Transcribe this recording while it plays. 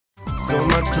so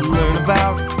much to learn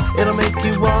about. It'll make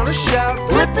you want to shout,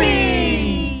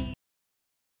 Blippi!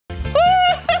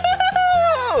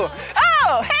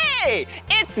 Oh, hey!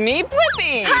 It's me,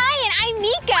 Blippi! Hi, and I'm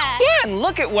Meekah! Yeah, and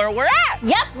look at where we're at!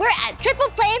 Yep, we're at Triple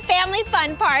Play Family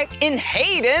Fun Park. In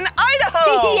Hayden,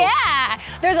 Idaho! Yeah!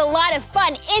 There's a lot of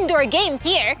fun indoor games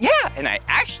here. Yeah, and I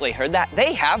actually heard that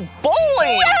they have bowling!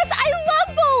 Yes, I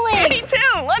love bowling! Me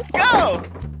too! Let's go!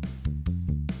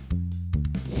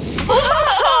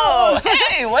 Whoa!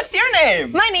 Hey, what's your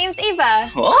name? My name's Eva.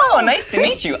 Oh, nice to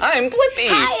meet you. I'm Blippi.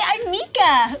 Hi, I'm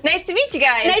Meekah. Nice to meet you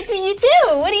guys. Nice to meet you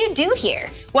too. What do you do here?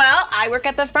 Well, I work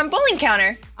at the front bowling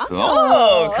counter.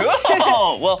 Oh,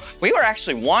 cool. Well, we were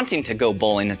actually wanting to go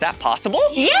bowling. Is that possible?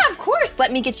 Yeah, of course.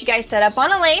 Let me get you guys set up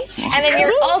on a lane. And then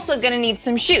you're also gonna need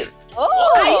some shoes.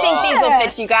 Oh, I think these will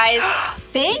fit you guys.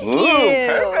 Thank Ooh, you.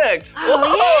 perfect. Oh,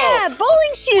 yeah,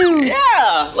 bowling shoes.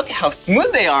 Yeah, look at how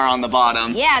smooth they are on the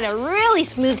bottom. Yeah, they're really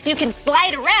smooth so you can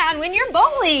slide around when you're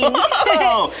bowling.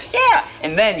 Oh, yeah,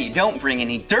 and then you don't bring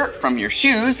any dirt from your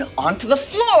shoes onto the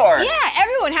floor. Yeah,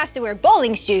 everyone has to wear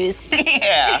bowling shoes.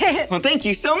 Yeah, well, thank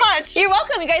you so much. You're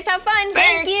welcome. You guys have fun.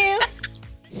 Thank you.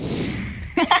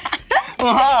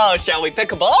 Oh, shall we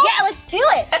pick a ball? Yeah, let's do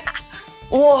it.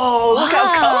 Whoa, look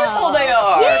how colorful they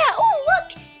are. Yeah, oh,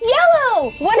 look,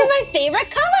 yellow. One of my favorite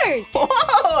colors.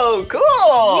 Whoa,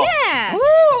 cool. Yeah.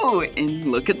 Ooh, and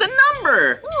look at the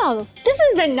number. Oh, this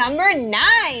is the number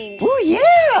 9. Ooh,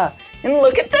 yeah. And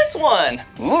look at this one.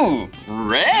 Ooh,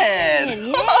 red.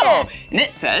 Yeah. Whoa, and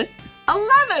it says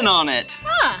 11 on it.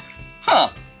 Huh.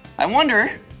 I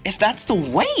wonder if that's the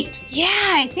weight. Yeah,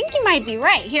 I think you might be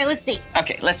right. Here, let's see.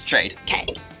 Okay, let's trade. Okay.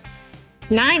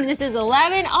 9, this is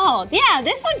 11. Oh, yeah,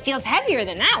 this one feels heavier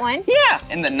than that one. Yeah,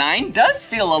 and the 9 does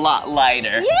feel a lot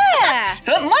lighter. Yeah.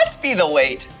 So it must be the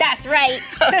weight. That's right.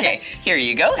 Okay, here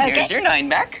you go. Okay. Here's your 9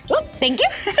 back. Oop, thank you.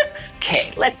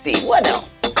 Okay, let's see, what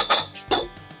else?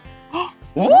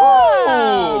 Ooh,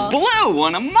 Whoa. blue,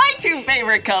 one of my 2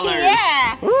 favorite colors.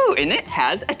 Yeah. Ooh, and it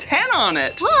has a 10 on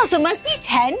it. Oh, so it must be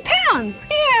 10 pounds.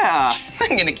 Yeah,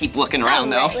 I'm gonna keep looking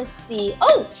around All right, though. let's see.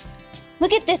 Oh,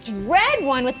 look at this red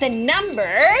one with the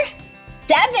number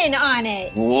 7 on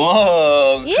it.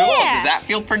 Whoa, cool. Yeah. Does that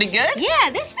feel pretty good?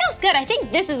 Yeah, this feels good. I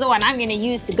think this is the one I'm gonna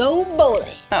use to go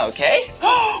bowling. Okay.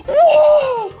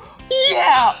 Whoa!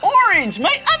 Yeah, orange,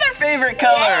 my other favorite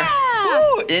color. Yeah.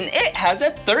 Ooh, and it has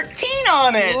a 13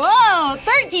 on it. Whoa,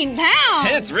 13 pounds.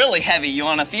 It's really heavy. You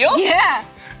want to feel? Yeah.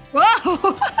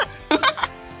 Whoa.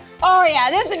 Oh yeah,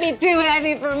 this would be too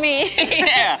heavy for me.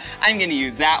 Yeah, I'm gonna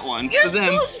use that one. You're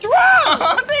so strong.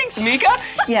 Oh, thanks, Meekah.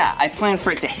 Yeah, I plan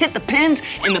for it to hit the pins,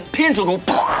 and the pins will go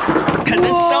because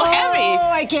it's so heavy.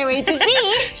 Oh, I can't wait to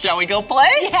see. Shall we go play?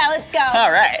 Yeah, let's go.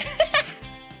 All right.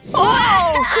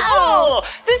 Oh, cool!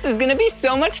 This is gonna be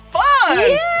so much fun.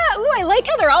 Yeah. Ooh, I like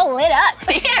how they're all lit up.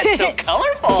 Yeah, it's so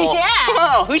colorful. Yeah.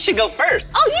 Oh, who should go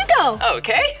first? Oh, you go.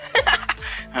 Okay.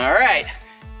 All right.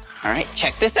 All right,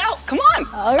 check this out. Come on.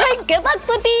 All right, good luck,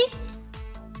 Blippi.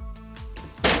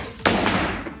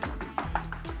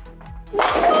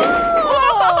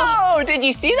 Whoa! Did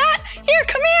you see that? Here,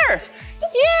 come here.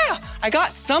 Yeah, I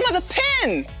got some of the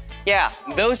pins. Yeah,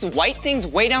 those white things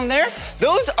way down there,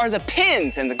 those are the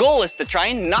pins, and the goal is to try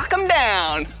and knock them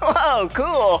down. Whoa,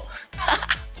 cool.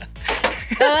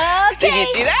 Okay. Did you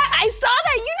see that? I saw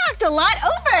that. You knocked a lot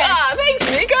over. Ah, thanks,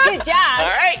 Meekah. Good job. All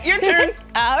right, your turn.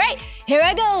 All right, here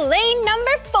I go. Lane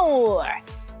number 4.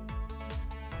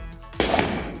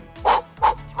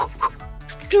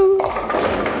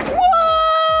 Whoa!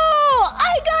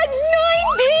 I got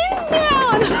 9 pins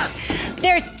down.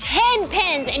 There's 10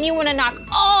 pins, and you want to knock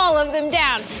all of them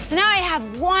down. So now I have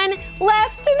 1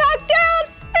 left to knock down.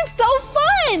 It's so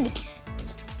fun.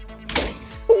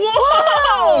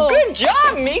 Whoa! Good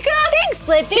job, Meekah. Thanks,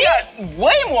 Blippi. You got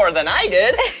way more than I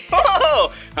did.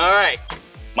 Whoa! All right,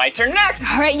 my turn next.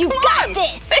 All right, you Come got on.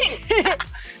 this. Thanks.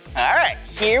 All right,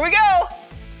 here we go.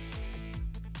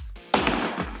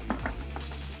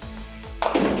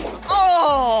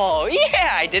 Oh,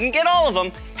 yeah, I didn't get all of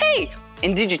them. Hey,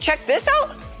 and did you check this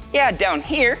out? Yeah, down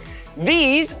here,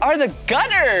 these are the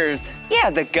gutters. Yeah,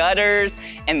 the gutters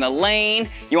and the lane.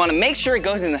 You want to make sure it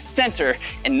goes in the center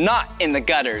and not in the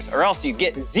gutters, or else you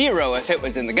get 0 if it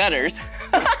was in the gutters.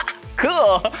 Cool.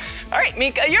 All right,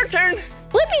 Meekah, your turn.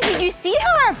 Blippi, did you see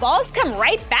how our balls come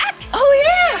right back? Oh,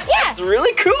 yeah. Yeah. That's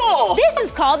really cool. This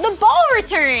is called the ball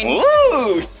return.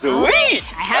 Ooh, sweet.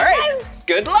 I have All right, one.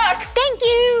 good luck. Thank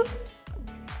you.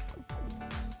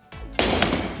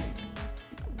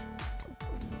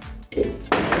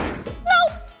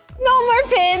 Nope, no more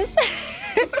pins.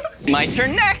 My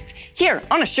turn next. Here,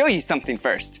 I want to show you something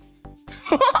first.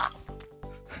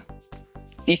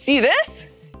 Do you see this?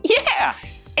 Yeah, Yeah,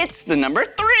 it's the number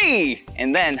 3.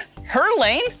 And then her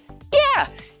lane, yeah,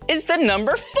 is the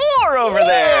number 4 over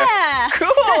there.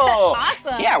 Cool.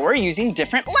 Awesome. Yeah, we're using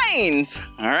different lanes.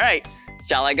 All right,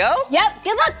 shall I go? Yep,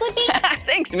 good luck, Blippi.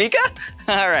 Thanks, Meekah.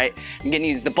 All right, I'm gonna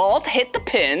use the ball to hit the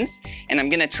pins, and I'm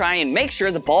gonna try and make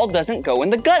sure the ball doesn't go in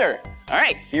the gutter. All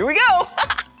right, here we go.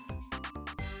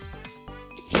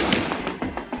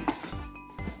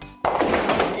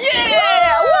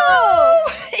 Yeah! Whoa!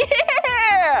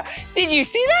 Yeah! Did you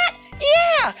see that?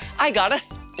 Yeah, I got a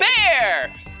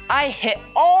spare. I hit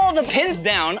all the pins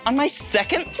down on my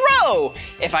second throw.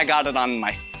 If I got it on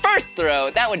my first throw,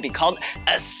 that would be called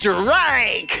a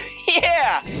strike.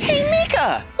 Yeah. Hey,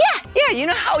 Meekah. Yeah, you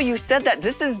know how you said that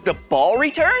this is the ball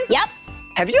return? Yep.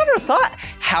 Have you ever thought,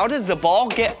 how does the ball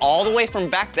get all the way from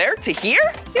back there to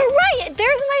here? You're right.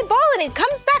 There's my ball, and it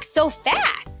comes back so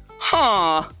fast.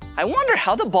 Huh. I wonder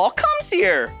how the ball comes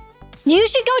here. You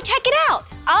should go check it out.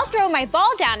 I'll throw my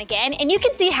ball down again, and you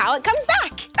can see how it comes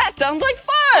back. That sounds like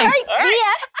fun. All right, see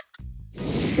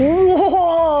ya.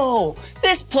 Whoa,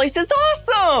 this place is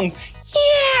awesome.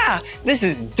 Yeah, this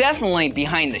is definitely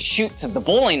behind the chutes of the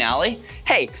bowling alley.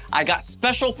 Hey, I got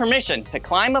special permission to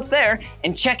climb up there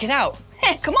and check it out.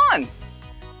 Hey, come on.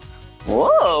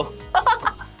 Whoa.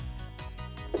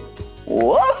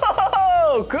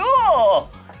 Whoa, cool.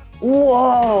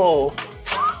 Whoa.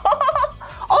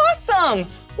 Awesome.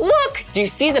 Look, do you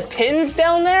see the pins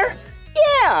down there?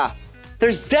 Yeah,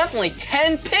 there's definitely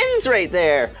 10 pins right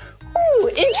there. Ooh,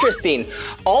 interesting.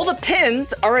 All the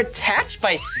pins are attached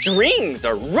by strings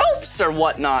or ropes or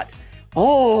whatnot.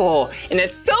 Oh, and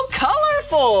it's so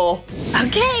colorful.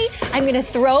 Okay, I'm gonna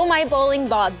throw my bowling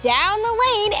ball down the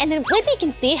lane, and then Blippi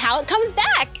can see how it comes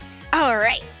back. All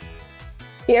right,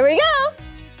 here we go.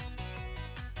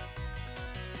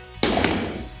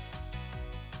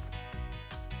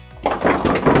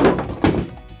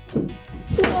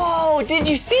 Whoa, did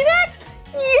you see that?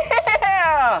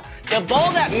 Yeah! The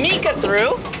ball that Meekah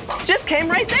threw just came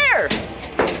right there.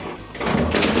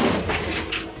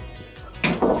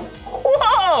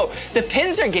 Whoa, the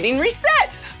pins are getting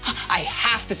reset. I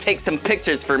have to take some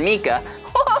pictures for Meekah.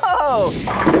 Whoa!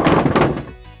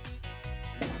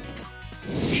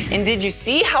 And did you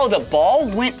see how the ball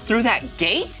went through that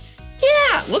gate?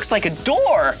 Yeah, looks like a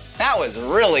door. That was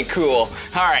really cool.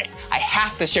 All right, I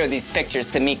have to show these pictures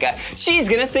to Meekah. She's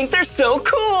gonna think they're so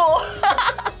cool.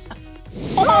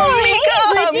 Oh, hey,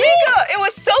 Meekah, it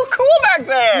was so cool back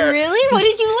there. Really? What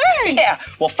did you learn? Yeah,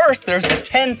 well first there's the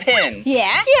 10 pins.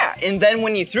 Yeah? Yeah, and then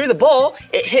when you threw the ball,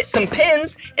 it hit some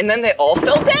pins and then they all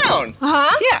fell down.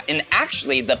 Uh-huh. Yeah, and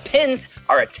actually the pins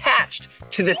are attached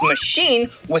to this machine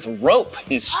with rope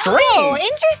and string. Oh,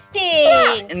 interesting.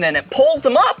 Yeah, and then it pulls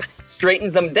them up,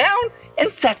 straightens them down, and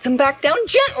sets them back down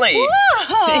gently.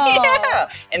 Whoa. Yeah,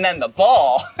 and then the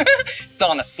ball, it's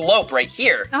on a slope right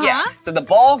here. Uh-huh. Yeah, so the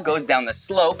ball goes down the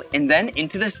slope and then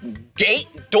into this gate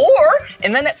door,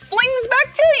 and then it flings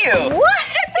back to you. What?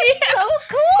 That's so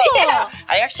cool. Yeah,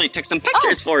 I actually took some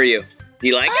pictures for you.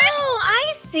 You like it? Oh,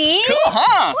 I see. Cool,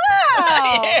 huh?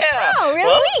 Wow. Yeah. Wow, really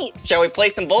Well, neat. Shall we play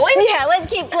some bowling? Yeah,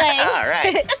 let's keep playing. All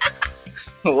right.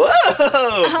 Whoa.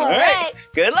 All right.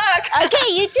 Good luck.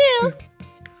 Okay, you too.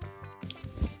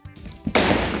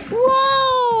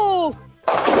 Whoa.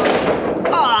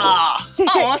 Ah,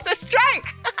 almost a strike.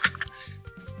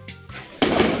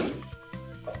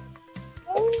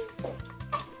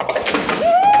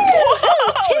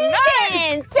 Whoa,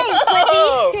 nice. Thanks,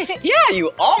 Blippi. Yeah,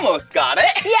 you almost got it.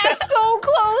 Yeah, so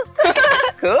close.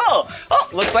 Cool. Oh,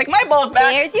 looks like my ball's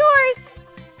back. There's yours.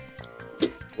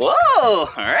 Whoa, all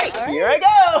right, here I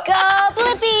go. Go,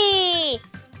 Blippi.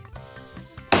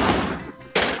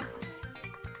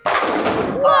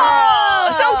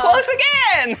 Whoa, so close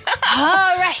again.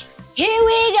 All right, here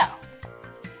we go.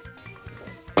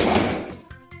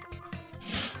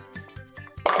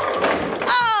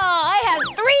 Oh, I have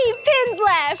 3 pins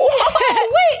left. Whoa,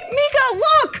 wait, Meekah,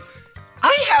 look.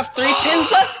 I have 3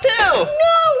 pins left too. No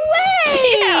way.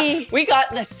 Yeah, we got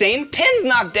the same pins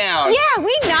knocked down. Yeah,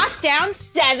 we knocked down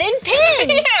 7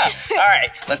 pins. Yeah. All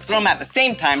right, let's throw them at the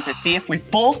same time to see if we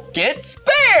both get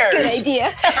spares. Good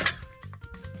idea.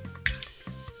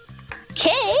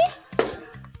 Okay.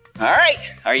 All right,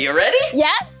 are you ready?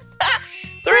 Yep.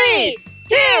 3,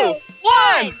 2,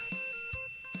 1.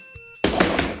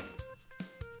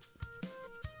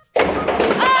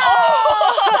 Oh,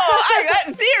 I got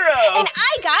 0. And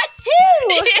I got 2.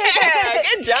 Yeah,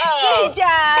 good job. Good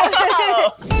job.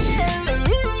 Wow.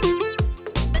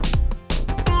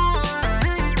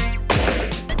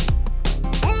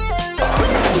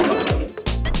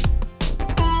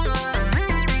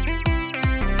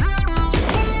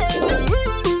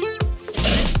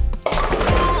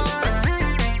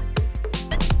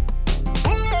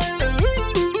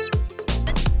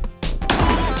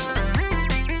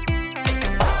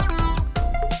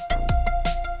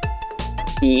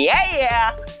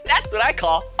 Yeah, that's what I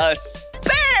call a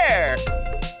spare.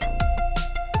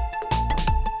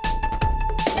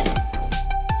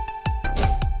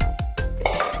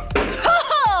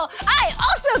 Oh, I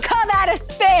also call that a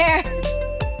spare.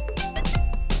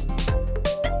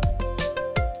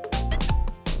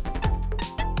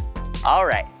 All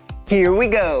right, here we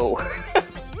go.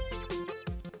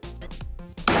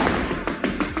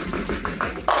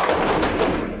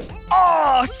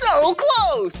 Oh, so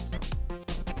close.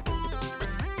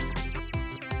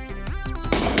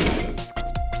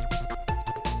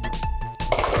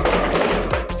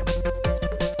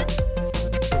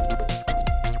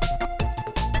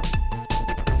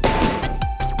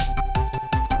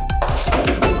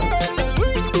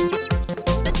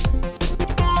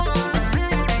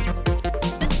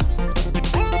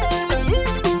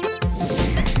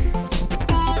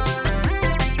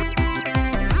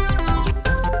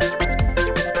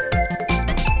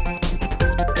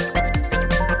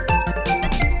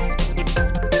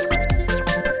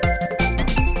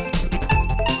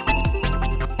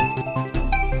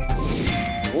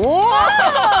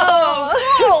 Whoa!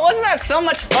 Cool. Wasn't that so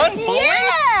much fun bowling?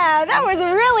 Yeah, that was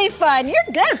really fun. You're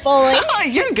good at bowling. Oh,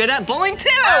 you're good at bowling too.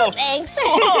 Oh, thanks.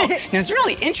 Whoa. And it's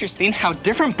really interesting how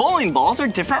different bowling balls are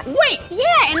different weights.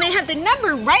 Yeah, and they have the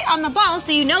number right on the ball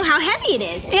so you know how heavy it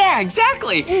is. Yeah,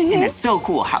 exactly. And it's so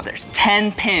cool how there's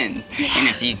 10 pins. Yeah. And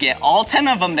if you get all 10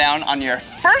 of them down on your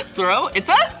first throw, it's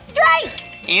a Strike!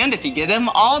 And if you get them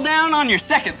all down on your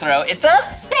second throw, it's a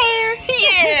Spare!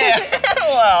 yeah.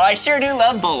 Well, I sure do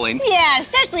love bowling. Yeah,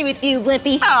 especially with you,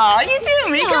 Blippi. Aw, you too,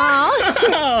 Meekah.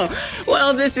 Aw.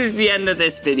 Well, this is the end of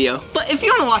this video. But if you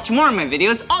want to watch more of my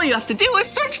videos, all you have to do is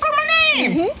search for my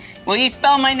name. Will you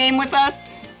spell my name with us?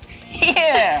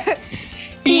 Yeah.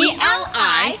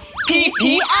 B-L-I-P-P-I.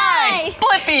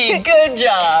 Blippi, good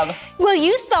job. Will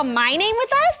you spell my name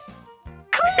with us?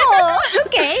 Cool.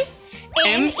 Okay.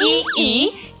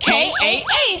 M-E-E-K-A-H.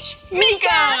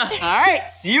 Meekah. All right,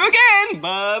 see you again.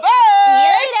 Bye-bye. See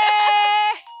you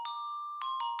later.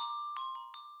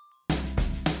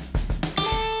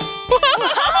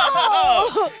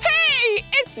 Whoa. Hey,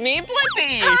 it's me,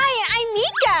 Blippi. Hi, I'm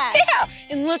Meekah. Yeah,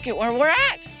 and look at where we're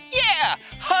at. Yeah,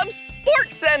 Hub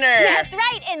Sports Center. That's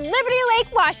right, in Liberty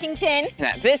Lake, Washington. And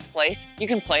at this place, you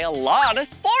can play a lot of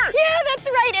sports. Yeah, that's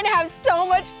right, and have so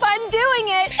much fun doing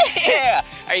it. Yeah,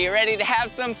 are you ready to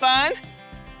have some fun?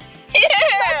 Yeah.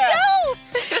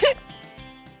 Let's go.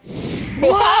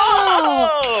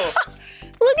 Whoa.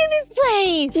 Look at this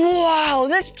place. Wow,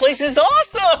 this place is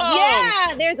awesome.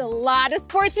 Yeah, there's a lot of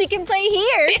sports we can play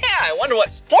here. Yeah, I wonder what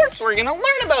sports we're gonna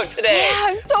learn about today. Yeah,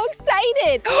 I'm so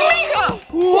excited. Meekah!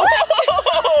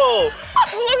 Whoa!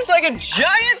 Looks like a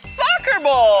giant soccer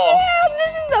ball. Yeah,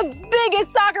 this is the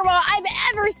biggest soccer ball I've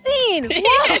ever seen.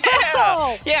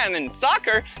 Whoa. Yeah, and in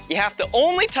soccer, you have to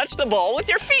only touch the ball with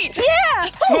your feet. Yeah.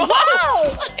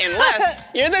 Wow. Unless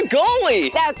you're the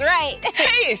goalie. That's right.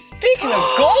 Hey, speaking of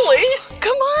goalie.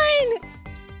 Come on.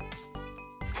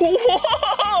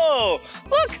 Whoa!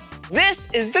 Look, this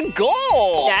is the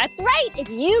goal. That's right. If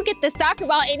you get the soccer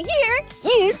ball in here,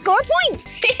 you score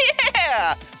points.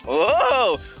 Yeah.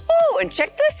 Whoa. Oh, and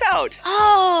check this out.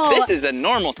 Oh. This is a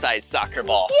normal sized soccer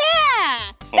ball.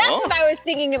 Yeah. That's Oh. what I was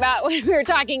thinking about when we were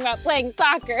talking about playing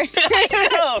soccer. I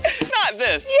know, not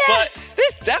this, Yeah. but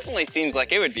this definitely seems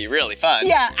like it would be really fun.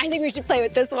 Yeah, I think we should play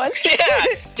with this one. Yeah.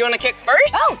 Do you want to kick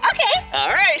first? Oh, okay. All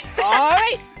right. All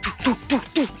right.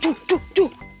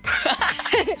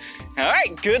 All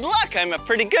right, good luck. I'm a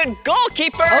pretty good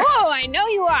goalkeeper. Oh, I know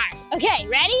you are. Okay,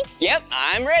 ready? Yep,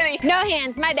 I'm ready. No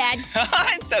hands, my bad.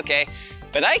 It's okay,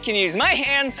 but I can use my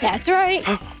hands. That's right.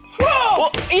 Whoa!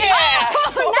 Yeah!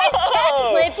 Oh, nice catch,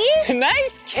 Blippi.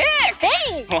 Nice kick!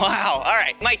 Thanks. Wow, all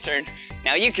right, my turn.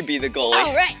 Now you can be the goalie.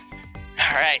 All right.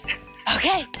 All right.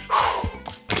 Okay.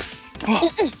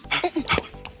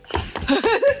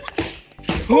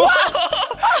 Whoa!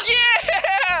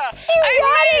 Yeah! I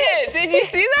made it! Did you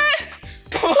see that?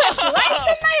 Slipped right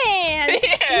through my hands.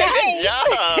 Yeah,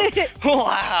 Nice. good job.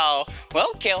 Wow.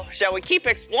 Well, Kale, shall we keep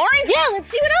exploring? Yeah, let's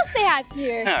see what else they have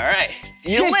here. All right.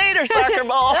 See you later, soccer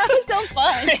ball. That was so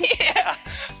fun. Yeah.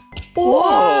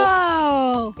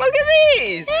 Whoa. Look at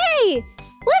these. Hey,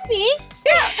 Blippi,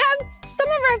 we have some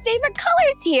of our favorite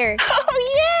colors here. Oh,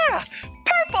 yeah.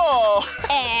 Purple.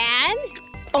 And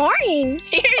orange.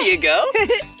 Here you go.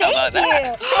 How about Thank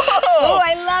that? you. Whoa. Oh,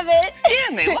 I love it. Yeah,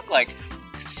 and they look like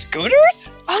scooters?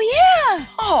 Oh, yeah.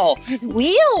 Oh, There's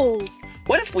wheels.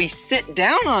 what if we sit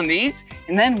down on these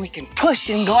and then we can push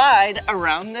and glide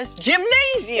around this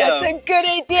gymnasium? That's a good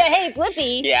idea. Hey,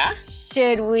 Blippi. Yeah?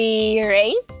 Should we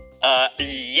race?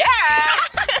 Yeah.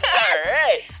 All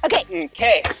right. Okay.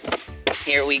 Okay.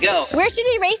 Here we go. Where should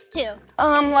we race to?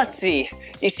 Let's see.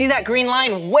 You see that green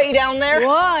line way down there?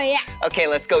 Whoa, yeah. Okay,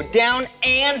 let's go down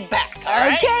and back, all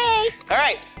right? Okay. All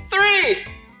right, 3,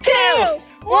 2,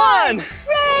 1.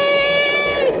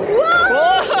 Race! Whoa!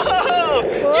 Whoa!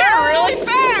 You're really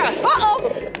fast! Uh-oh.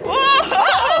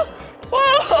 Whoa!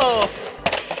 Whoa!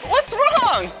 What's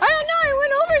wrong? I don't know, I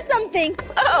went over something.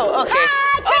 Oh, okay.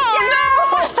 Oh,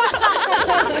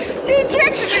 no! She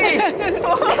tricked me!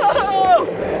 Whoa!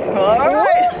 All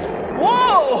right.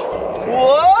 Whoa!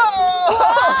 Whoa!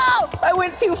 I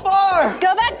went too far.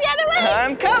 Go back the other way.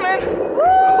 I'm coming.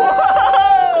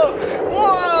 Whoa!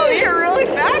 Whoa! You're really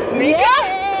fast, Meekah.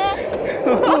 Yeah.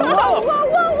 Whoa! Whoa,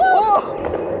 whoa,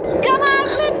 whoa. Come on,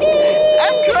 Blippi.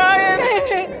 I'm trying.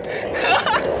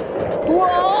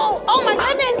 Whoa. Oh, my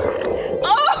goodness.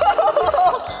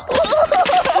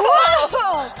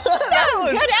 Whoa. That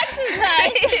was good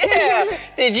exercise. Yeah.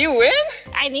 Did you win?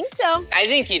 I think so. I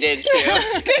think you did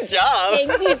too. Good job.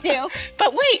 Thanks, you too.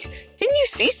 But wait, didn't you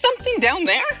see something down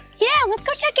there? Yeah, let's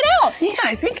go check it out. Yeah,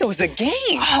 I think it was a game.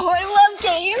 Oh, I love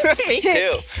games. Me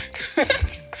too.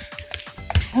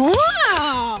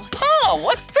 Wow. Oh,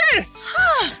 what's this?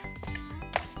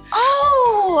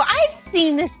 Oh, I've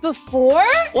seen this before.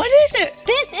 What is it?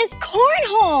 This is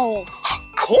cornhole.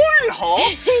 Cornhole?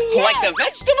 Yeah. Like the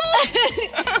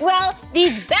vegetable? Well,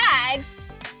 these bags,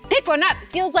 pick one up,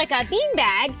 feels like a bean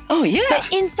bag, Oh, yeah.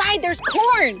 but inside there's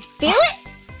corn. Feel it?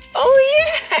 Oh,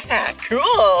 yeah.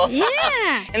 Cool.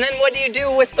 Yeah. And then what do you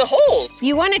do with the holes?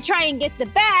 You want to try and get the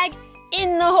bag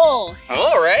in the hole.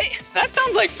 All right. That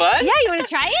sounds like fun. Yeah, you want to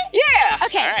try it? Yeah.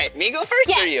 Okay. All right. Me go first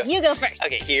Yeah, or you? you go first.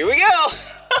 Okay, here we go.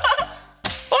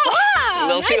 Oh, Wow, a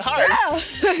little too nice hard.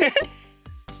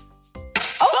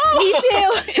 Oh, me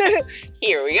too.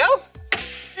 Here we go.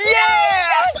 Yeah!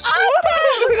 That was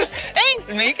awesome.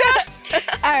 Thanks, Meekah.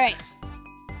 All right.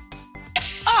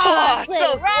 Oh, slid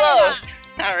so right close.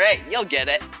 All right, you'll get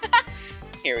it.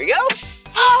 Here we go.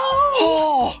 Oh.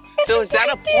 Oh, so is that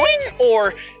a point,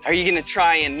 or are you gonna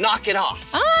try and knock it off?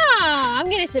 Ah, I'm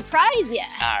gonna surprise you.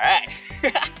 All right.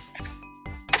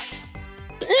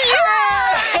 Yeah!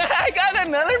 I got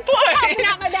another point.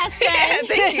 Not my best Yeah, friend.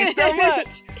 thank you so much.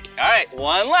 All right,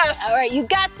 one left. All right, you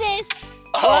got this.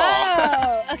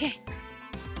 Oh. Whoa. Okay.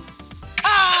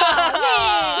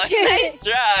 Oh, man. Nice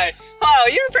try. Oh,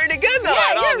 you're pretty good though Yeah,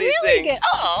 at all you're these really things. good.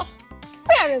 Oh.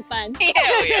 We're having fun.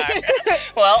 Yeah, we are.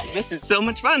 Well, this is so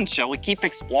much fun. Shall we keep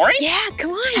exploring? Yeah,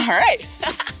 come on. All right.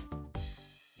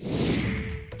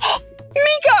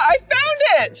 Meekah, I found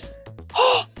it.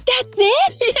 That's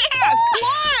it? Yeah,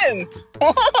 come on.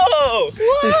 Whoa.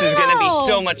 This is gonna be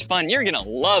so much fun. You're gonna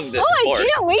love this Oh, sport. I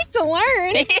can't wait to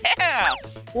learn. Yeah.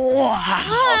 Wow.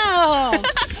 Oh.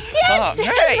 Yes, All it's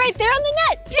right. right there on the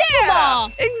net. Yeah,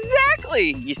 Pickleball.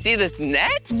 exactly. You see this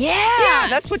net? Yeah. Yeah,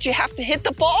 that's what you have to hit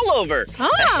the ball over. Oh.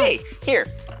 Hey, here,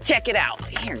 check it out.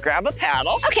 Here, grab a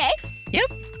paddle. Okay.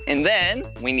 Yep. And then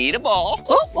we need a ball.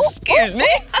 Oh, excuse me.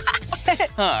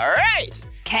 All right.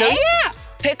 So Okay. yeah,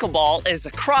 pickleball is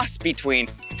a cross between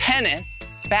tennis,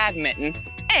 badminton,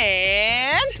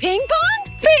 and Ping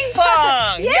pong? ping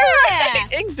pong. Yeah. You're right.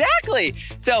 Exactly.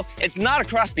 So it's not a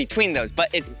cross between those, but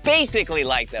it's basically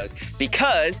like those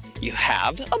because you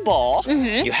have a ball,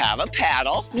 you have a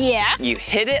paddle, Yeah. you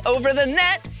hit it over the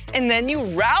net, and then you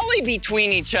rally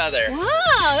between each other. Wow,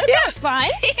 that sounds fun.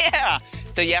 Yeah.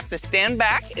 So you have to stand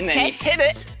back, and then Okay. you hit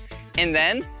it, and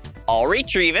then I'll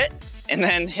retrieve it, and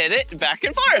then hit it back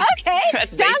and forth. Okay,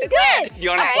 That's sounds basically good. it. Do you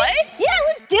want to All play? right. Yeah,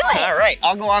 let's do it. All right,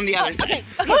 I'll go on the other side.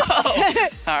 okay. Whoa.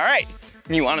 All right.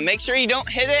 You want to make sure you don't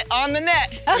hit it on the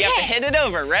net. You have to Okay. hit it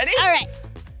over. Ready? All right.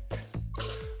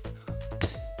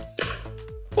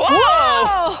 Whoa!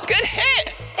 Whoa. Good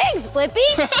hit. Thanks,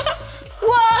 Blippi.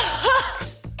 Whoa.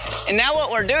 And now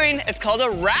what we're doing is called a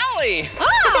rally.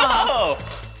 Oh.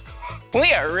 Whoa.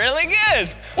 We are really good.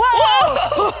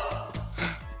 Whoa.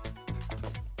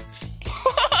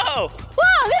 Whoa.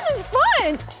 Wow, this is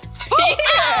fun.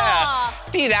 Yeah.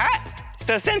 See that?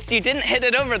 So since you didn't hit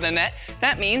it over the net,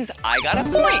 that means I got a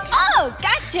point. Oh,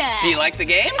 gotcha. Do you like the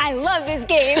game? I love this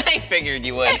game. I figured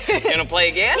you would. You wanna play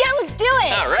again? Yeah, let's do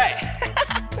it. All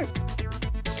right.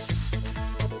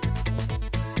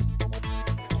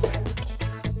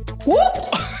 Whoop.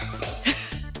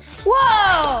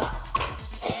 Whoa.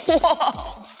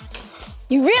 Whoa.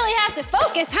 You really have to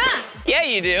focus, huh? Yeah,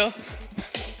 you do.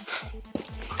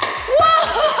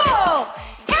 Whoa.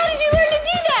 How did you learn to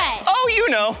do that? Oh, you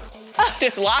know.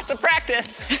 Just lots of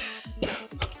practice.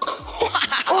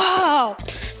 Whoa.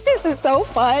 This is so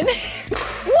fun.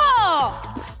 Whoa.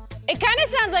 It kind of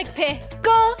sounds like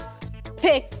pickle,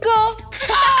 pickle.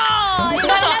 Oh, you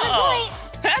got another point.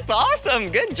 That's awesome.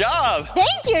 Good job.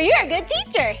 Thank you. You're a good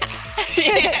teacher.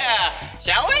 Yeah.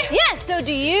 Shall we? Yeah, so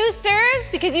do you serve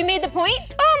because you made the point?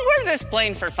 We're just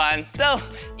playing for fun, so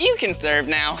you can serve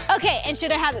now. Okay, and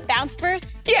should I have it bounce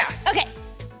first? Yeah. Okay.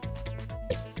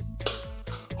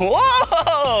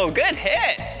 Whoa, good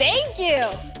hit. Thank you.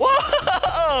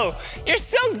 Whoa, you're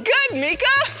so good, Meekah.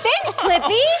 Thanks,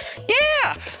 Blippi.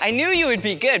 Yeah, I knew you would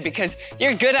be good because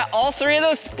you're good at all three of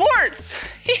those sports.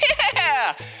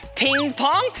 Yeah, ping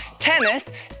pong,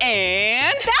 tennis,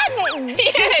 and Badminton.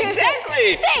 Yeah,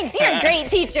 exactly. Thanks, you're a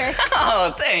great teacher.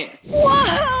 Oh, thanks. Whoa.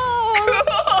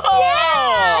 Cool.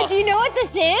 Yeah, do you know what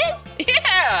this is?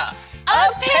 Yeah.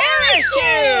 A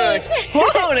parachute!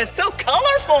 Whoa, and it's so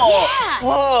colorful. Yeah.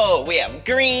 Whoa, we have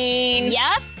green.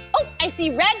 Yep. Oh, I see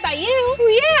red by you. Oh,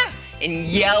 yeah. And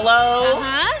yellow.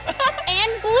 Uh-huh.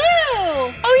 And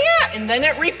blue. Oh, yeah, and then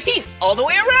it repeats all the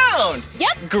way around.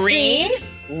 Yep. Green,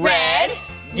 red,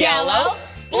 yellow,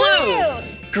 blue.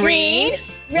 Green,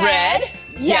 red,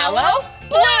 yellow,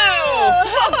 blue.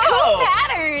 Cool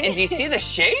pattern. And do you see the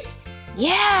shapes?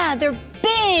 Yeah, they're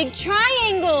big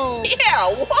triangles.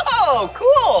 Yeah, whoa,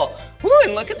 cool. Ooh,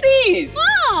 and look at these.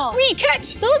 Oh, Wee,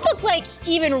 catch. those look like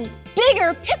even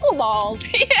bigger pickleballs.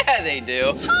 Yeah, they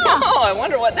do. Oh, I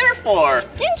wonder what they're for.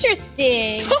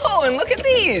 Interesting. Oh, and look at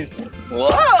these.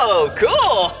 Whoa,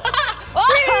 cool.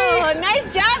 Oh, nice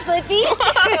job, Blippi.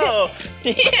 Whoa.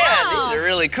 Yeah, Wow. these are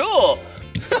really cool.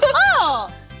 Oh,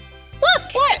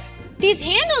 look. What? These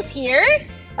handles here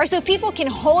are so people can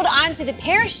hold on to the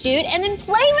parachute and then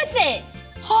play with it.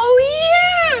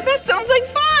 Oh, yeah, that sounds like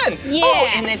fun. Yeah. Oh,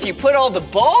 and if you put all the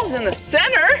balls in the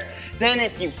center, then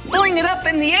if you fling it up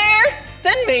in the air,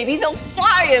 then maybe they'll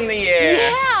fly in the air.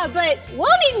 Yeah, but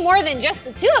we'll need more than just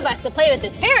the two of us to play with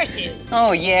this parachute.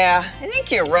 Oh, yeah, I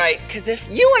think you're right, because if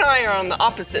you and I are on the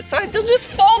opposite sides, they'll just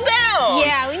fall down.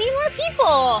 Yeah, we need more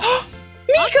people.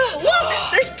 Meekah,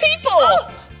 look, there's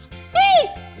people. Hey!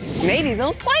 Maybe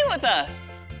they'll play with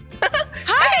us.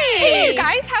 Hi! Hey, Hey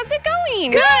guys, how's it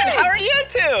going? Good, how are you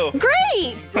two?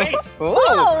 Great! Ooh.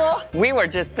 Whoa. We were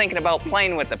just thinking about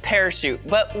playing with the parachute,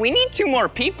 but we need 2 more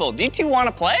people. Do you 2 want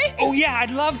to play? Oh yeah,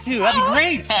 I'd love to. That'd be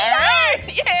great. All right,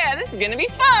 yeah, this is gonna be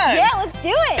fun. Yeah, let's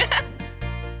do it.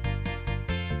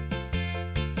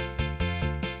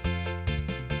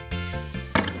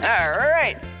 All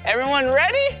right, everyone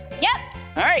ready? Yep.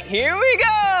 All right, here we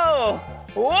go.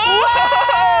 Whoa!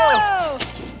 Whoa!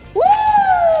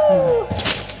 Woo!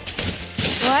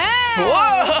 Wow!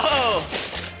 Whoa!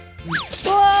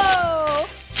 Whoa!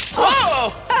 Whoa!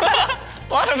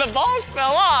 One of the balls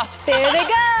fell off. There they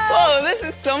go. Whoa, this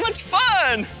is so much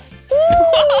fun.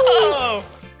 Whoa!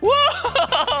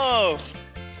 Whoa!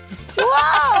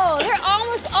 Whoa! They're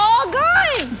almost all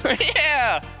gone.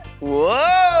 Yeah.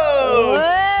 Whoa!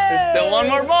 There's still one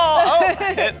more ball. Oh,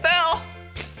 it fell.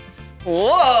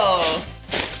 Whoa!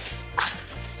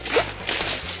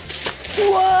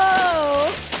 Whoa!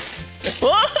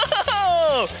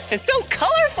 Whoa! It's so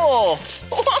colorful.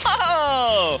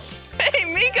 Whoa! Hey,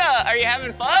 Meekah, are you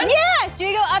having fun? Yeah, should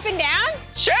we go up and down?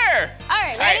 Sure. All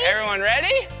right, All right, ready? everyone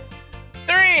ready?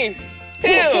 3, 2,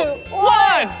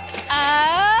 1.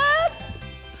 Up.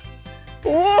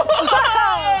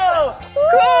 Whoa!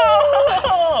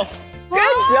 Cool!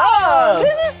 Good job!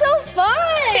 This is so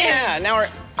fun. Yeah, now we're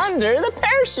under the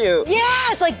parachute.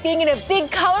 Yeah, it's like being in a big,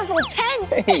 colorful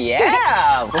tent.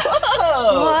 Yeah! Whoa!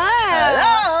 Wow.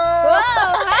 Hello!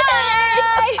 Whoa,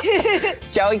 hi.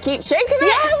 Shall we keep shaking it?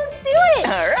 Yeah, let's do it.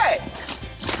 All right.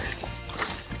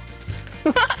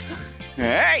 All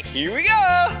right, here we go.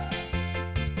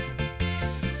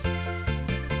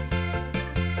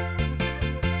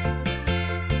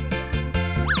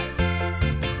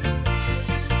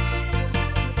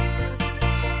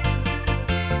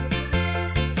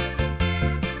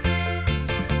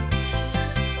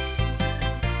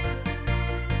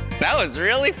 That was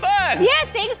really fun. Yeah,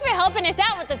 thanks for helping us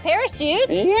out with the parachute.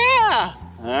 Yeah.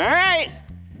 All right.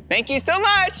 Thank you so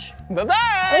much.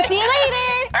 Bye-bye. We'll see you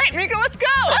later. All right, Meekah, let's go.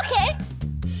 Okay.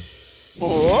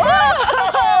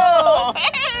 Whoa!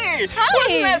 Hey! Hi.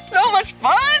 Wasn't that so much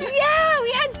fun? Yeah,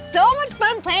 we had so much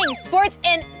fun playing sports,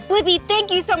 and Blippi, thank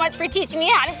you so much for teaching me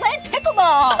how to play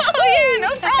pickleball. Oh yeah,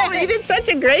 no problem. You did such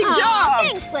a great Aw, job.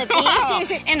 thanks,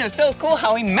 Blippi. And it was so cool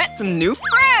how we met some new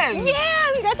friends.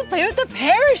 Yeah, we got to play with the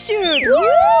parachute.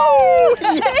 Woo!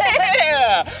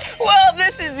 Yeah! Well,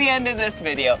 this is the end of this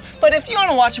video. But if you want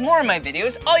to watch more of my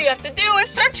videos, all you have to do is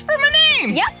search for my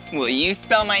name. Yep. Will you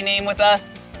spell my name with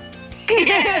us?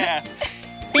 Yeah.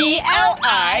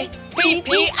 B-L-I-P-P-I.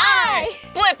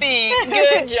 Blippi,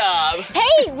 good job.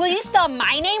 Hey, will you spell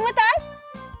my name with us?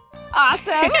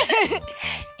 Awesome.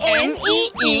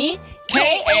 M-E-E-K-A-H.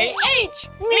 K-A-H,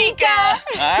 Meekah.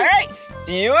 All right,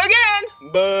 see you again.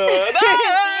 Bye-bye.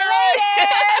 See you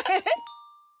later.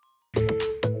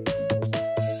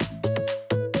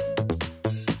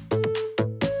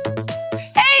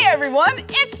 Hey everyone,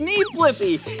 it's me,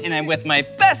 Blippi, and I'm with my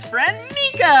best friend,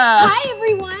 Meekah. Hi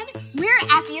everyone. We're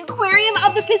at the Aquarium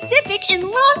of the Pacific in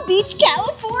Long Beach,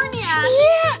 California.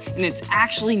 Yeah, and it's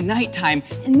actually nighttime,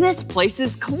 and this place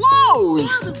is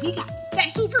closed. Yeah, but we got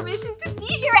special permission to be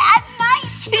here at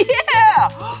night. Yeah,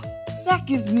 that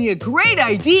gives me a great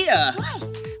idea. What?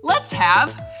 Let's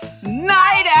have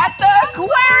night at the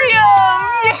aquarium.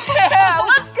 Yeah,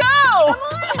 let's go.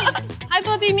 Come on. Hi,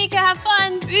 Blippi, Meekah, have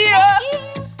fun. See ya.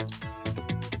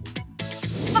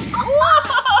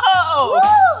 Whoa!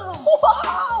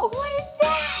 Whoa! What is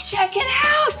that? Check it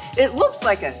out. It looks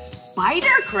like a spider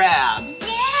crab.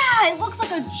 Yeah, it looks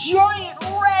like a giant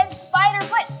red spider,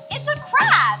 but it's a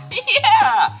crab.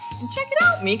 Yeah. And check it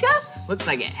out, Meekah. Looks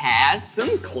like it has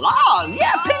some claws.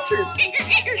 Yeah, pinchers. It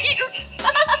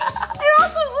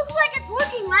also looks like it's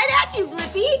looking right at you,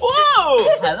 Blippi. Whoa!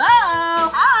 Hello.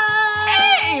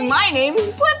 Hi. Hey, my name's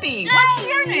Blippi. What's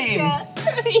your name?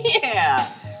 Yeah.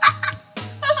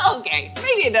 Okay,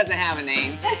 maybe it doesn't have a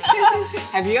name.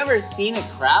 Have you ever seen a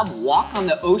crab walk on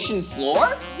the ocean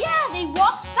floor? Yeah, they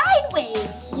walk sideways.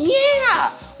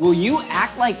 Yeah. Will you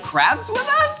act like crabs with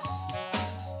us?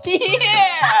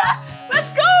 Yeah.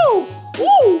 Let's go.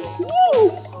 Woo, woo.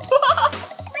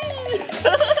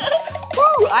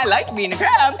 Woo, I like being a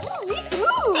crab. Oh, me too.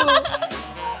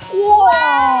 Whoa.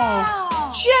 Wow.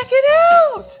 Check it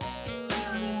out.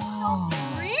 So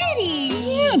pretty.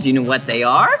 Yeah, do you know what they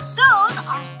are? Those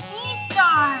are sea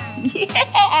stars.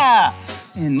 Yeah.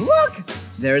 And look,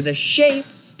 they're the shape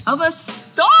of a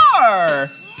star.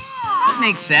 That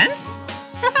makes sense.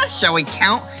 Shall we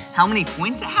count how many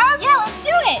points it has? Yeah, let's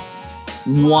do it.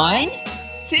 1,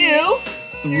 2,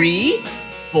 3,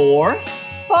 4,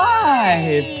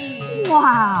 5.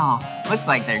 Wow. Looks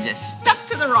like they're just stuck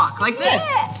to the rock like this.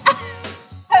 Yeah.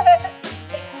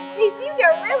 They seem to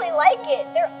really like it.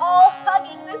 They're all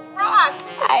hugging this rock.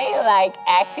 I like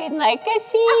acting like a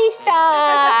sea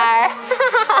star.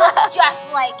 Look just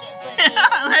like it, Blippi.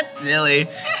 That's silly.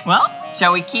 Well,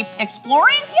 shall we keep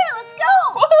exploring? Yeah, let's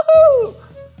go. Woohoo!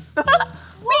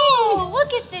 Whoa,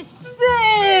 look at this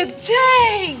big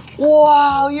tank.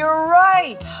 Wow, you're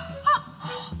right.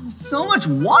 There's so much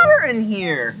water in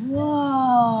here.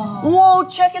 Whoa. Whoa,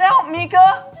 check it out,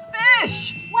 Meekah.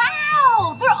 Fish.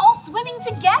 Wow, they're all swimming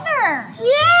together.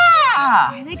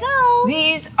 Yeah. Here they go.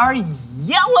 These are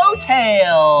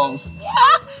yellowtails.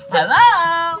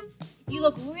 Hello. If you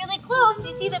look really close,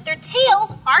 you see that their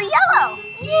tails are yellow.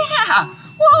 Yeah.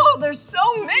 Whoa, there's so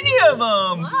many of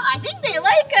them. Wow, I think they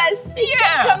like us. They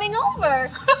keep coming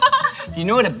over. Do you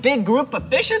know what a big group of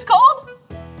fish is called?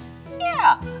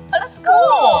 Yeah, a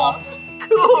school.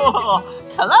 Cool.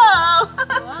 Hello.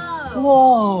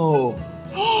 Whoa.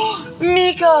 Whoa.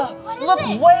 Meekah, What is look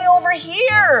it? way over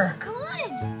here. Come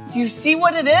on. Do you see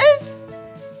what it is?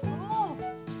 Oh.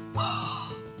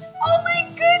 Oh my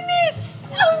goodness.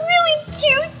 A really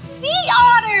cute sea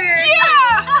otter.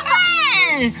 Yeah.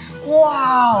 Hey.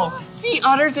 Wow. Sea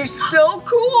otters are so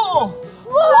cool.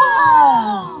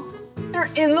 Whoa. They're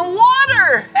in the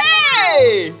water.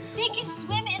 Hey. They can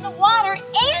swim in the water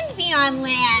and be on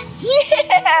land.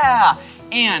 Yeah.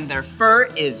 And their fur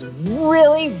is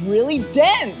really, really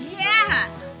dense. Yeah.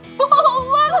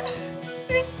 Oh, look.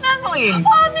 They're snuggling.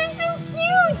 Oh, they're so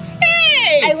cute.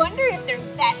 Hey. I wonder if they're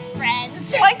best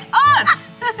friends. Like us.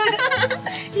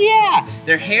 Yeah.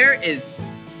 Their hair is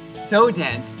so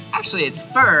dense. Actually, it's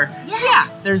fur. Yeah.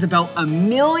 There's about 1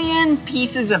 million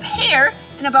pieces of hair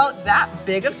and about that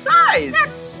big of size.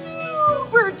 That's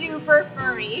super duper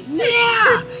furry.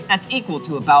 Yeah. That's equal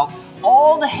to about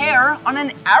all the hair on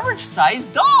an average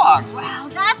sized dog. Wow,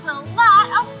 that's a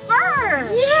lot of fur.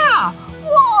 Yeah.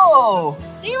 Whoa.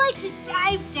 They like to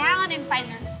dive down and find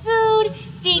their food.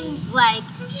 Things like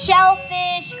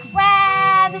shellfish,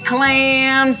 crab.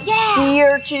 Clams, Yeah. sea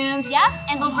urchins. Yep,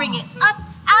 and they'll bring it up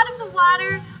out of the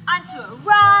water onto a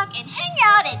rock and hang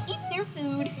out and eat their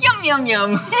food. Yum, yum,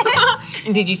 yum.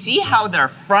 And did you see how their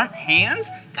front hands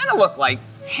kind of look like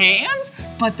hands,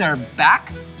 but their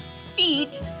back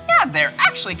feet, yeah, they're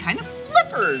actually kind of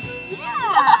flippers.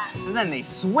 Yeah. So then they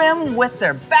swim with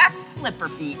their back flipper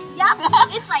feet. Yep,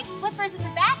 it's like flippers in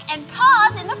the back and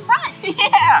paws in the front.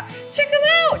 Yeah, check them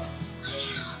out.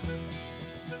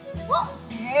 Whoa,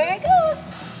 there it goes.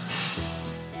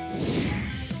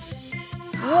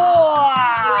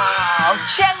 Wow,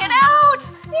 check it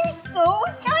out. They're so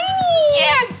tiny.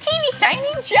 Yeah, teeny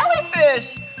tiny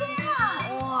jellyfish.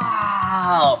 Yeah.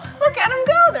 Wow, look at them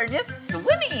go. They're just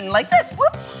swimming like this.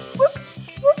 Whoop, whoop,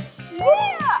 whoop.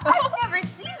 Yeah, I've never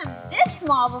seen them this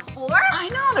small before. I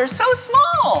know, they're so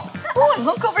small. Oh, and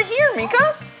look over here,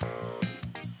 Meekah.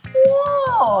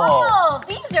 Whoa. Oh,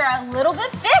 these are a little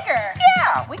bit bigger.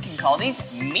 Yeah, we can call these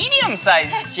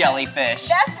medium-sized jellyfish.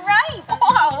 That's right.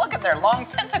 Wow, look at their long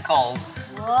tentacles.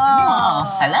 Whoa.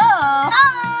 Oh, hello.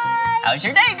 Hi. How's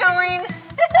your day going?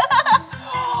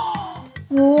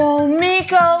 Whoa,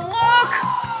 Meekah, look.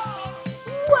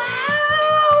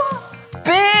 Wow.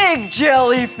 Big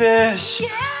jellyfish.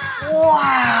 Yeah.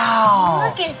 Wow.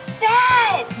 Look at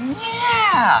that.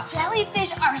 Yeah.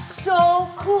 Jellyfish are so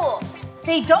cool.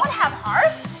 They don't have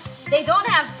hearts, they don't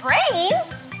have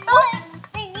brains, but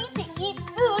they need to eat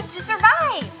food to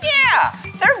survive. Yeah,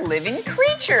 they're living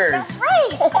creatures. That's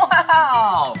right.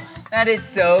 Wow, that is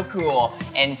so cool.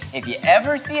 And if you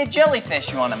ever see a jellyfish,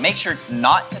 you want to make sure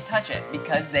not to touch it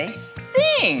because they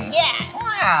sting. Yeah.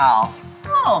 Wow.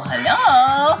 Oh,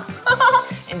 hello.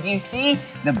 And do you see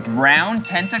the brown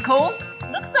tentacles?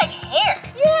 Looks like hair.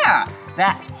 Yeah,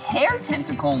 that hair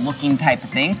tentacle looking type of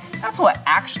things, that's what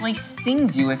actually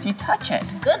stings you if you touch it.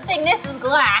 Good thing this is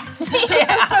glass.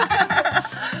 Yeah.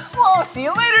 Well, see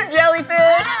you later,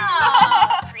 jellyfish.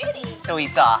 Wow, pretty. So we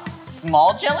saw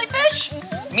small jellyfish,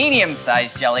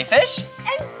 medium-sized jellyfish.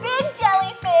 And big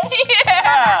jellyfish.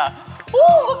 Yeah.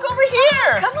 Ooh, look over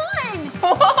here. Come on.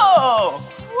 Whoa.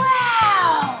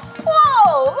 Wow.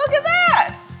 Whoa, look at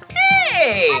that.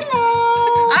 Hey.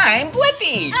 Hello. I'm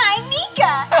Blippi. I'm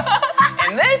Meekah.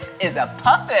 And this is a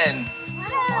puffin.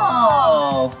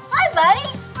 Wow. Oh. Hi, buddy.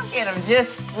 Look at him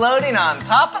just floating on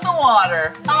top of the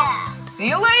water. Yeah. See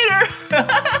you later.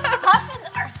 Puffins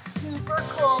are super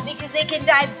cool because they can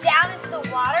dive down into the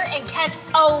water and catch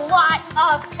a lot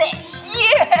of fish.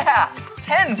 Yeah.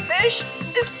 10 fish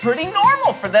is pretty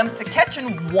normal for them to catch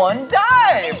in one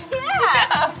dive.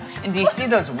 Yeah. And do you see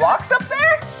those rocks up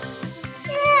there?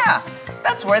 Yeah,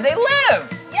 that's where they live.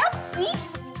 Yep, see?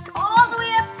 All the way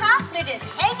up top, they're just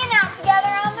hanging out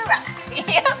together on the rocks.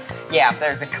 Yeah, if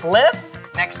there's a cliff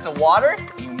next to water,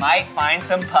 you might find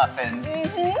some puffins.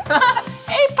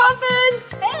 Hey, puffin!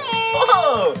 Hey!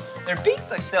 Whoa, their beaks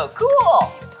look so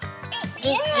cool.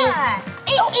 Yeah!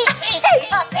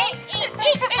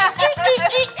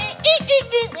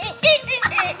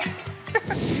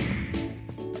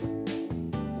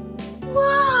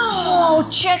 Whoa! Whoa,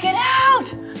 check it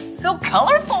out! So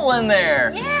colorful in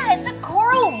there. Yeah, it's a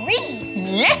coral reef.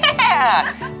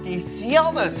 Yeah! Do you see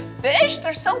all those fish?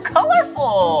 They're so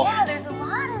colorful. Yeah, there's a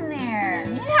lot in there.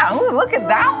 Yeah, ooh, look at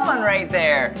that one right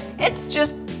there. It's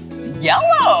just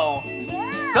yellow.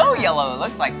 Yeah. So yellow, it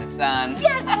looks like the sun.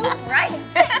 Yeah, it's so bright.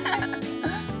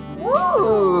 Ooh.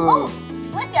 Oh,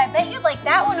 Blippi, I bet you'd like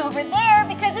that one over there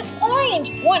because it's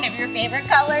orange, one of your favorite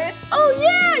colors. Oh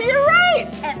yeah, you're right.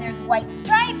 And there's white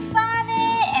stripes on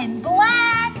it and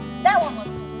black. That one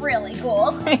looks really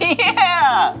cool.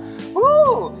 Yeah.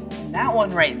 Ooh, and that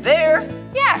one right there,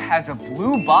 yeah, it has a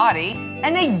blue body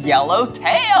and a yellow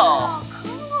tail.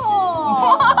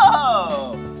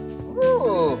 Oh, Whoa.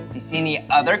 Ooh, you see any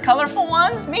other colorful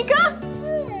ones, Meekah?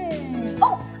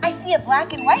 Oh, I see a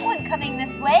black and white one coming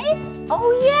this way.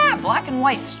 Oh yeah, black and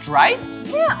white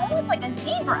stripes. Yeah, almost like a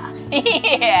zebra.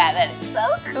 Yeah, that is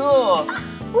so cool.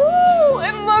 Ooh,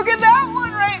 and look at that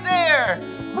one right there.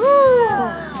 Ooh.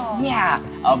 Wow. Yeah,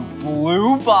 a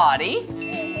blue body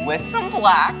with some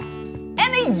black and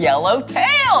a yellow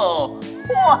tail.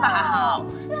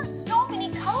 Wow. There are so many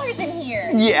colors in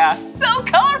here. Yeah, so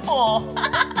colorful.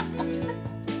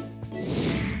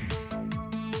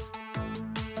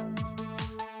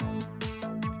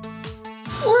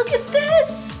 Look at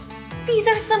this. These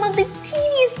are some of the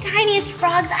teeniest, tiniest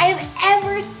frogs I have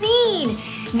ever seen.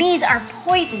 These are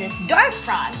poisonous dart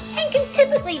frogs and can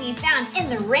typically be found in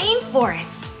the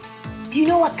rainforest. Do you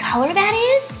know what color that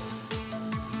is?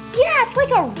 Yeah, it's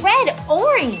like a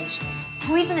red-orange.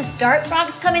 Poisonous dart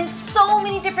frogs come in so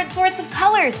many different sorts of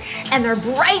colors, and their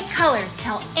bright colors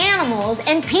tell animals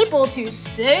and people to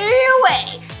stay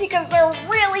away because they're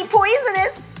really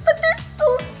poisonous, but they're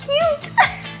so cute.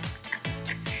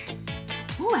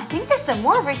 Ooh, I think there's some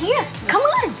more over here. Come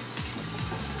on.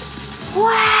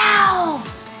 Wow.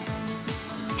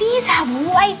 These have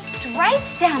white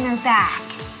stripes down their back.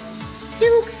 They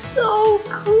look so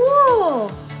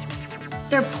cool.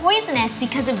 They're poisonous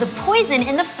because of the poison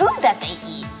in the food that they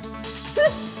eat.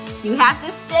 You have to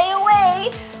stay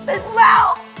away, but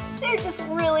wow, they're just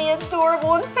really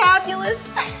adorable and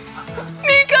fabulous.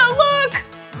 Meekah, look!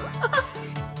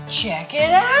 Check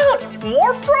it out!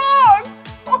 More frogs!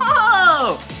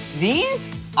 Whoa! These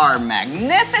are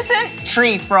magnificent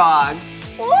tree frogs.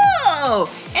 Whoa!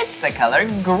 It's the color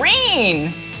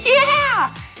green.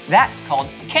 Yeah! That's called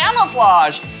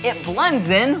camouflage. It blends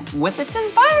in with its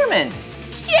environment.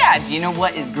 Yeah, do you know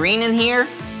what is green in here?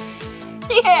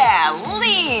 Yeah,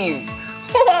 leaves.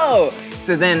 Whoa,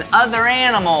 so then other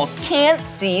animals can't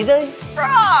see those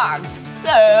frogs.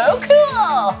 So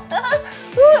cool.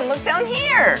 Ooh, and look down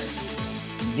here.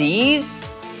 These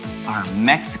are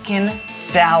Mexican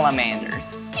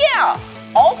salamanders. Yeah,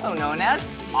 also known as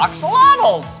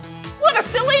axolotls. What a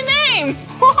silly name.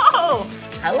 Whoa,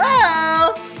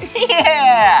 hello.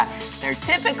 Yeah, they're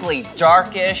typically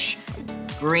darkish,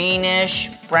 greenish,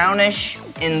 brownish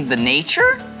in the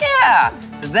nature. Yeah,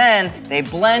 so then they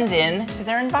blend in to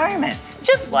their environment,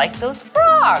 just like those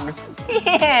frogs.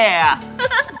 Yeah.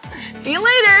 See you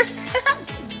later.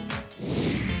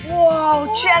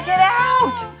 Whoa, check it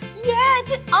out. Yeah,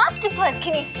 it's an octopus.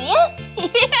 Can you see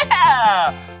it?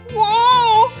 Yeah.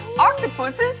 Whoa,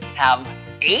 octopuses have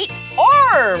 8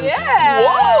 arms. Yeah.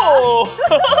 Whoa.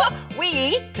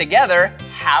 We together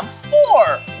have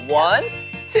 4. 1,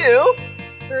 2,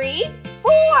 3,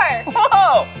 4.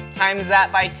 whoa. Times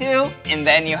that by 2, and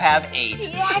then you have 8.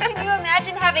 Yeah, can you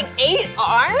imagine having 8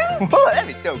 arms? Whoa, that'd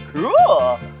be so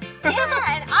cool.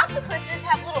 Yeah, and octopuses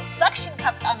have little suction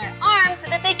cups on their arms so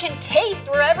that they can taste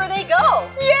wherever they go.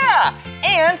 Yeah,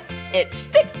 and it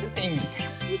sticks to things.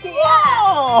 Yeah.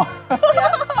 Whoa.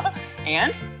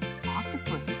 And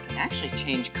octopuses can actually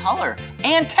change color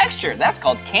and texture. That's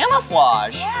called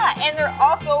camouflage. Yeah, and they're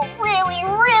also really,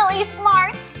 really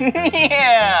smart.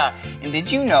 Yeah. And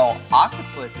did you know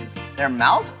octopuses, their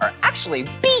mouths are actually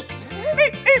beaks? Oh,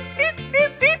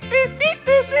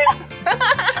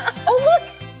 look.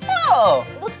 Oh.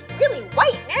 It looks really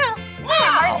white now. Wow.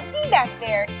 Hard to see back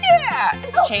there. Yeah,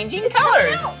 it's changing it's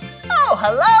colors. coming out. Oh,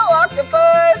 hello,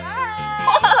 octopus. Hi.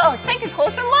 Whoa, take a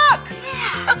closer look.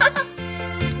 Yeah.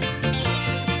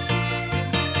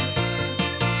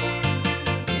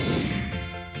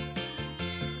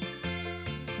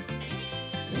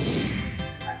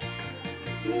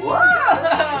 Whoa!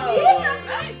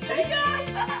 Nice, Meekah!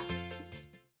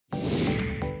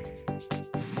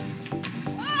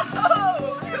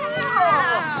 Whoa!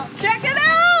 Cool! Check it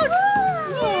out!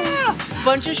 Yeah!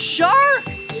 Bunch of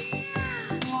sharks!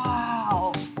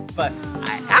 Wow! But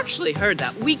I actually heard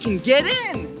that we can get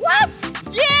in! What?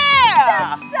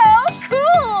 Yeah! So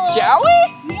cool. Shall we?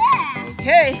 Yeah.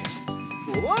 Okay.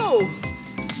 Whoa!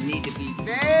 Need to be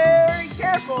very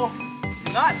careful.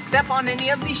 Do not step on any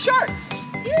of these sharks.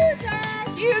 Excuse us.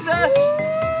 Excuse us.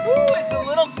 Ooh, it's a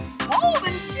little cold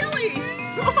and chilly.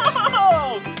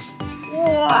 Whoa!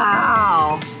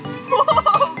 Wow! Whoa,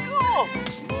 cool!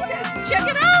 Check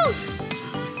it out!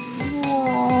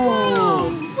 Whoa!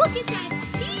 Look at that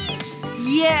teeth.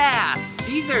 Yeah,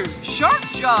 these are shark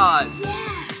jaws.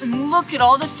 Yeah. And look at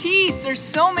all the teeth. There's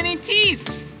so many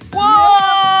teeth.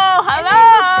 Whoa!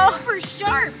 Hello! Super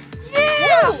sharp.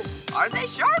 Yeah! Whoa. Are they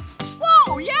sharp?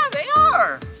 Whoa, yeah, they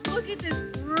are. Look at this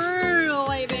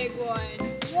really big one.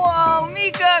 Whoa,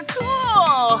 Meekah,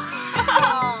 cool!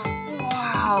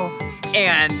 Wow.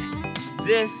 And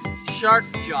this shark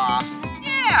jaw,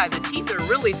 yeah, the teeth are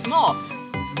really small.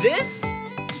 This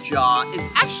jaw is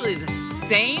actually the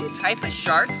same type of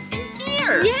sharks in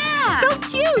here. Yeah. So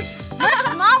cute. Much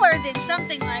smaller than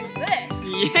something like this.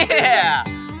 Yeah.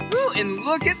 Ooh, and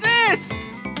look at this.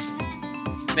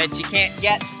 Bet you can't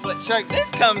guess what shark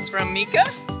this comes from, Meekah.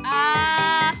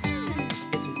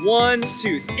 It's one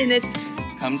tooth, and it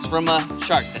comes from a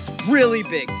shark that's really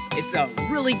big. It's a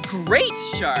really great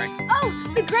shark. Oh,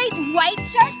 the great white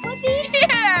shark, Blippi?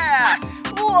 Yeah!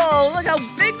 Whoa, look how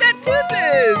big that tooth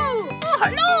is! Oh,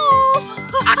 hello!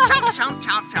 Chomp, chomp,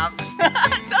 chomp, chomp.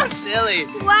 So silly.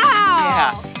 Wow.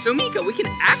 Yeah. So, Meekah, we can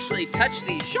actually touch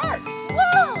these sharks.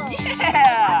 Whoa.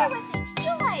 Yeah! What they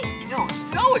feel like. I know, I'm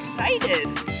so excited.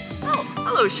 Oh,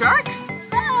 hello, shark.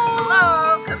 Hello.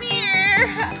 Hello, come here.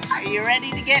 Are you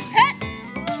ready to get pet?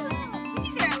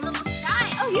 These are a little shy.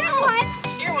 Oh, here's one.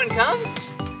 Here one comes.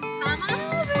 Come on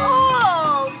over.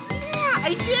 Oh, yeah,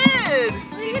 I did.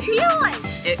 What did it feel like?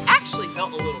 It actually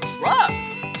felt a little rough.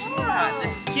 Yeah, the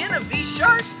skin of these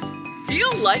sharks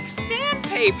feel like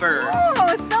sandpaper.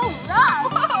 Oh, it's so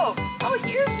rough. Whoa! Oh,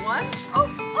 here's one. Oh,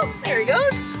 there he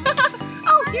goes.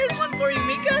 Oh, here's one for you,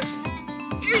 Meekah.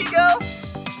 Here you go.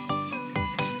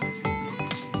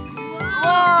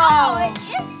 Oh, Whoa! it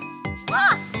is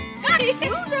rough. Not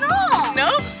smooth at all.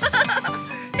 Nope.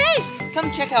 Hey,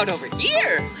 come check out over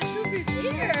here. What's over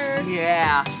here?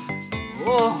 Yeah.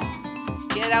 Whoa.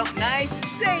 Get out nice and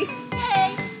safe.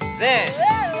 Okay. Then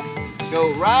Whoa.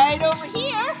 go right over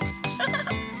here.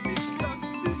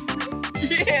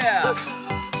 Yeah.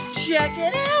 Check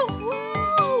it out.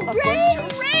 Whoa. A bunch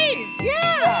of rays.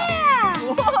 Yeah. Yeah.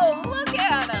 Whoa, look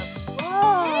at them.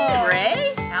 Whoa.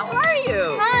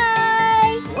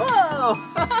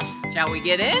 Shall we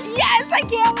get in? Yes, I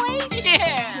can't wait.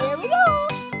 Yeah. Here we go.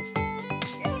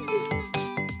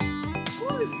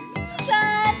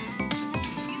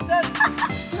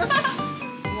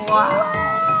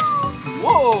 Wow.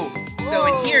 Whoa. So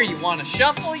in here you want to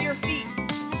shuffle your feet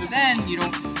so then you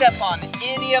don't step on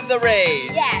any of the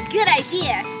rays. Yeah, good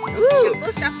idea. Ooh,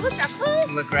 shuffle, shuffle.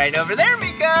 Look right over there,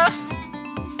 Meekah.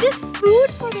 Is this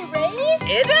food for the rays?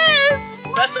 It is.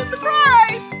 Special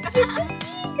surprise.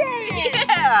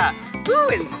 Yeah. Ooh,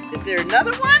 and is there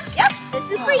another one? Yep,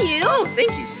 this is for you. Oh,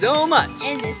 thank you so much.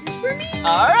 And this is for me.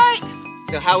 All right.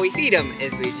 So how we feed them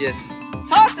is we just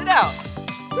toss it out.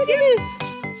 Look at this.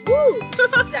 Woo!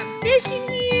 Some fish in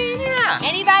here. Yeah.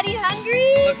 Anybody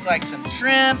hungry? Looks like some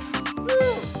shrimp.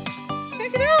 Ooh.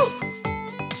 Check it out.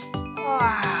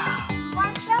 Wow.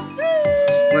 Want some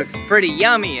food? Looks pretty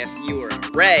yummy if you were a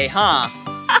ray, huh?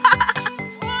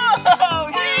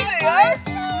 Whoa, here they are.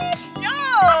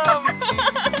 Yum!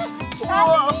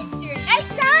 Whoa. Your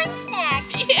nighttime snack.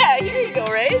 Yeah, here you go,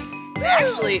 Rays.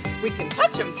 Actually, we can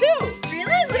touch them too. Really?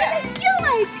 What do they feel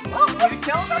like? Well, you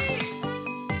tell me.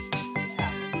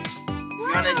 You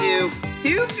want to do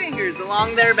 2 fingers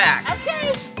along their back.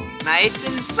 Okay. Nice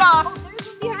and soft. There's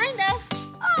one behind us.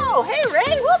 Oh, hey,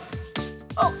 Ray. Whoop.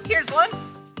 Oh, here's one.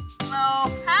 Hello.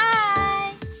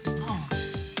 Hi. Oh.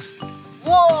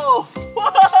 Whoa.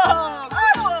 Whoa.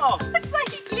 Cool. Looks like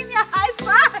he gave me a high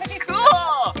five.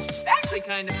 Cool. It actually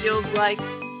kind of feels like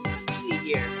empty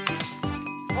here.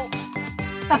 Oh.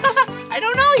 I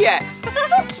don't know yet.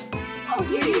 Oh,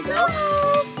 here you go.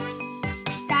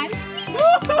 Time to eat.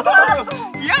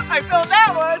 Yep, I filled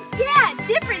that one. Yeah,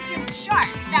 different than the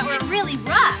sharks that were really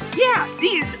rough. Yeah,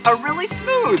 these are really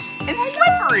smooth and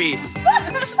slippery.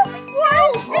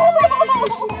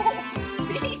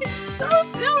 So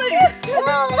silly.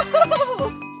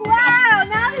 Wow,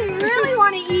 now they really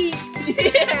want to eat.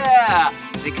 Yeah,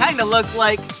 they kind of look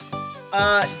like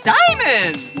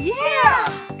diamonds. Yeah.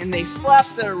 And they flap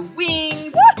their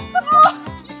wings. Oh,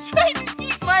 he's trying to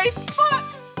eat my foot.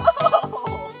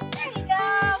 Oh. There you go.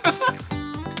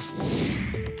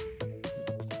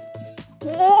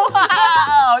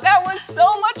 Wow, that was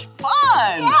so much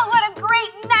fun. Yeah, what a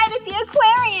great night at the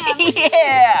aquarium.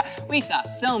 Yeah, we saw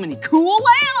so many cool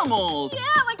animals.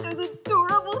 Yeah, like those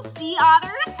adorable sea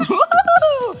otters.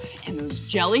 Woo! And those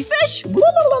jellyfish. And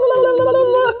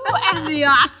the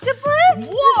octopus.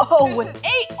 Whoa, with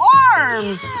 8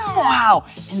 arms. Yeah. Wow,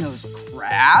 and those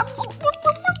crabs.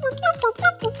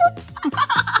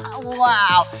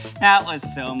 Wow, that was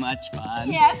so much fun.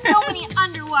 Yeah, so many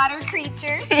underwater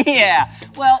creatures. Yeah,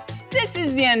 well, this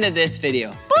is the end of this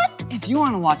video. But if you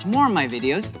want to watch more of my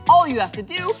videos, all you have to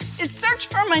do is search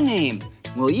for my name.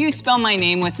 Will you spell my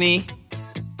name with me?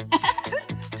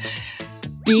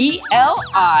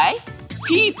 B-L-I-P-P-I,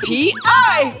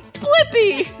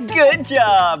 Blippi. Good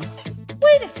job.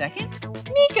 Wait a second.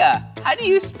 Meekah, how do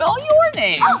you spell your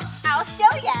name? Oh, I'll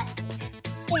show ya.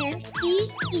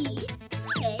 N-E-E-K-A-H.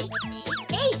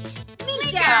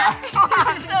 Meekah.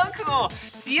 So cool.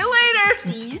 See you later.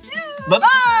 See you soon.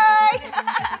 Bye-bye.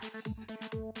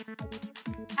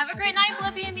 Have a great night,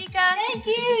 Blippi and Meekah. Thank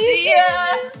you. See ya.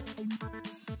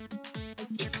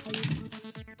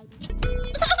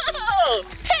 Oh,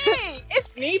 hey,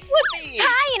 it's me, Blippi.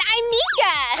 Hi, and I'm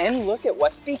Meekah. And look at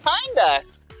what's behind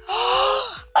us. A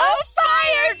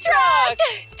fire truck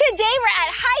Today we're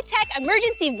at High Tech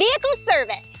Emergency Vehicle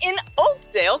Service. in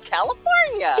Oakdale,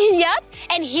 California. Yep,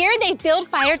 and here they build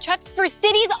fire trucks for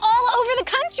cities all over the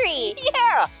country.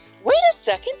 Yeah, wait a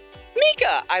second.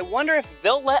 Meekah, I wonder if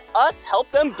they'll let us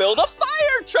help them build a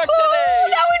fire truck Ooh, today.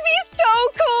 that would be so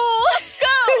cool. Let's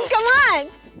go. Come on.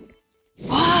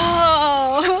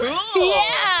 Whoa. Cool.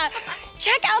 Yeah.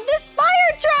 Check out this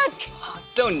fire truck. Oh,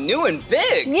 it's so new and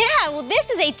big. Yeah, well, this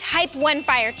is a Type 1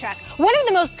 fire truck. One of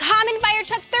the most common fire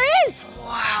trucks there is.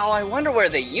 Wow, I wonder where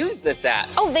they use this at.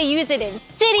 Oh, they use it in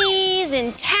cities,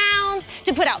 in towns,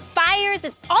 to put out fires.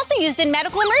 It's also used in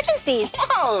medical emergencies.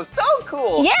 Oh, so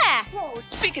cool. Yeah. Whoa,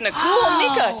 speaking of cool, Oh.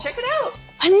 Meekah, check it out.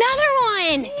 Another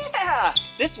one. Yeah,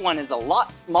 this one is a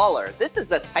lot smaller. This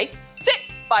is a Type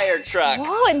 6 fire truck.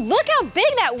 Whoa, and look how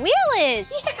big that wheel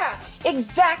is. Yeah,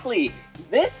 exactly.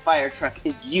 This fire truck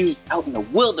is used out in the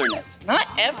wilderness. Not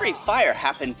every fire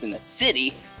happens in the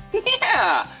city.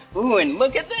 Yeah. Ooh, and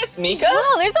look at this, Meekah.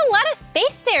 Whoa, there's a lot of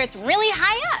space there. It's really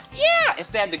high up. Yeah, if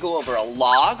they had to go over a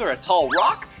log or a tall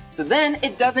rock, so then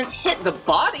it doesn't hit the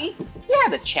body, yeah,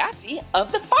 the chassis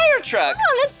of the fire truck.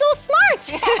 Oh, that's so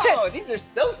smart. Oh, these are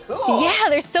so cool. Yeah,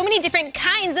 there's so many different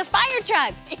kinds of fire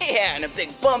trucks. Yeah, and a big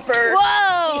bumper.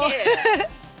 Whoa. Yeah.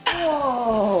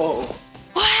 Whoa.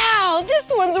 Wow, this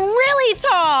one's really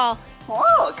tall.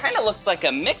 Whoa, it kind of looks like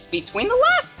a mix between the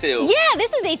last two. Yeah,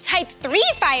 this is a Type 3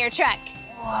 fire truck.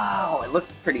 Wow, it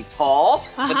looks pretty tall,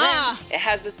 but then Uh-huh. it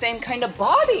has the same kind of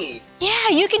body. Yeah,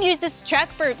 you can use this truck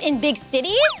in big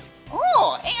cities.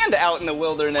 Oh, and out in the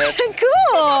wilderness.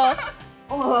 Cool.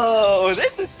 Whoa,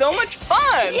 this is so much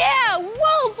fun. Yeah,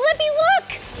 whoa, Blippi,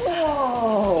 look.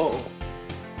 Whoa.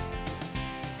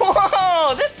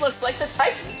 Whoa, this looks like the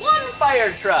Type 1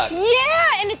 fire truck.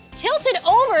 Yeah, and it's tilted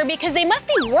over because they must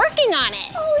be working on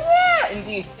it. Oh yeah, and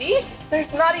do you see?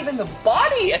 There's not even the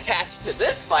body attached to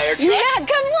this fire truck. Yeah,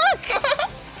 come look.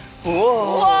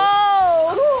 Whoa.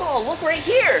 Whoa. Cool, look right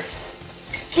here.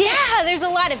 Yeah, there's a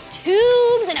lot of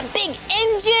tubes and a big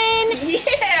engine.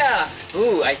 Yeah.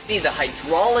 Ooh, I see the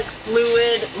hydraulic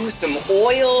fluid. Ooh, some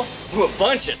oil. Ooh, a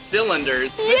bunch of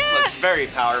cylinders. This Yeah. looks very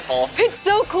powerful. It's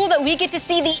so cool that we get to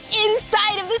see the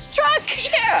inside of this truck.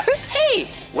 Yeah. Hey,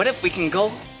 what if we can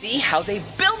go see how they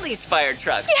build these fire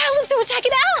trucks? Yeah, let's go check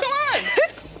it out. Come on.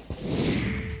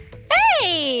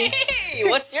 Hey. Hey,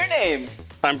 what's your name?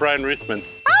 I'm Brian Ruthman.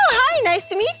 Oh, hi, nice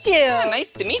to meet you.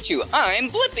 Nice to meet you. I'm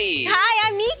Blippi. Hi,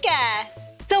 I'm Meekah.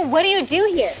 So what do you do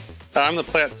here? I'm the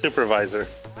plant supervisor.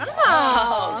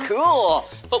 Oh, cool.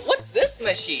 But what's this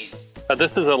machine?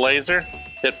 This is a laser.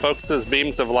 It focuses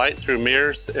beams of light through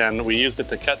mirrors, and we use it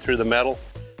to cut through the metal.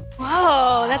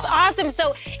 Whoa, that's awesome.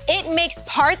 So it makes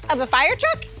parts of a fire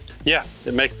truck? Yeah,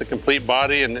 it makes the complete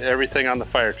body and everything on the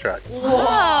fire truck.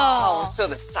 Whoa. So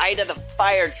the side of the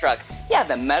fire truck. Yeah,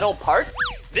 the metal parts.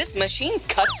 This machine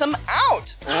cuts them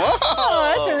out. Whoa.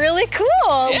 Oh, that's really cool.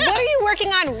 Yeah. What are you working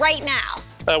on right now?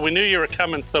 We knew you were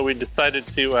coming, so we decided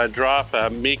to draw up a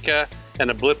Meekah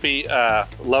and a Blippi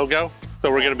logo.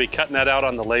 So we're going to be cutting that out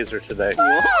on the laser today.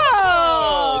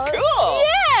 Oh, cool.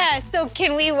 Yeah, so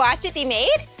can we watch it be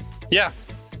made? Yeah.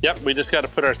 Yep, we just got to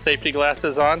put our safety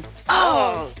glasses on.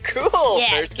 Oh, cool. Yeah,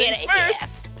 First good things idea. first.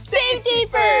 Safety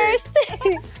first.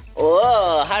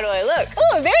 Whoa, how do I look?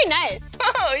 Oh, very nice.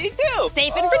 Oh, you too.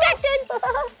 Safe and protected.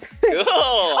 Cool.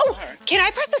 Oh, can I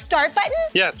press the start button?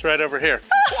 Yeah, it's right over here.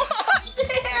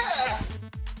 Yeah.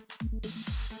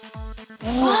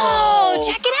 Whoa,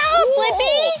 check it out,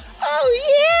 Blippi. Oh,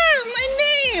 yeah, my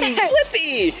name,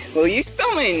 Blippi. Will you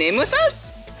spell my name with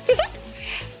us?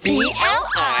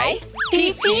 B-L-I-P-P-I.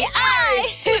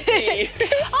 Blippi.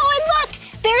 Oh, and look,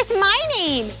 there's my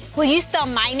name. Will you spell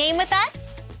my name with us?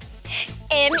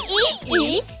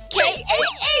 M-E-E-K-A-H,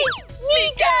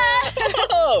 Meekah.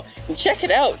 Oh, and check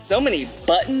it out. So many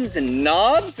buttons and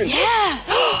knobs. And Yeah.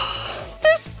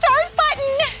 The start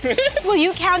button. Will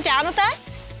you count down with us?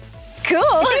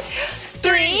 Cool.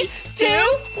 3, 2,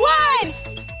 1.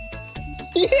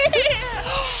 Yeah.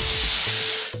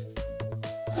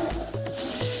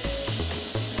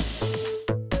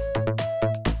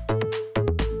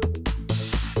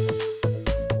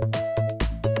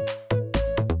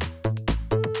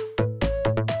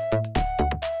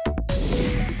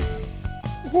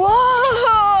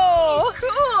 Whoa.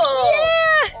 Cool.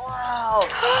 Yeah. Wow.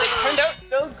 It turned out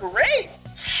so great.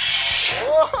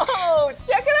 Whoa,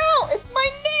 check it out. It's my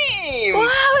name. Wow,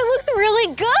 it looks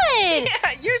really good.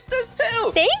 Yeah, yours does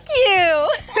too. Thank you.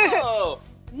 Oh,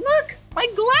 look, my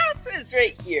glasses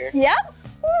right here. Yep.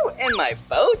 Ooh, and my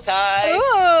bow tie.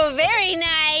 Ooh, very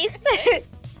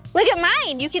nice. Look at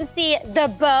mine. You can see the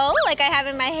bow like I have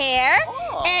in my hair.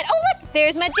 Oh. And oh, look,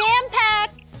 there's my jam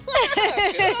pack.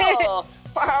 Cool.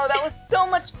 Wow, that was so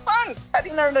much fun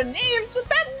cutting our names with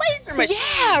that laser machine.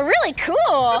 Yeah, really cool.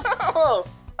 Oh,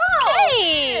 Hey.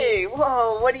 hey,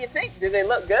 whoa, what do you think? Do they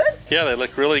look good? Yeah, they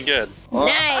look really good.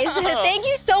 Nice. Thank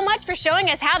you so much for showing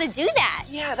us how to do that.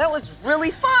 Yeah, that was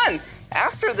really fun.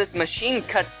 After this machine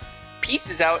cuts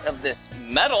pieces out of this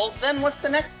metal, then what's the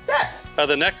next step?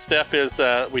 The next step is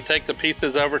we take the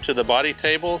pieces over to the body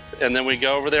tables, and then we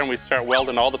go over there and we start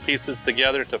welding all the pieces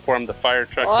together to form the fire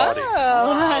truck body.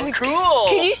 Oh, Cool.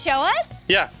 could you show us?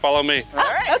 Yeah, follow me. All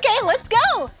right. Okay, let's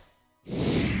go.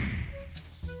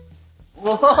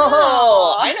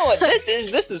 Whoa, I know what this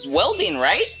is. This is welding,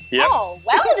 right? Yep. Oh,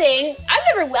 welding? I've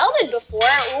never welded before.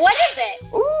 What is it?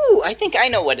 Ooh, I think I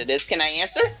know what it is. Can I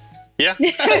answer? Yeah.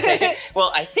 Okay.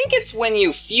 Well, I think it's when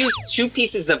you fuse two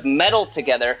pieces of metal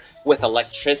together with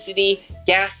electricity,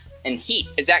 gas, and heat.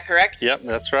 Is that correct? Yep,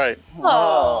 that's right.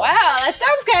 Oh, wow, that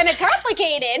sounds kind of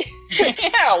complicated.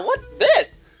 Yeah, what's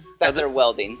this that they're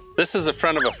welding? This is the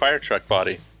front of a fire truck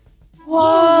body.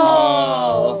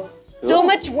 Whoa. So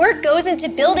much work goes into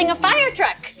building a fire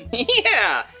truck.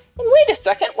 Yeah. And wait a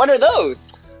second, what are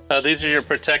those? These are your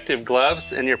protective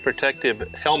gloves and your protective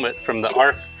helmet from the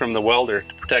arc from the welder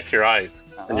to protect your eyes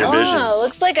and your vision. Oh,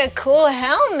 looks like a cool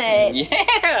helmet.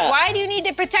 Yeah. Why do you need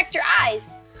to protect your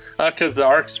eyes? Because the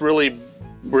arc's really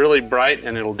really bright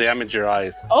and it'll damage your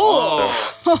eyes. Oh,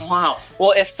 wow.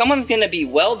 Well, if someone's gonna be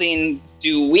welding,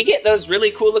 do we get those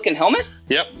really cool looking helmets?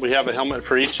 Yep, we have a helmet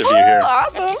for each of you here.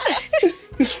 Awesome.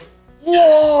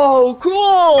 Whoa,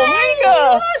 cool,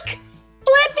 Meekah. Look,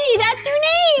 Blippi, that's your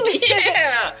name.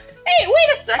 Yeah. Hey,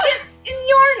 wait a second. And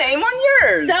your name on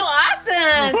yours. So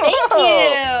awesome. Thank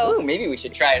you. Ooh, maybe we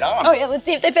should try it on. Oh yeah, let's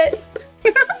see if they fit.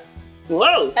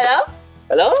 Whoa. Hello?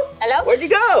 Hello? Hello? Where'd you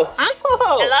go? Huh?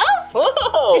 Whoa. Hello?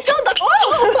 Whoa. It's so dark.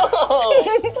 Whoa.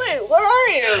 Wait, where are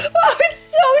you? Oh, it's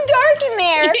so dark in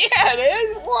there. Yeah, it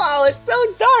is. Wow, it's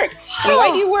so dark. And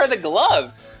why do you wear the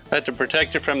gloves? To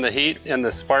protect you from the heat and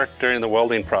the spark during the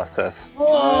welding process.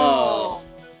 Whoa.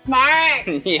 Smart.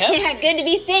 Yep. Yeah, good to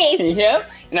be safe. Yep.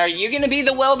 And are you gonna be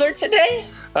the welder today?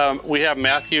 We have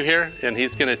Matthew here, and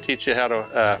he's going to teach you how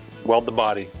to weld the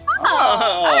body.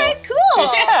 Oh, all right,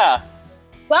 cool. Yeah.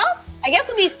 Well, I guess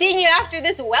we'll be seeing you after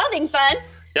this welding fun.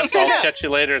 Yep, I'll catch you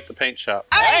later at the paint shop.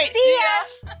 All right, see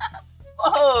ya.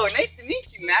 Whoa, nice to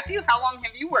meet you, Matthew. How long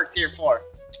have you worked here for?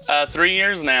 3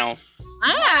 years now.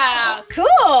 Wow,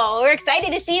 cool. We're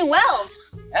excited to see you weld.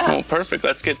 Oh, perfect.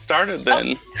 Let's get started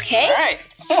then. Okay. All right.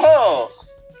 Whoa.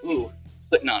 Ooh, he's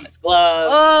putting on his gloves.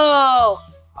 Oh.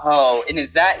 Oh, and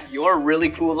is that your really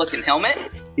cool looking helmet?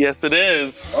 Yes, it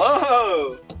is.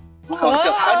 Whoa. Wow,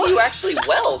 so how do you actually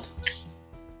weld?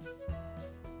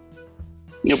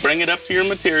 You'll bring it up to your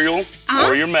material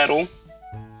or your metal.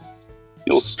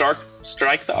 You'll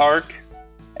strike the arc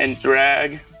and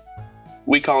drag.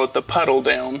 We call it the puddle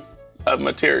down of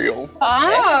material.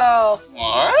 Oh.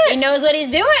 All right. He knows what he's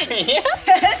doing. Yeah.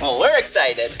 Well, we're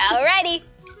excited. Alrighty.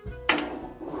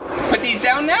 Put these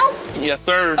down now? Yes,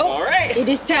 sir. Oh. All right. It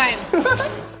is time.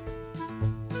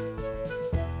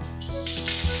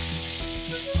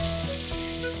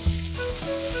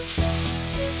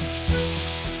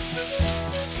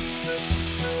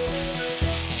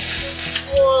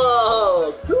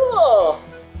 Whoa, cool.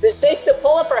 Is it safe to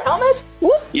pull up our helmets?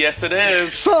 Yes, it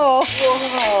is. Oh.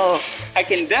 Whoa. I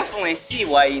can definitely see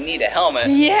why you need a helmet.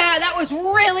 Yeah, that was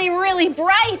really, really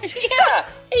bright. Yeah.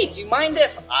 Hey, do you mind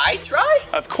if I try?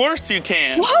 Of course you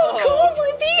can. Whoa, cool,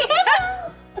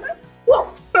 Blippi.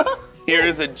 Whoa. Here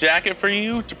is a jacket for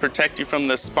you to protect you from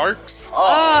the sparks.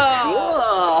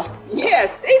 Oh, cool. Yeah,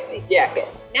 safety jacket.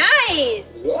 Nice.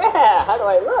 Yeah, how do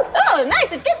I look? Oh,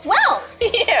 nice. It fits well.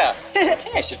 Yeah.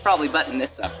 Okay, I should probably button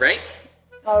this up, right?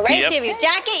 All right, Yep. so you have your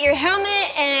jacket, your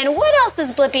helmet, and what else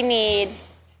does Blippi need?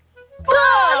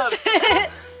 Gloves.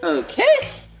 Okay,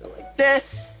 let's go like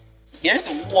this. Here's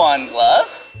one glove.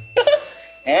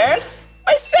 And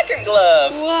my second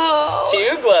glove. Whoa.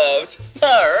 2 gloves.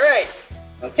 All right.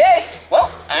 Okay, well,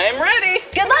 I'm ready.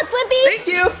 Good luck, Blippi. Thank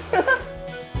you.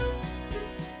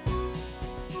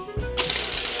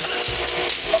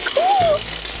 Cool.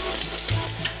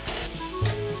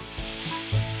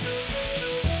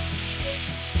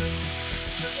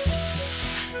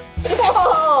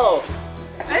 Whoa!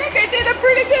 I think I did a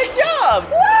pretty good job.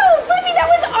 Whoa, Blippi, that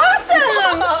was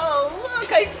awesome. Oh,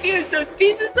 look, I fused those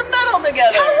pieces of metal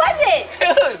together. How was it?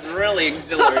 It was really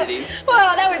exhilarating.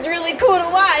 Wow, that was really cool to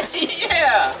watch.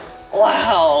 Yeah.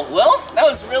 Wow. Well, that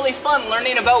was really fun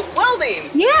learning about welding.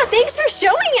 Yeah, thanks for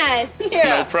showing us.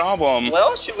 No problem.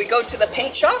 Well, should we go to the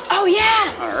paint shop? Oh,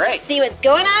 yeah. All right. Let's see what's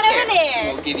going on over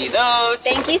there. We'll give you those.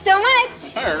 Thank you so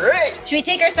much. All right. Should we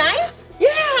take our signs?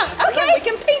 Yeah. So then we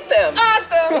can paint them.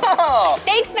 Awesome. Oh.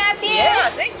 Thanks, Matthew. Yeah,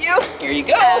 thank you. Here you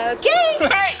go. Okay. All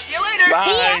right, see you later.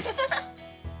 Bye.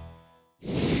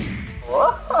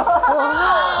 Whoa.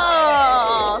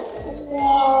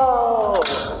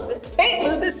 Whoa. This paint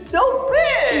booth is so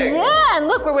big. Yeah, and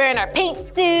look, we're wearing our paint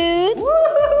suits.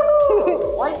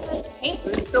 Woo. Why is this paint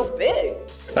booth so big?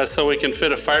 That's so we can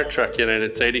fit a fire truck in it.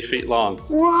 It's 80 feet long.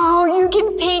 Whoa, you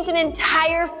can paint an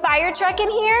entire fire truck in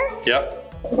here? Yep.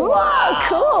 Wow,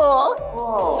 cool.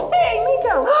 Whoa. Hey,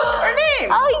 Meekah, look, our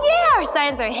names. Oh yeah, our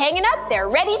signs are hanging up. They're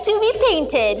ready to be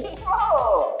painted.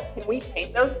 Whoa. Can we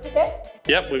paint those today?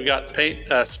 Yep, we've got paint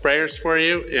sprayers for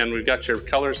you, and we've got your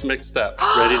colors mixed up,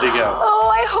 ready to go. Oh,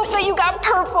 I hope that you got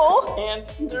purple. And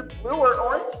either blue or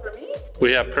orange for me?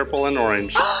 We have purple and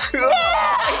orange. Cool.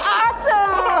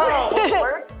 Awesome.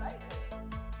 We're excited.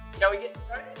 Shall we get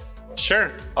started?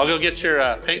 Sure, I'll go get your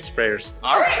paint sprayers.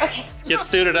 All right. Okay. Get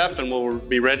suited up and we'll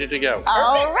be ready to go.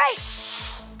 All right.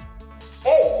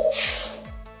 Hey.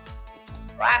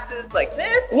 Glasses like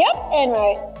this. Yep, and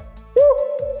right.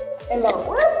 And the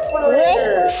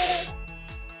wrist.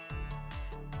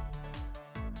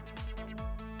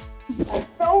 I'm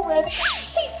so ready. Me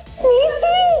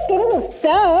too. It's gonna look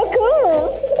so cool.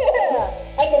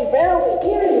 I can barely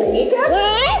hear you, Meekah.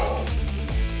 What?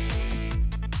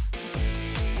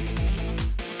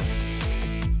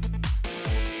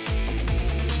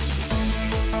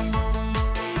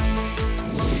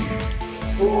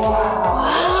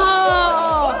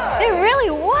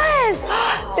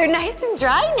 and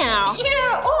dry now.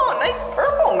 Yeah, oh, nice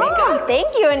purple, Meekah. Oh, thank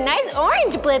you. A nice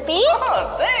orange, Blippi.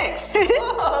 Oh, thanks.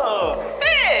 Whoa,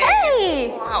 hey. Hey.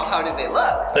 Wow, how did they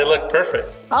look? They look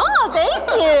perfect. Oh, thank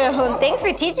you. Thanks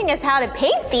for teaching us how to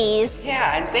paint these.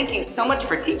 Yeah, and thank you so much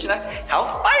for teaching us how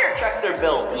fire trucks are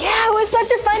built. Yeah, it was such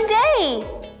a fun day.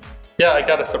 Yeah, I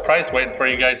got a surprise waiting for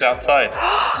you guys outside.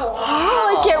 Oh,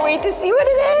 I can't wait to see what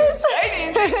it is.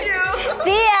 Exciting, thank you.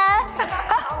 See ya.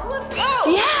 Let's go.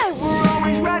 Yeah. We're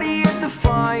always ready at the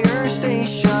fire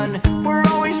station. We're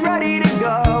always ready to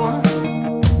go.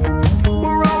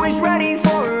 We're always ready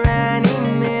for any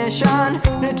mission.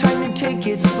 No time to take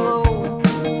it slow.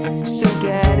 So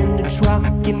get in the truck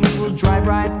and we will drive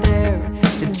right there.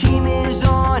 The team is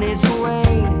on its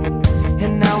way.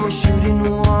 And now we're shooting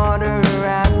water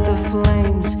at the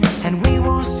flames. And we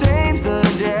will save the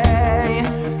day.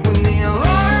 When the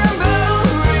alarm bell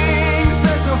rings,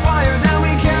 there's no fire that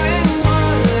we can't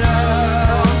put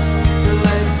out.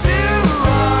 Let's do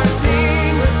our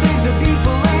thing. Let's save the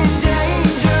people in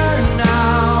danger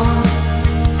now.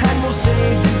 And we'll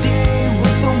save the day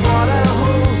with the water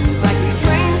hose, like we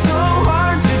trained so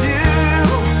hard to do.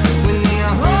 When the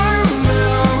alarm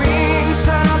bell rings,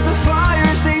 set up the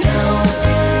fire station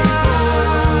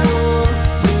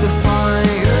with the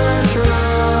fire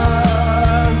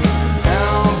truck.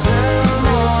 Help them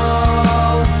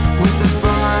all with the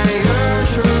fire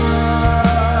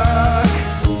truck.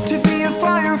 To be a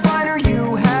firefighter,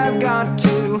 you have got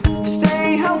to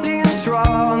stay healthy and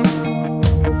strong,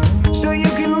 so you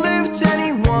can lift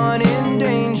anyone in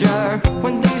danger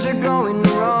when things are going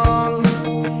wrong.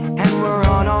 And we're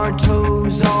on our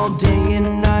toes all day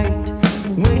and night,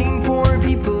 waiting for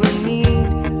people in need.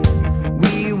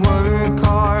 We work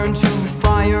hard to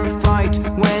firefight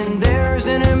when there's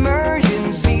an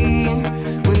emergency.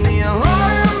 When the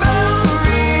alarm bell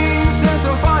rings, there's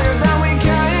no fire that we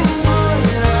can't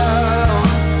put out.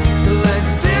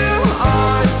 Let's do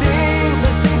our thing.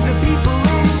 Let's save the people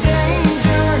in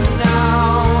danger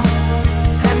now.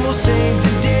 And we'll save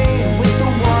the day with the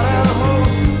water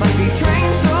hose, like we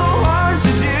trained so hard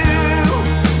to do.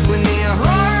 When the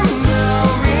alarm bell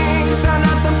rings, turn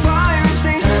out the fire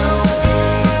station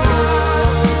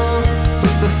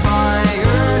with the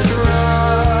fire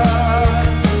truck.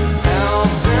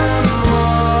 Help them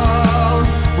all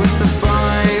with the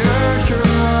fire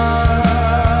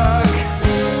truck.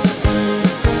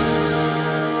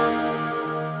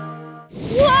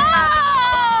 Whoa!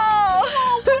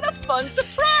 What a fun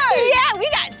surprise. Yeah, we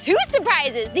got 2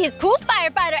 surprises. These cool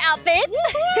firefighter outfits.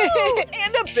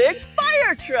 And a big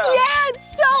fire truck. Yeah, it's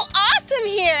so awesome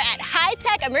here at High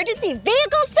Tech Emergency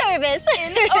Vehicle Service.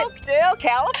 In Oakdale,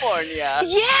 California.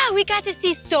 Yeah, we got to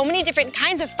see so many different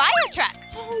kinds of fire trucks.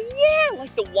 Oh yeah,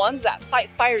 like the ones that fight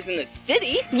fires in the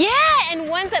city. Yeah, and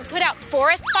ones that put out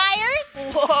forest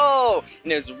fires. Whoa,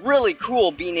 and it was really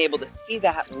cool being able to see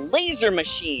that laser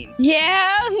machine.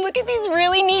 Yeah, look at these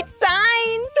really neat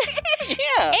signs.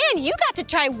 Yeah. And you got to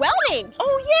try welding.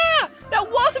 Oh yeah, that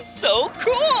was so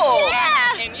cool.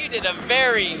 Yeah. And you did a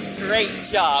very great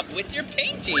job with your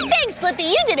painting. Thanks, Blippi.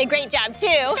 You did a great job, too.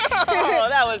 Oh,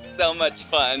 that was so much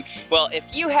fun. Well, if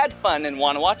you had fun and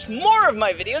want to watch more of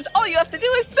my videos, all you have to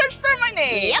do is search for my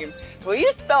name. Yep. Will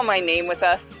you spell my name with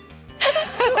us?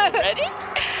 Ready?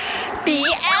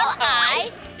 B-L-I-P-P-I.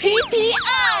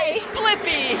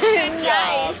 Blippi. Good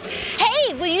job. Nice.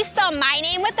 Hey, will you spell my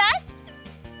name with us?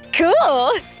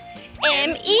 Cool.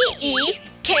 M-E-E-K-A-H.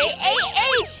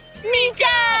 Meekah.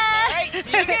 All right,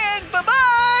 see you again.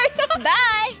 Bye-bye.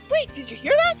 Bye. Wait, did you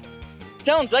hear that?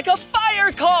 Sounds like a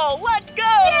fire call. Let's go.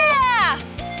 Yeah.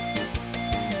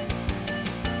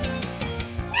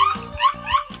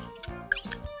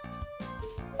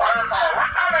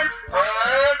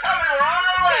 We're coming on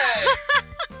our way.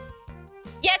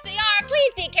 Yes, we are.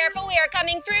 Please be careful. We are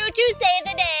coming through to save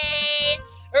the day.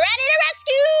 Ready to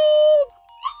rescue!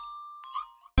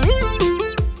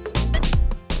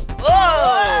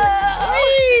 Whoa!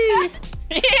 Whee!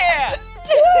 Yeah!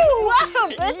 Whoa,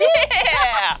 Blippi!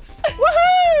 Yeah!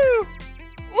 Woohoo!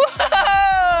 Whoa!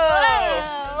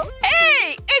 Whoa!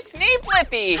 Hey, it's me,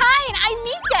 Blippi. Hi, and I'm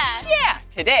Meekah. Yeah,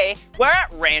 today we're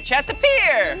at Ranch at the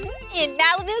Pier. In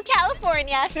Malibu,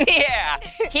 California. Yeah,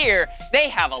 here they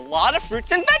have a lot of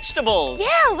fruits and vegetables.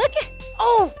 Yeah, look at,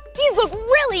 oh, these look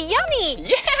really yummy.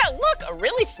 Yeah, look, a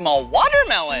really small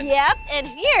watermelon. Yep, and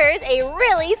here's a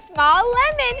really small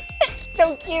lemon.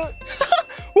 So cute.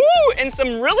 Ooh, and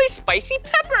some really spicy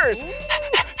peppers.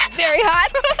 Very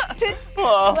hot.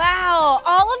 Oh. Wow,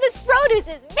 all of this produce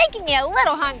is making me a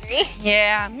little hungry.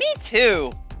 Yeah, me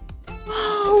too.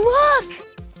 Oh, look.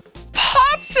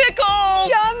 Popsicles!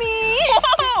 Yummy.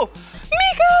 Whoa!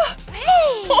 Meekah!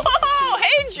 Hey. Whoa!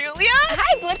 Hey, Julia!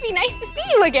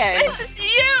 you again. Nice to see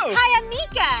you. Hi, I'm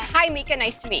Meekah. Hi, Meekah.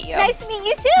 Nice to meet you. Nice to meet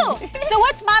you too. So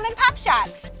what's Mom and Pop Shop?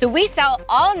 So we sell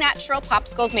all natural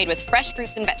popsicles made with fresh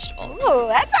fruits and vegetables. Ooh,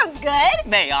 that sounds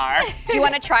good. They are. Do you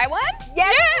want to try one?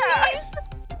 Yes, Yeah.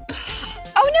 please.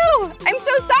 Oh no, I'm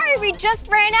so sorry. We just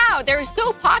ran out. They're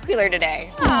so popular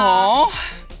today. Oh.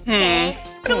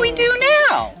 What do we do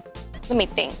now? Let me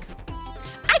think.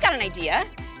 I got an idea.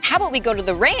 How about we go to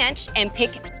the ranch and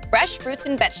pick fresh fruits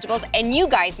and vegetables and you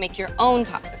guys make your own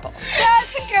popsicle?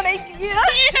 That's a good idea. Yeah,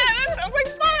 that sounds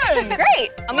like fun. Great,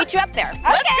 I'll meet you up there.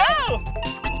 Let's go.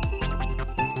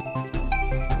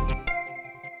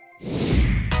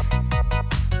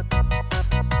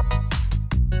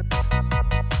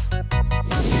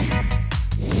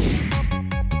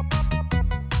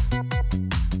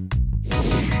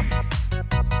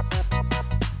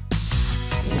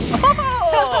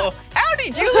 Oh,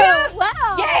 howdy, Julia.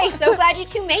 Wow. Yay, so glad you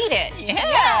two made it.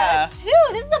 Yeah. Dude,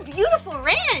 this is a beautiful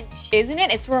ranch. Isn't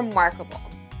it? It's remarkable.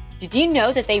 Did you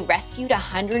know that they rescued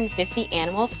 150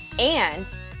 animals and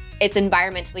it's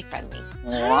environmentally friendly?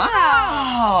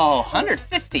 Wow.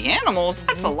 150 animals?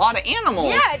 That's a lot of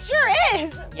animals. Yeah, it sure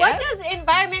is. Yeah. What does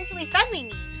environmentally friendly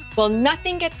mean? Well,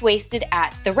 nothing gets wasted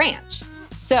at the ranch.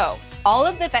 So all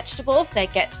of the vegetables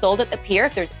that get sold at the pier,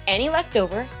 if there's any left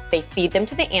over, they feed them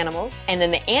to the animals, and then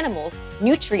the animals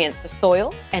nutrients the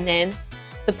soil, and then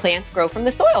the plants grow from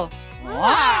the soil.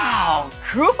 Wow,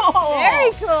 cool.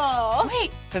 Very cool.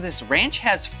 Wait, so this ranch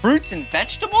has fruits and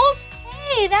vegetables?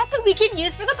 Hey, that's what we can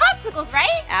use for the popsicles,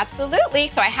 right? Absolutely.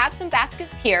 So I have some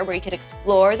baskets here where you could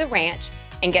explore the ranch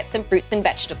and get some fruits and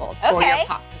vegetables for your Okay.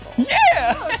 popsicle.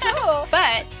 Yeah. Cool.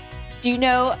 But do you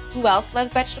know who else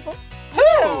loves vegetables? Who?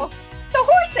 The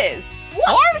horses.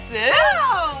 Horses?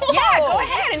 Yeah, Whoa. go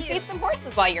ahead and feed some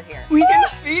horses while you're here. We can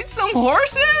feed some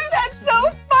horses? That's so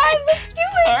fun. Let's do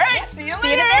it. All right, see you See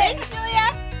you in later. a bit. Julia.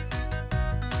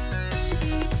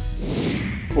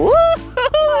 Woo!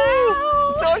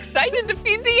 I'm so excited to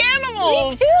feed the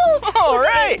animals. Me too. All Look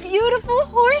at right. these beautiful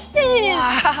horses.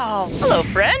 Wow. Hello,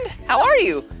 friend. How are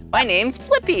you? My name's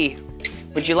Blippi.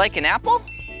 Would you like an apple?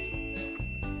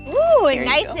 Ooh, There a you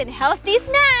nice go. and healthy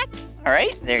snack. All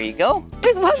right, there you go.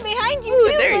 There's one behind you Ooh,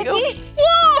 too, there you go. Blippi.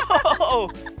 Whoa!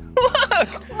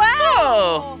 Look.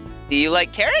 Wow. Whoa. Do you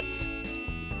like carrots?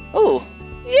 Oh,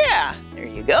 yeah. There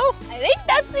you go. I think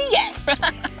that's a yes.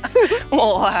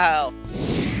 Wow.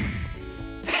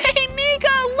 Hey,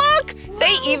 Meekah, look!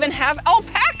 They even have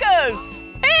alpacas.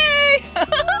 Hey!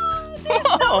 They're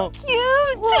so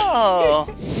cute. Whoa.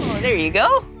 Oh, there you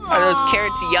go. Are those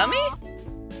carrots yummy?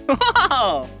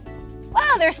 Whoa.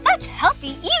 Wow, they're such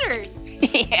healthy eaters.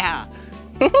 Yeah.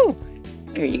 Woo.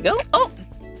 There you go. Oh,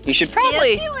 you should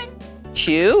probably Still chewing.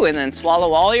 chew and then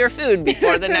swallow all your food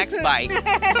before the next bite.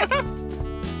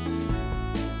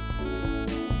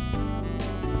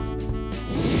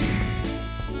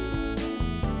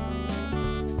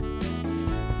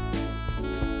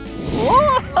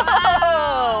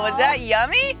 Whoa! Was that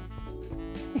yummy?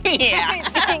 Yeah. I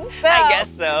think so. I guess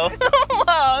so. Whoa,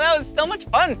 that was so much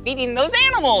fun feeding those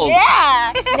animals.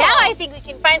 Yeah. Now I think we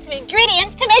can find some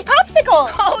ingredients to make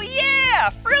popsicles. Oh yeah,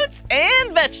 fruits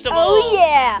and vegetables. Oh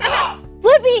yeah.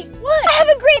 Blippi, What? I have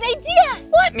a great idea.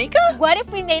 What, Meekah? What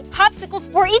if we made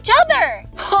popsicles for each other?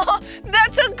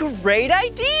 That's a great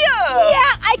idea.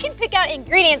 Yeah, I can pick out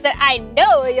ingredients that I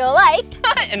know you'll like.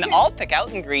 And I'll pick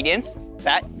out ingredients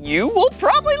that you will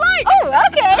probably like. Oh,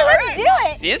 okay, All let's right. do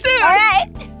it. See you soon. All right.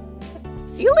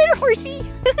 See you later, horsey.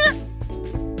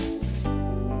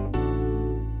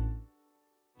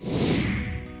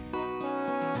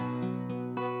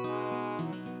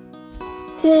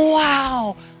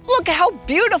 Wow, look how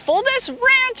beautiful this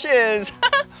ranch is.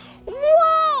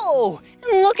 Whoa,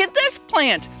 and look at this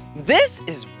plant. This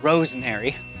is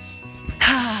rosemary.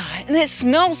 And it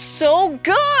smells so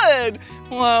good.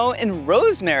 Whoa, and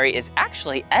rosemary is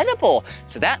actually edible,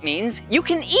 so that means you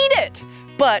can eat it.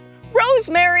 But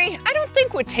rosemary, I don't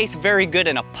think would taste very good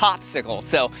in a popsicle,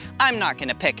 so I'm not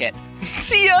gonna pick it.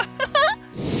 See ya.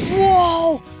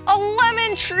 Whoa, a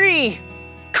lemon tree.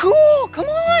 Cool, come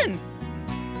on.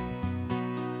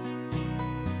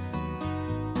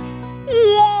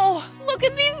 Whoa, look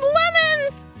at these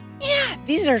lemons. Yeah,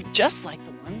 these are just like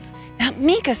the ones that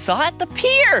Meekah saw at the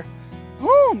pier.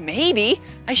 Oh, maybe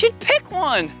I should pick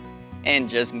one. And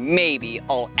just maybe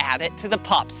I'll add it to the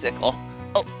popsicle.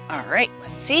 Oh, all right,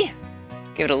 let's see.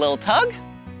 Give it a little tug.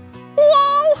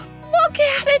 Whoa, look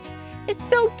at it. It's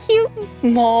so cute and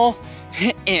small.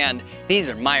 And these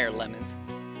are Meyer lemons.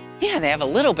 Yeah, they have a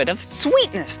little bit of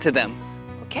sweetness to them.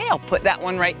 Okay, I'll put that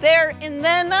one right there. And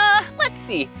then, let's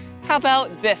see. How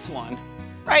about this one?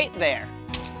 Right there.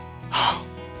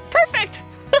 Perfect.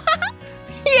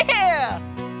 Yeah!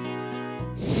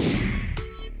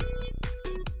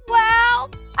 Wow,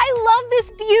 I love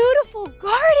this beautiful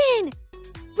garden.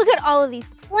 Look at all of these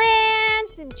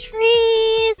plants and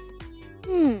trees.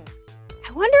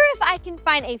 I wonder if I can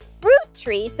find a fruit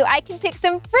tree so I can pick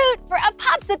some fruit for a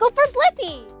popsicle for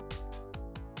Blippi.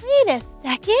 Wait a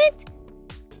second.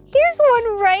 Here's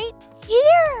one right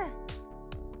here.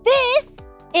 This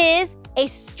is a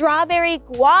strawberry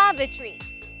guava tree.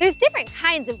 There's different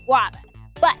kinds of guava,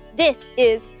 but this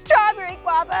is strawberry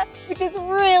guava, which is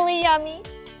really yummy.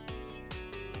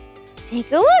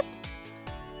 Take a look.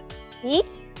 See?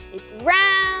 It's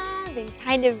round and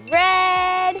kind of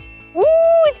red.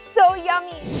 Ooh, it's so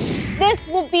yummy. This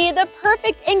will be the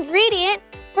perfect ingredient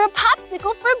for a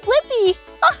popsicle for Blippi.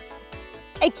 Oh,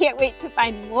 I can't wait to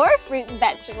find more fruit and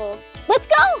vegetables. Let's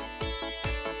go.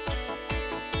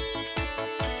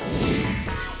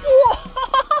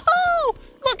 Whoa!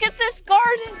 Look at this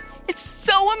garden. It's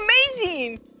so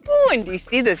amazing. Ooh, and do you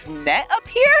see this net up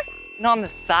here? And on the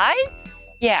sides?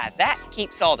 Yeah, that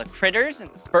keeps all the critters and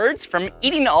the birds from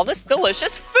eating all this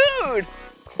delicious food.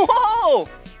 Whoa!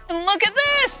 And look at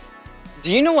this!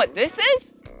 Do you know what this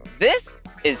is? This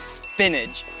is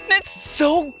spinach, and it's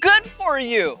so good for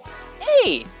you.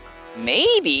 Hey,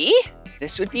 maybe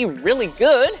this would be really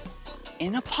good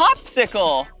in a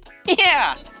popsicle.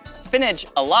 Yeah, spinach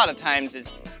a lot of times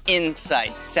is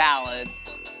inside salads,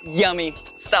 yummy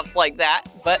stuff like that,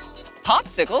 but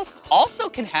popsicles also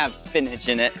can have spinach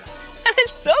in it. That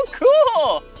is so cool.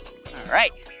 All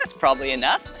right, that's probably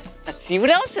enough. Let's see what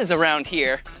else is around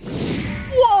here.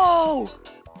 Whoa,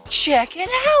 check it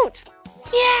out.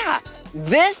 Yeah,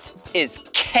 this is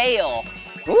kale.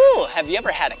 Ooh, have you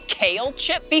ever had a kale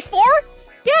chip before?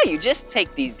 Yeah, you just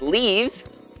take these leaves.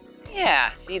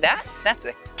 Yeah, see that? That's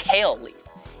a kale leaf.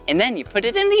 And then you put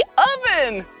it in the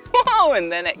oven. Whoa,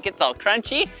 and then it gets all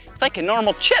crunchy. It's like a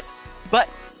normal chip, but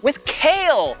with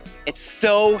kale. It's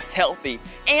so healthy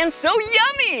and so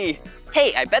yummy.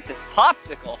 Hey, I bet this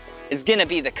popsicle is gonna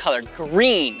be the color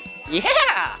green.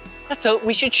 Yeah, that's what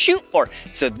we should shoot for.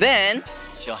 So then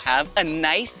she'll have a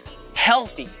nice,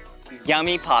 healthy,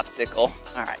 yummy popsicle.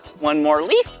 All right, one more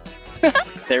leaf.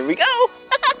 There we go.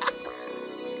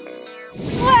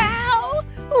 Wow,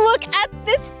 look at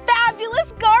this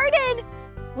fabulous garden.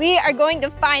 We are going to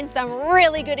find some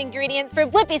really good ingredients for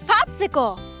Blippi's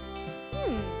popsicle.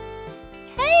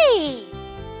 Hey,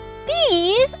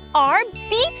 these are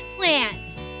beet plants.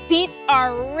 Beets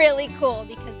are really cool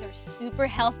because they're super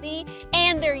healthy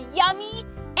and they're yummy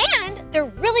and they're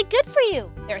really good for you.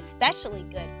 They're especially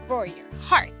good for your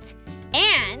heart.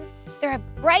 And they're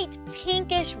a bright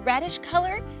pinkish reddish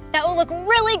color that will look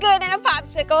really good in a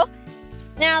popsicle.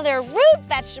 Now they're root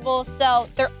vegetables, so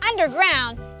they're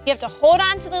underground. You have to hold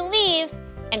on to the leaves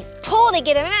and pull to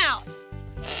get them out.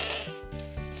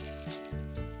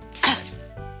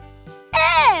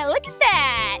 Hey, look at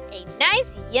that! A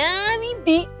nice, yummy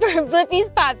beet for Blippi's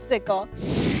popsicle.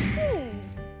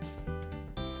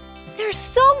 There's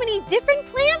so many different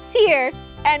plants here,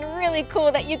 and really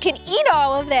cool that you can eat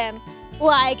all of them.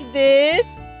 Like this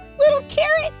little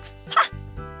carrot. Ha.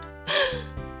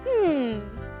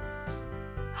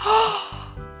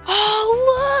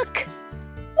 Oh, look!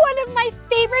 One of my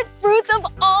favorite fruits of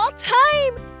all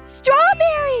time,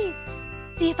 strawberries.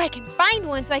 See if I can find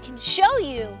one so I can show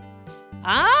you.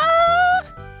 Ah,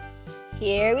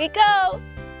 here we go.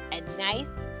 A nice,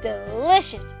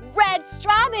 delicious red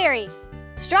strawberry.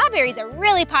 Strawberries are a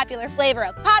really popular flavor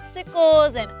of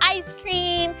popsicles and ice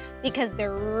cream because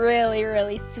they're really,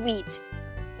 really sweet.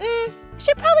 I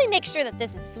should probably make sure that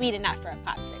this is sweet enough for a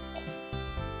popsicle.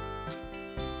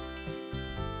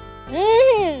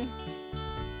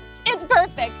 It's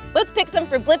perfect. Let's pick some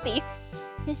for Blippi.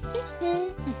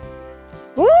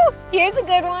 Ooh, here's a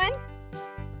good one.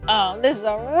 Oh, this is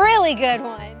a really good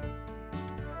one.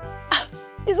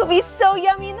 This will be so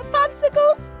yummy in the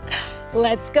popsicles.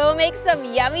 Let's go make some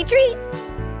yummy treats.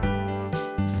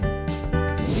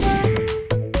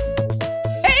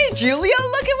 Hey, Julia,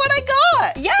 look at what I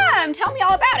got. Yeah, tell me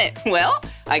all about it. Well,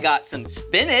 I got some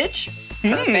spinach.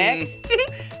 Perfect.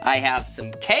 I have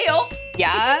some kale.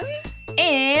 Yum.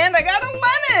 And I got a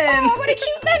lemon. Oh, what a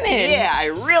cute lemon. Yeah, I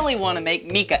really want to make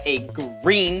Meekah a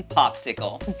green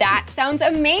popsicle. That sounds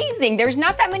amazing. There's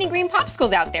not that many green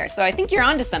popsicles out there, so I think you're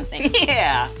onto something.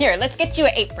 Yeah. Here, let's get you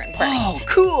an apron first. Oh,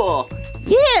 cool.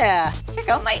 Yeah, check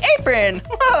out my apron.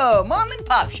 Whoa, mom and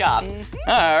pop shop.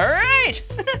 All right.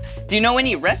 Do you know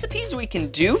any recipes we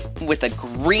can do with a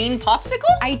green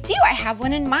popsicle? I do, I have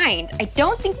one in mind. I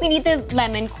don't think we need the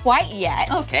lemon quite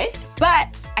yet. Okay.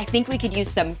 But I think we could use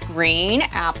some green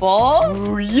apples.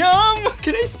 Ooh, yum.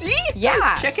 Can I see?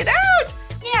 Yeah. Check it out.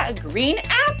 Yeah, a green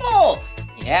apple.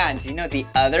 Yeah, and do you know the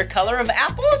other color of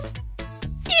apples?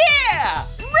 Yeah,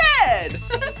 red.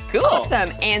 Cool.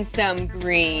 Awesome. And some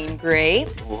green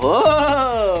grapes.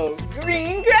 Whoa,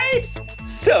 green grapes.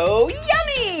 So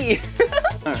yummy.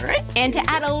 All right. And to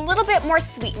add a little bit more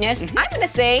sweetness, I'm gonna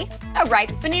say a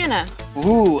ripe banana.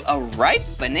 Ooh, a ripe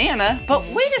banana. But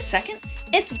wait a second,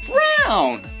 it's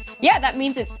brown. Yeah, that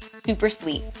means it's super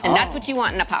sweet. And that's what you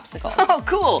want in a popsicle. Oh,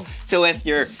 cool. So if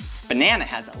your banana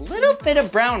has a little bit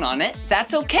of brown on it,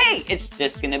 that's okay. It's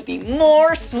just gonna be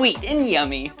more sweet and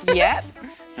yummy. Yep.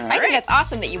 All I think right. that's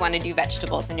awesome that you want to do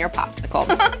vegetables in your popsicle.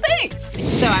 Thanks.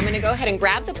 So I'm gonna go ahead and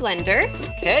grab the blender,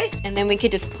 Okay. and then we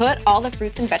could just put all the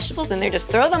fruits and vegetables in there, just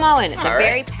throw them all in. It's All a right.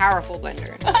 very powerful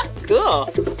blender. Cool.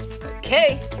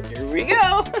 Okay, here we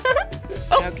go.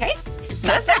 Okay.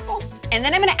 That's apple. And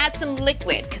then I'm gonna add some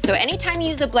liquid. So anytime you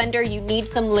use a blender, you need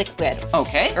some liquid,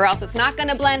 Okay. or else it's not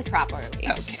gonna blend properly.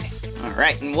 Okay. All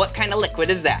right, and what kind of liquid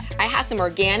is that? I have some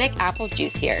organic apple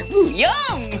juice here. Ooh,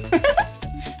 yum!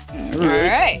 All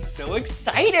right. So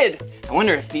excited. I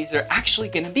wonder if these are actually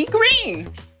gonna be green.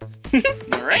 All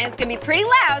And right. it's gonna be pretty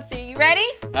loud, so you ready?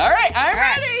 All right, I'm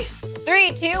right. ready.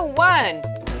 3, 2, 1.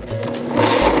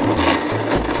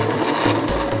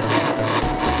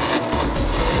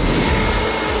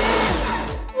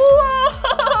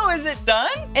 Whoa, is it done?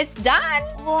 It's done.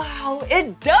 Wow,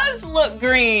 it does look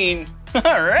green. All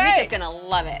Meekah's right. gonna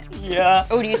love it. Yeah.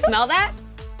 Oh, do you smell that?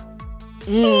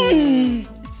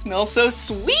 Mmm. It smells so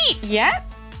sweet.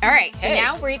 Yep. All right, so Okay.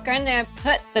 now we're gonna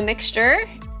put the mixture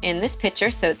in this pitcher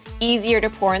so it's easier to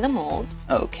pour in the molds.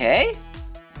 Okay.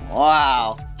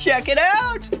 Wow, check it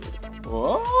out.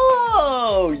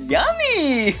 Whoa,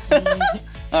 yummy.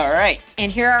 All right.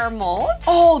 And here are our molds.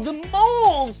 Oh, the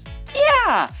molds.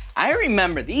 Yeah, I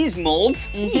remember these molds.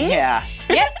 Yeah.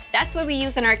 Yep, that's what we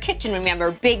use in our kitchen when we have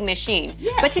our big machine.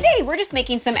 Yeah. But today we're just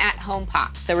making some at-home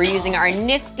pops. So we're using our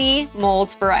nifty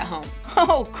molds for at home.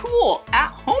 Oh, cool.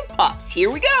 At-home pops. Here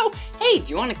we go. Hey, do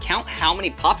you want to count how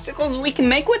many popsicles we can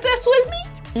make with this with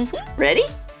me? Ready?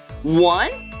 1,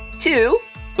 2,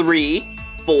 3,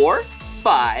 4,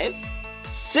 5,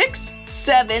 6,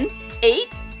 7, 8,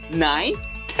 9,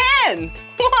 10.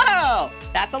 Wow.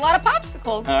 That's a lot of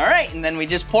popsicles. All right, and then we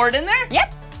just pour it in there?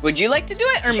 Yep. Would you like to do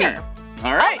it or me? Sure.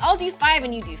 All right. I'll do 5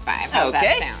 and you do 5. How does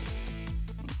Okay. that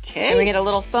sound? Okay. And we get a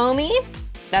little foamy.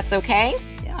 That's okay.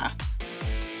 Yeah.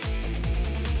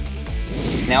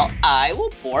 Now I will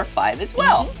pour 5 as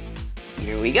well.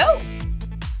 Here we go.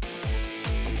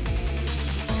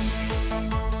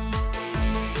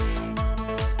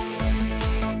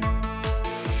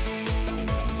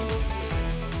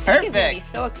 Meekah's gonna be Perfect.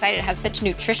 so excited to have such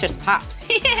nutritious pops.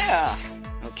 Yeah.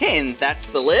 Okay, and that's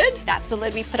the lid? That's the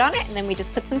lid we put on it, and then we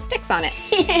just put some sticks on it.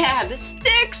 Yeah, the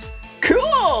sticks. Cool.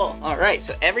 All right,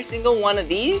 so every single one of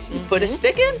these, you put a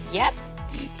stick in? Yep.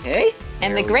 Okay.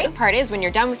 And the there we great go. part is when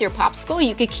you're done with your popsicle,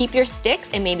 you could keep your sticks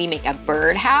and maybe make a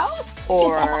birdhouse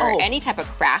or Whoa. any type of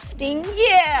crafting.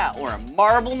 Yeah, or a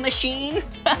marble machine.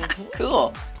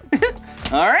 Cool.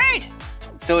 All right.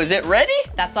 So is it ready?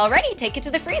 That's all ready. Take it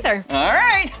to the freezer. All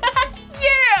right.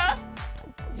 Yeah.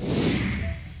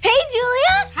 Hey,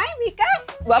 Julia. Hi,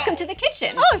 Meekah. Welcome to the kitchen.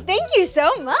 Oh, thank you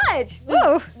so much.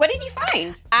 Ooh, What did you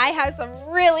find? I have some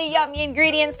really yummy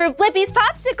ingredients for Blippi's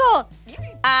popsicle.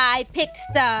 I picked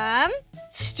some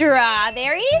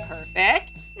strawberries,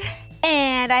 Perfect.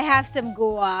 and I have some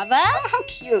guava, Oh, how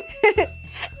cute. and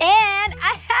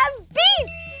I have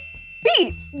beets.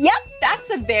 Beets. Yep, That's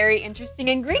a very interesting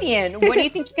ingredient. What do you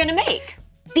think you're gonna make?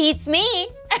 beats me.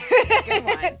 Good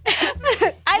one.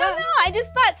 I don't know. I just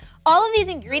thought all of these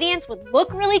ingredients would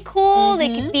look really cool.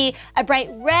 They could be a bright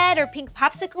red or pink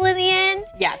popsicle in the end.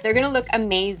 Yeah, they're gonna look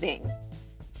amazing.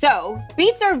 So,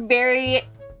 beets are very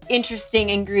interesting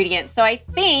ingredients. So I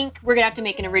think we're gonna have to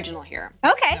make an original here.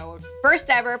 Okay. So first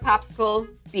ever popsicle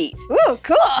beet. Ooh,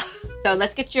 cool. So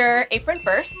let's get your apron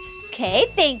first. Okay,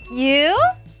 thank you.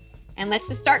 And let's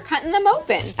just start cutting them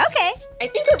open. Okay. I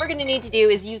think what we're gonna need to do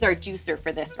is use our juicer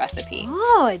for this recipe.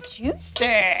 Oh, a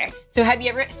juicer. So have you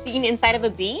ever seen inside of a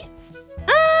beet?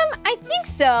 I think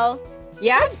so.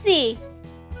 Yeah, Let's see.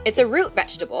 it's a root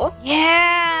vegetable.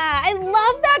 Yeah, I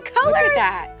love that color. Look at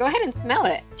that. Go ahead and smell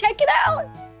it. Check it out.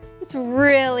 It's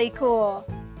really cool.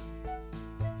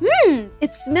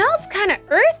 It smells kind of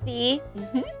earthy,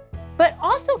 but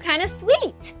also kind of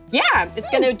sweet. Yeah, it's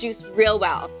gonna juice real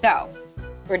well. So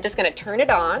we're just gonna turn it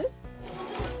on.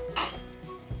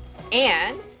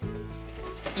 And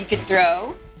you could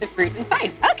throw the fruit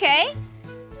inside. Okay.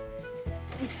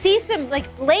 I see some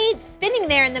like blades spinning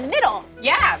there in the middle.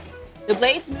 Yeah, the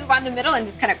blades move on the middle and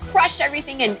just kind of crush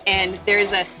everything, and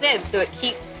there's a sieve so it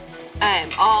keeps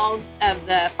all of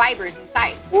the fibers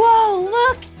inside. Whoa,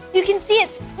 look! You can see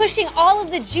it's pushing all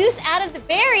of the juice out of the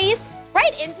berries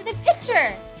right into the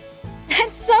pitcher.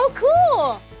 That's so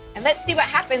cool. And let's see what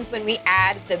happens when we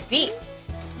add the beets.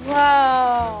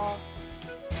 Whoa.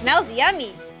 Smells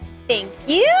yummy. Thank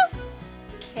you.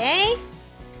 Okay.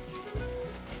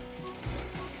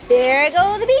 There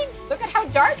go the beets. Look at how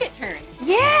dark it turns.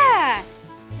 Yeah.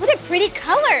 What a pretty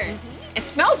color. It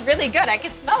smells really good. I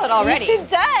can smell it already. It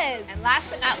does. And last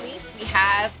but not least, we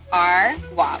have our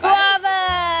guava. Guava.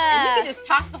 And you can just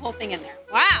toss the whole thing in there.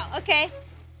 Wow, okay.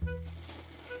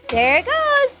 There it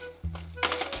goes.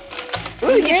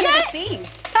 Ooh, you hear hear that? the seeds.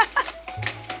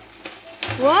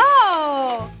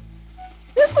 Whoa.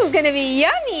 This is gonna be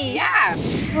yummy. Yeah.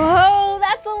 Whoa,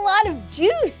 that's a lot of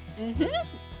juice.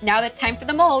 Now it's time for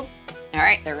the molds. All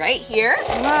right, they're right here.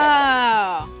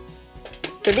 Wow.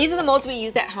 So these are the molds we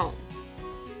use at home.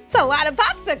 It's a lot of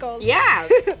popsicles. Yeah,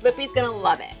 Blippi's gonna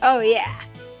love it. Oh, yeah.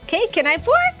 Okay, can I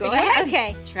pour? Go ahead.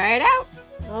 Okay. Try it out.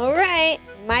 All right.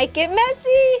 Might get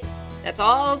messy. That's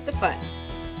all the fun.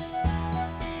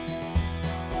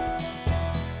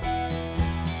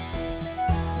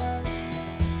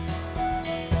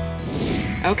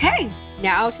 Okay,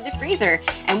 now to the freezer.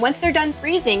 And once they're done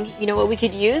freezing, you know what we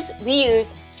could use? We use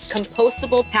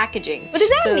compostable packaging. What does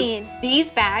that So mean?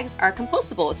 These bags are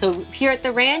compostable. So here at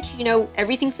the ranch, you know,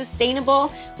 everything's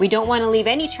sustainable. We don't want to leave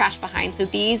any trash behind, so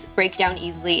these break down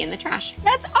easily in the trash.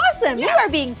 That's awesome. You are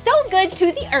being so good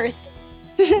to the earth.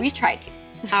 We tried to.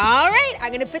 All right,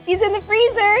 I'm gonna put these in the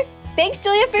freezer. Thanks,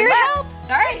 Julia, for your help.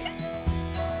 All right.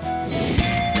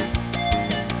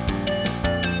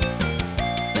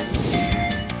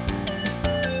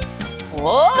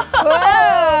 Whoa! Whoa.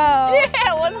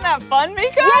 Yeah, wasn't that fun,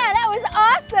 Meekah? Yeah, that was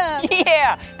awesome.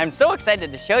 Yeah, I'm so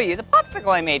excited to show you the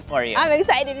popsicle I made for you. I'm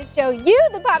excited to show you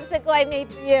the popsicle I made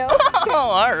for you. Oh,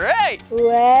 all right.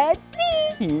 Let's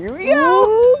see. Here we go.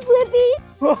 Ooh, Blippi.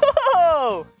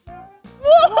 Whoa!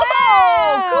 Whoa!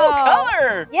 Wow. Cool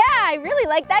color. Yeah, I really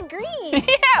like that green.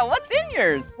 Yeah, what's in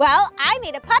yours? Well, I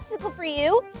made a popsicle for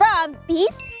you from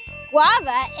beets,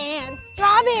 guava, and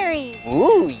strawberries.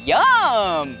 Ooh,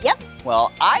 yum. Yep.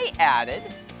 Well, I added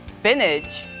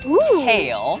spinach, Ooh.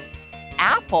 kale,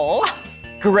 apple,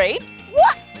 grapes,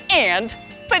 and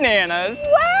bananas.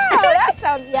 Wow, that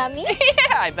sounds yummy.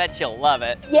 Yeah, I bet you'll love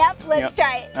it. Yep, let's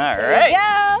try it. All Here right. we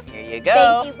go. Here you go.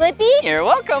 Thank you, Blippi. You're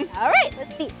welcome. All right,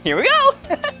 let's see. Here we go.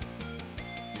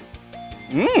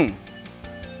 Mmm.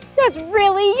 That's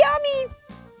really yummy.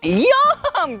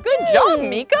 Yum! Good job,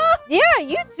 Meekah. Yeah,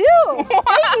 you too.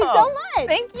 Thank you so much.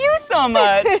 Thank you so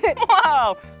much.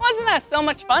 Wow, wasn't that so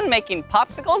much fun making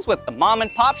popsicles with the mom and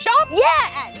pop shop?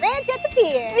 Yeah, at Ranch at the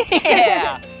Pier.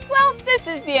 Yeah. Well, this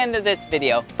is the end of this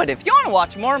video. But if you want to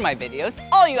watch more of my videos,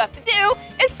 all you have to do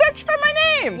is search for my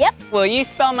name. Yep. Will you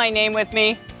spell my name with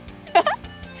me?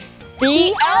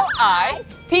 B-L-I-P-P-I.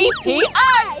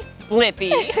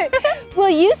 Blippi. Will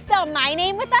you spell my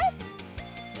name with us?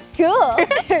 Cool.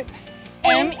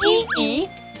 M-E-E-K-A-H.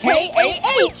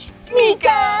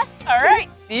 Meekah. All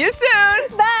right, see you soon.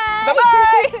 Bye.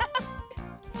 Bye-bye.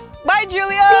 Bye,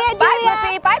 Julia. See ya, Bye, Julia.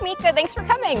 Blippi. Bye, Meekah. Thanks for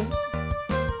coming.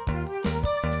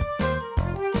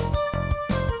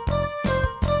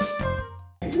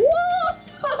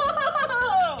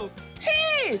 Whoa!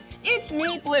 Hey, it's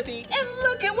me, Blippi, and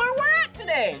look at where we're at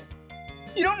today.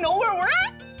 You don't know where we're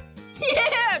at?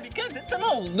 Yeah, because it's an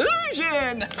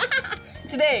illusion.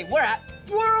 Today, we're at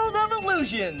World of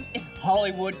Illusions in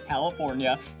Hollywood,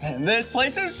 California, and this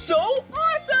place is so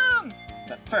awesome.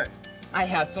 But first, I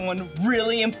have someone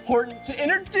really important to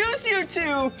introduce you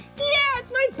to. Yeah,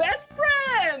 it's my best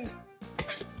friend.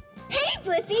 Hey,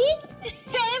 Blippi.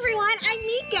 Hey, everyone. I'm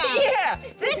Meekah. Yeah,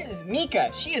 this is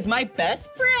Meekah. She is my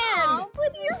best friend. Oh,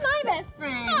 Blippi, you're my best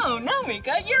friend. Oh, no,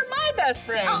 Meekah, you're my best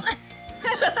friend. Oh.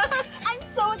 I'm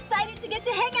so excited to get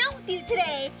to hang out with you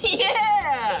today.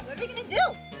 Yeah. What are we gonna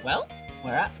do? Well,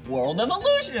 we're at World of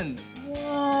Illusions.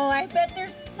 Whoa, I bet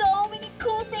there's so many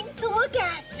cool things to look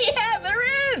at. Yeah, there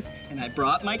is. And I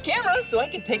brought my camera so I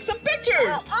can take some pictures.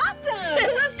 Oh,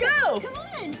 awesome. Let's go. Come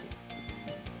on.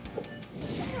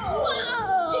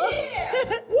 Whoa.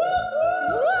 Yeah. Whoa.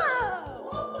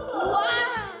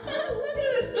 Wow. Look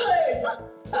at this place.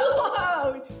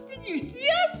 Wow. Did you see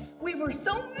us? We were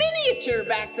so miniature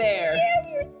back there. Yeah,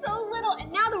 we were so little,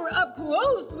 and now that we're up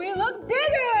close, we look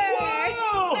bigger.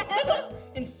 Whoa.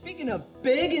 And speaking of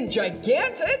big and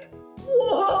gigantic,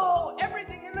 whoa,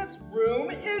 everything in this room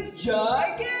is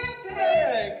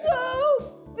gigantic.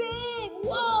 So big.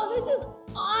 Whoa, this is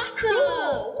awesome.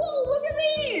 Cool. Whoa, look at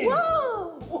these.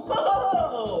 Whoa.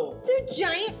 Whoa. They're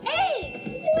giant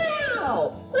eggs.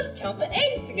 Wow. Let's count the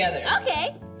eggs together.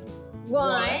 Okay.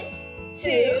 1,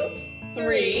 2,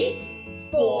 3,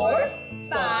 4,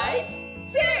 5,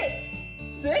 6.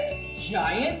 6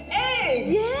 giant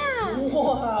eggs! Yeah.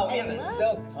 Wow, I and it's love-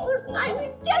 so colorful. I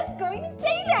was just going to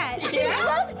say that. Yeah? I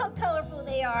love how colorful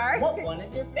they are. What one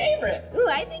is your favorite? Ooh,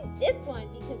 I think this one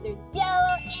because there's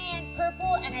yellow and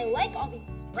purple, and I like all these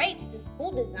stripes, this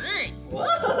cool design.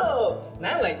 Whoa! And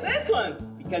I like this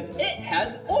one because it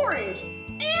has orange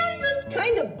and this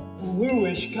kind of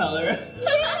bluish color.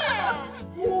 Yeah.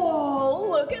 Whoa,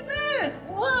 look at this!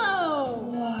 Whoa.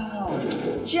 Wow!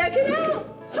 Check it out!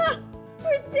 Huh.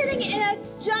 We're sitting in a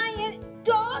giant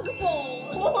dog bowl.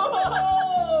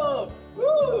 Whoa!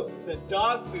 Woo! The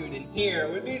dog food in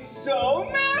here would be so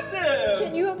massive!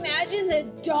 Can you imagine the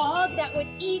dog that would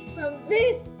eat from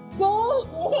this bowl?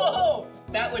 Whoa!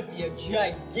 That would be a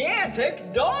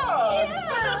gigantic dog!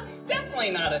 Yeah.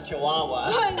 Definitely not a chihuahua.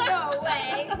 Oh, no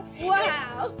way.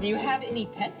 Wow. Do you have any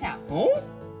pets at home?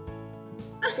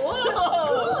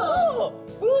 Whoa!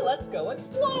 Cool. Ooh, let's go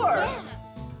explore! Yeah.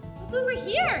 What's over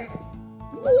here?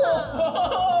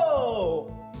 Whoa!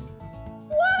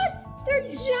 What? They're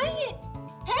giant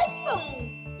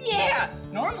headphones. Yeah!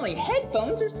 Normally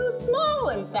headphones are so small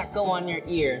and that go on your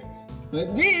ear.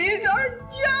 But these are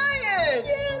giant!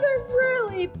 Yeah, they're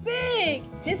really big.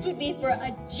 This would be for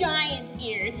a giant's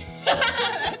ears.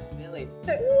 That's silly.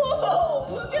 Whoa!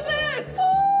 Look at this!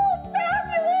 Oh,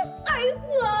 fabulous! I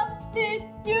love this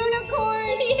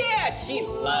unicorn. Yeah, she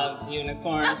loves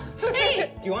unicorns.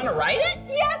 Hey, Do you want to ride it?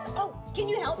 yes. Oh, can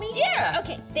you help me? Yeah.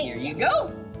 Okay, thank Here you. you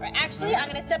go. Right, actually, I'm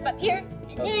gonna step up here.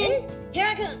 Okay. And here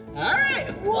I come. All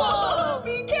right. Whoa!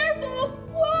 Be careful!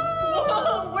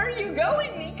 Whoa! Where are you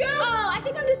going, Meekah? Oh, I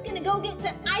think I'm just gonna go get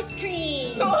some ice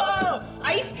cream. Whoa!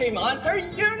 Ice cream on her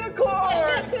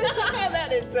unicorn!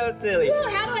 That is so silly. Whoa,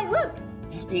 how do I look?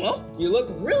 Well, you look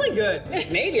really good.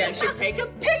 Maybe I should take a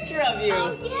picture of you.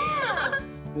 Oh, yeah.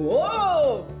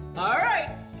 Whoa! All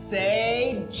right.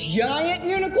 Say giant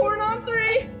unicorn on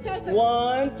 3.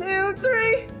 1, 2,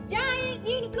 3. Giant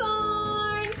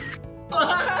unicorn.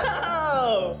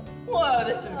 Wow! Whoa,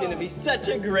 this is gonna be such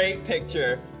a great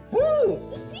picture. Woo!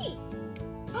 Let's see.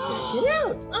 Check it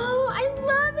out. Oh, I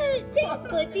love it. Thanks,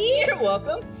 Blippi. You're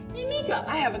welcome. Hey, Meekah,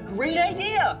 I have a great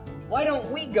idea. Why don't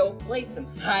we go play some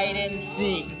hide and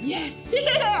seek? Yes.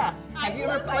 Yeah! I Have you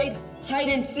ever love played hide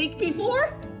and seek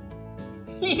before?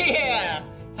 Yeah!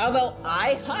 How about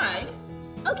I hide?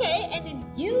 Okay, and then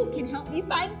you can help me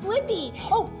find Blippi.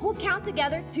 Oh, we'll count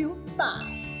together to 5.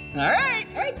 All right.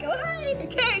 All right, go hide.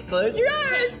 Okay, close your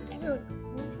eyes. Everyone,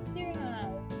 close your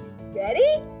eyes.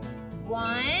 Ready?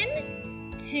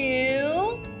 1,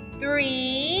 2,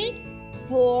 3,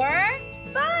 4,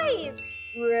 5.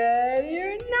 Ready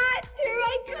or not, here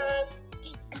I come.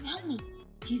 Hey, come help me.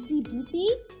 Do you see Blippi?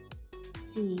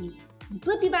 Let's see. Is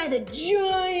Blippi by the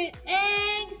giant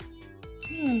eggs?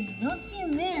 Don't see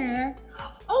him there.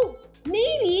 Oh,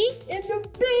 maybe in the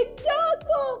big dog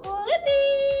bowl.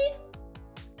 Blippi!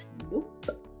 Nope.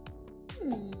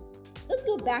 Let's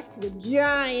go back to the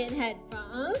giant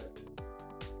headphones.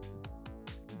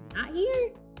 Not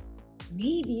here.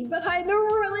 Maybe behind the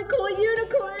really cool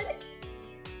unicorn.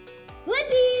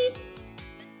 Blippi!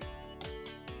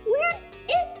 Where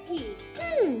is he?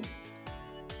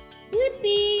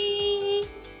 Blippi!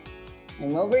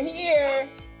 I'm over here.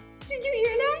 Did you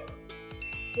hear that?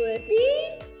 Blippi?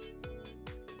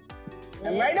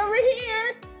 I'm right over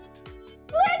here.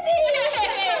 Blippi!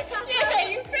 Yeah,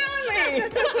 you found me.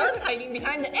 I was hiding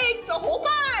behind the eggs the whole time.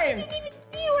 I didn't even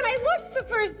see you when I looked the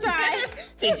first time.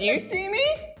 Did you see me?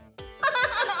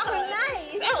 Oh,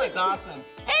 nice. That was awesome.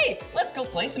 Hey, let's go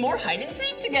play some more hide and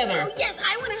seek together. Oh, yes,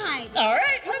 I want to hide. All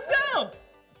right, let's go.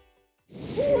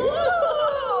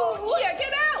 Whoa! Check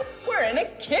it out. We're in a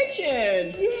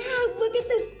kitchen. Yeah, look at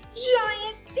this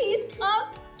giant piece of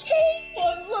cake.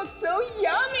 Oh, it looks so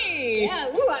yummy.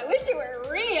 Yeah, ooh, I wish it were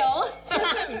real.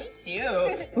 Me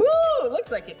too. Ooh,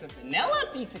 looks like it's a vanilla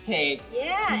piece of cake.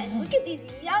 Yeah, and look at these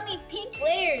yummy pink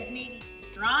layers. Maybe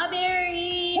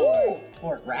strawberry. Ooh,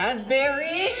 or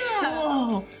raspberry. Yeah.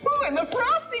 Whoa. Ooh, and the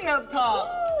frosting up top.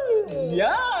 Ooh.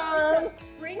 Yum.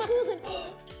 Sprinkles and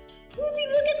Blippi,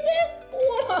 look at this.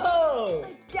 Whoa. A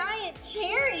giant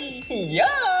cherry.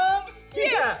 Yum.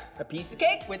 Yeah, a piece of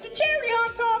cake with a cherry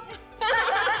on top.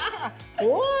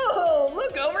 Whoa,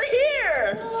 look over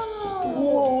here.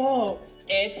 Whoa,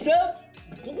 it's a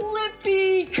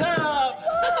Blippi cup.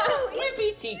 Whoa,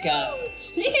 Blippi teacup.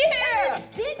 huge. Yeah.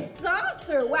 Big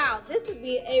saucer. Wow, this would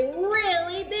be a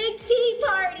really big tea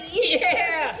party.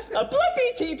 Yeah, a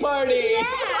Blippi tea party.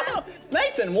 Yeah. It's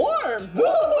nice and warm.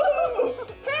 Woo.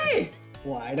 Hey,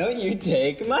 why don't you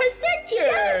take my picture?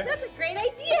 Yes, that's a great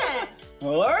idea.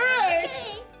 All right.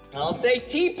 Okay. I'll say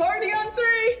tea party on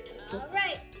 3. All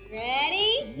right,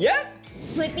 ready? Yep.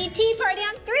 Blippi tea party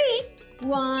on 3.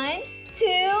 1,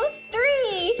 2,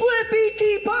 3. Blippi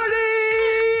tea party!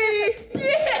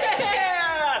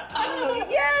 Yeah! Oh,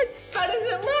 yes! How does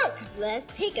it look?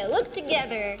 Let's take a look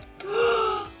together.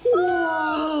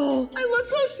 Whoa! I look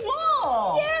so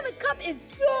small! Yeah, the cup is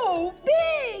so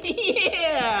big.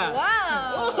 Yeah!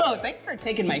 Wow. Whoa, thanks for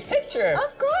taking my picture.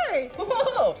 Of course.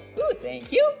 Whoa! Ooh,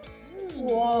 thank you.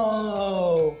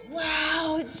 Whoa!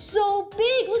 Wow, it's so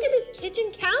big. Look at this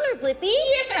kitchen counter, Blippi.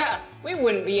 Yeah! We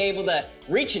wouldn't be able to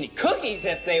reach any cookies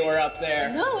if they were up there.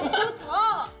 No, it's so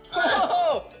tall.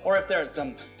 Oh, or if there's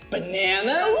some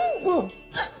bananas.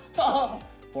 Oh,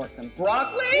 or some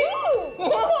broccoli.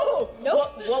 Whoa.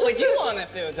 Nope. What would you want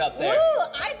if it was up there? Ooh,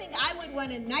 I think I would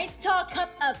want a nice tall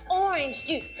cup of orange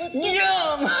juice. Let's get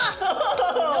Yum!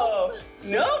 Nope.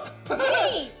 Nope.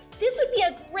 Hey, this would be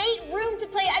a great room to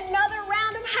play another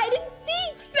round of hide and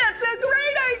seek. That's a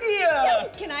great idea.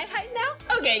 Can I hide now?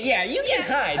 Okay, yeah, you can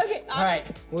hide. Okay, All right,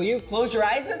 will you close your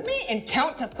eyes with me and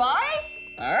count to 5?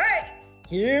 All right,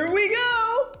 here we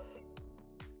go.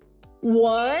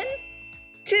 1,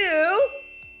 2,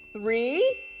 3,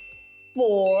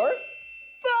 4,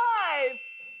 5.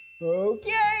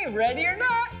 Okay, ready or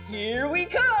not, here we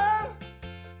come.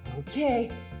 Okay,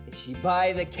 did she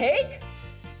buy the cake?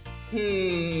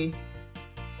 Where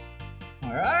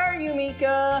are you,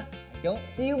 Meekah? I don't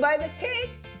see you by the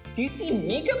cake. Do you see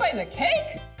Meekah by the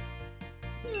cake?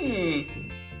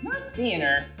 Not seeing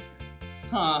her.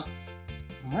 Huh.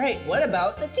 All right, what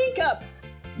about the teacup?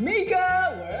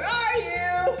 Meekah, where are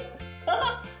you?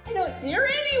 I don't see her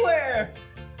anywhere.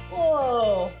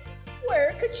 Whoa,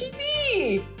 where could she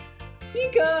be?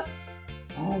 Meekah.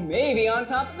 Oh, maybe on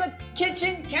top of the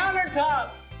kitchen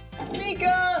countertop.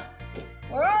 Meekah,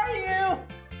 where are you?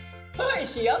 Oh,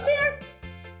 is she up here?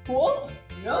 Whoa,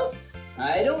 no,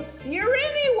 I don't see her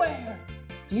anywhere.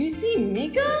 Do you see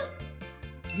Meekah?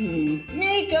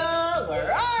 Meekah,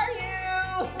 where are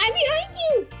you? I'm behind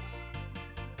you.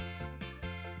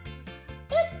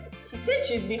 What? She said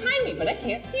she's behind me, but I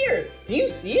can't see her. Do you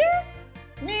see her?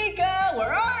 Meekah,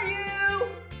 where are you?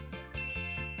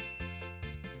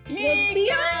 Meekah!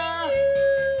 Behind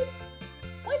you.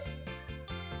 What?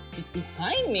 She's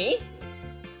behind me?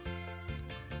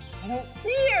 I don't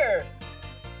see her.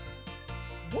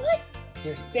 What?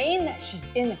 You're saying that she's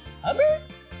in the cupboard?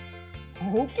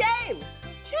 Okay, let's go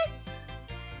check.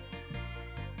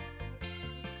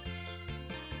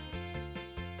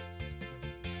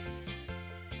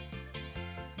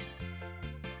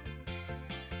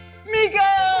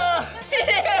 Meekah!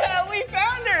 Yeah, we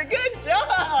found her. Good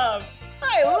job.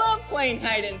 I love playing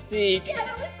hide and seek. Yeah,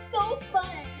 that was so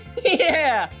fun.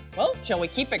 Yeah. Well, shall we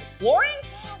keep exploring?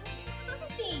 Yeah, let's do some other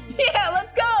things. Yeah,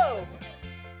 let's go.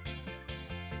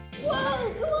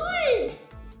 Whoa, come on.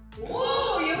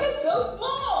 Whoa, you look so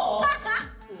small.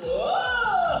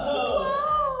 Whoa.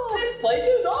 Whoa. This place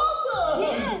is awesome.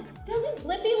 Yeah, doesn't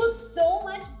Blippi look so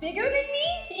much bigger than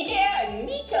me? Yeah,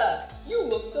 Meekah, you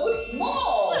look so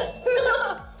small.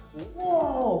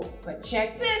 Whoa, but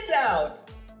check this out.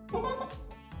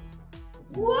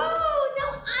 Whoa, no,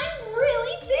 I'm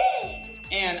really big.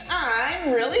 And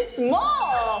I'm really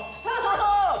small. Do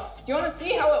you want to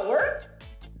see how it works?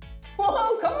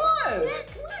 Whoa, come on. Yeah,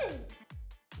 come on.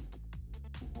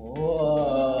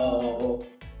 Whoa.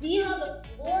 See how the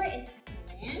floor is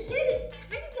slanted? It's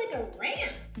kind of like a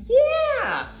ramp.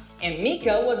 Yeah. And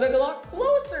Meekah was a lot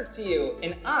closer to you,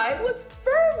 and I was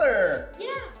further.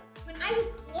 Yeah, when I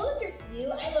was closer to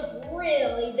you, I looked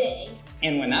really big.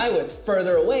 And when I was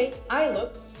further away, I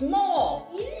looked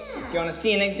small. Yeah. You want to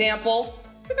see an example?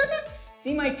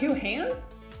 See my 2 hands?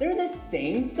 They're the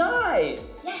same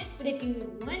size. Yes, but if you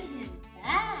move one hand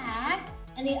back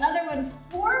and the other one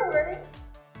forward,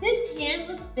 this hand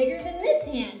looks bigger than this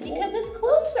hand because it's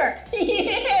closer.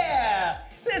 Yeah!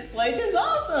 This place is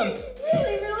awesome. It's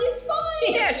really, really fun.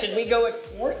 Yeah, should we go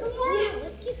explore some more? Yeah,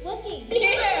 let's keep looking.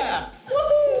 Yeah!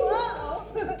 Woohoo! Whoa.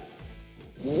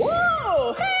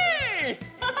 Whoa! Hey!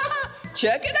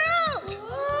 Check it out!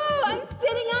 Whoa, I'm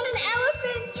sitting on an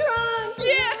elephant trunk.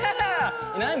 Yeah!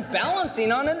 And I'm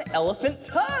balancing on an elephant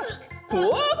tusk.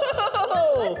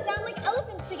 Whoa! Let's sound like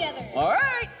elephants together. All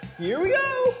right, here we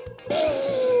go.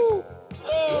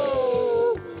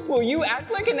 Will you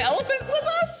act like an elephant with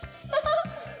us?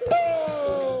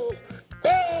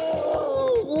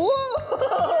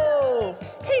 Whoa!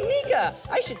 Hey, Meekah,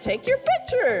 I should take your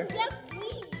picture. Yes,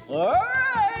 please. All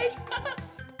right.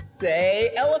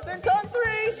 Say elephant on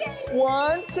 3.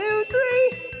 1, 2, 3.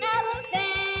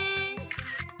 Elephant.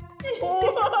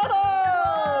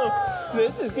 Whoa!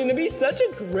 This is gonna be such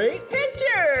a great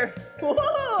picture.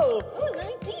 Whoa!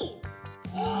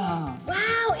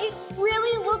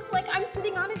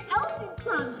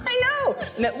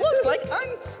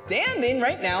 standing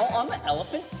right now on the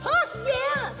elephant tusk.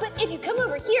 Yeah, but if you come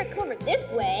over here, come over this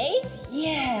way,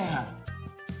 Yeah.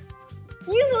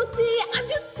 you will see I'm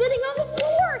just sitting on the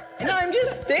floor. And I'm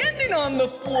just standing on the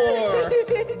floor.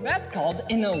 That's called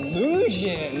an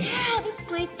illusion. Yeah, this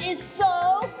place is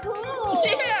so cool.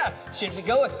 Yeah. Should we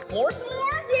go explore some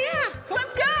more? Yeah.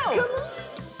 Let's go. Come on.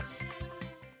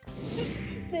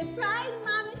 Surprise,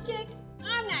 Mama Chick.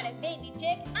 I'm not a baby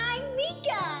chick. I'm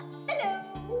Meekah. Hello.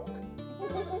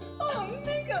 Oh,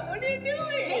 Meekah, what are you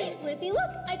doing? Hey, Blippi,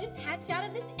 look. I just hatched out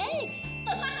of this egg.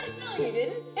 No, you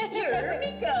didn't. You're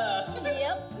Meekah.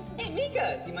 Yep. Hey,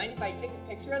 Meekah, do you mind if I take a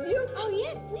picture of you? Oh,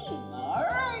 yes, please. All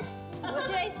right. What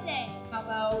should I say? How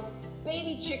about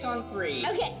baby chick on 3?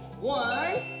 Okay.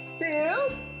 1, 2,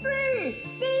 3.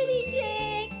 Baby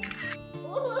chick.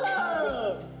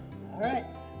 Whoa. All right,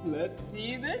 let's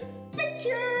see this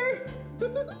picture.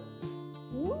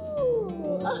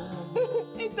 Ooh.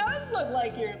 It does look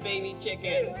like you're a baby It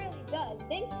chicken. really does.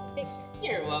 Thanks for the picture.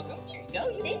 You're welcome. Here you go.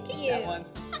 You Thank can keep you. that one.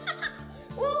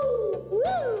 Woo!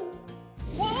 Woo!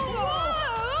 Whoa!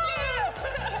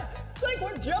 Yeah. It's like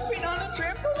we're jumping on a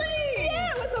trampoline.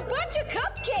 Yeah, with a bunch of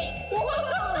cupcakes.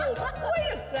 Whoa!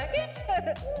 Wait a second.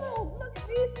 Whoa, look at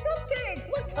these cupcakes.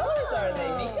 What colors are they,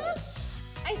 Meekah?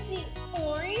 I see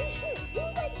orange. Who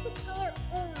likes the color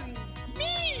orange? Me!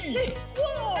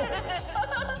 Whoa!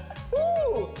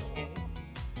 Ooh! And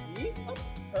see a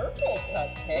purple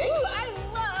cupcake. Ooh, I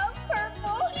love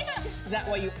purple. Is that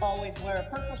why you always wear a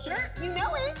purple shirt? You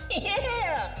know it.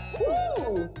 Yeah!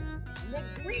 Ooh! And a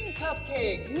green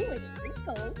cupcake. Ooh, it's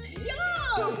wrinkles.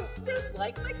 Yum! Just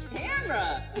like my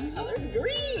camera. The color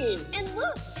green. And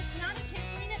look, it's not a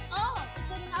trampoline at all.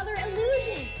 It's another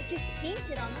illusion. It's just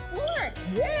painted on the floor.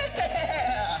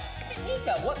 Yeah! Hey,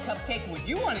 Meekah, what cupcake would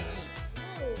you want to eat?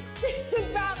 Ooh,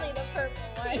 probably the purple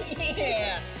one.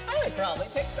 Yeah! I would probably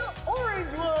pick the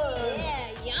orange one.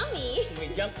 Yeah, yummy. Should we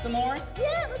jump some more?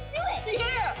 Yeah, let's do it.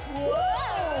 Yeah! Whoa!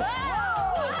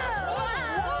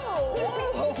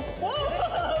 Whoa!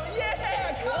 Whoa! Yeah!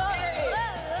 Cupcake!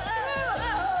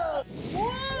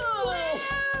 Whoa!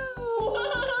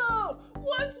 Whoa!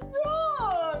 What's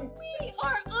wrong? We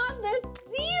are on the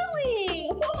ceiling.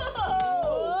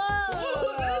 Whoa!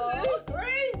 This is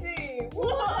crazy!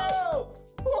 Whoa!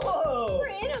 Whoa! We're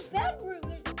in a bedroom.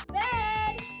 There's a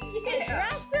bed, a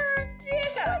dresser.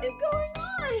 Yeah! What's going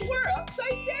on? We're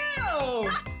upside down!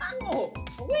 Whoa!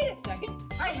 Wait a second.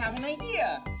 I have an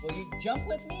idea. Will you jump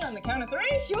with me on the count of 3?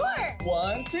 Sure.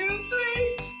 1, 2, 3.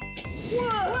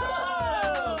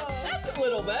 Whoa! That's a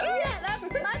little better. Yeah, that's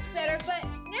much better. But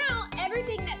now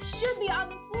everything that should be on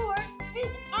the floor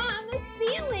is on the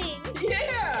ceiling.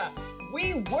 Yeah!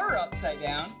 We were upside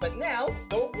down, but now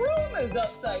the room is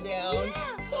upside down.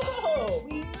 Yeah. Whoa!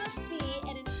 We must be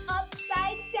in an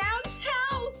upside down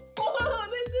house. Whoa!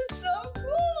 This is so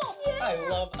cool! Yeah. I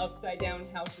love upside down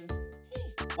houses. Hey,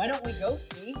 why don't we go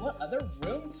see what other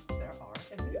rooms there are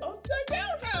in the upside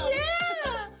down house?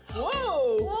 Yeah.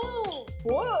 Whoa! Whoa.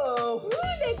 Whoa! Ooh,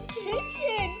 the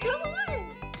kitchen. Come on.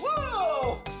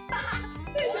 Whoa!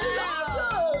 This is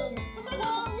awesome!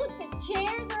 Whoa, look, the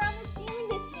chairs are on the ceiling,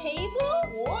 the table.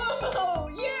 Whoa!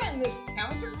 Yeah, and this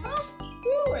countertop.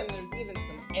 Ooh, and there's even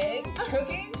some eggs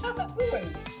cooking. Ooh, and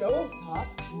the stovetop.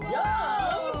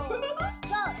 Yum!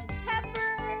 Salt and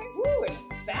pepper. Ooh, and a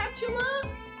spatula.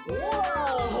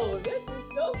 Whoa! This is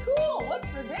so cool. What's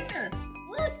for dinner?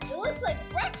 Look, it looks like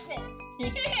breakfast.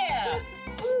 Yeah!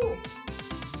 Ooh!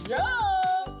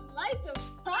 Yum! Slice of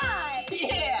pie.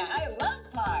 Yeah, I love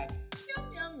pie. Yum,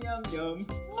 yum, yum, yum.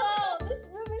 Whoa, this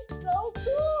room is so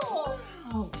cool.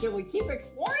 Oh, shall we keep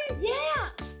exploring?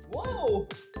 Yeah. Whoa!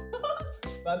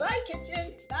 Bye-bye,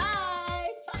 kitchen.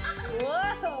 Bye.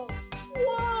 Whoa.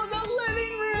 Whoa, the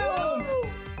living room!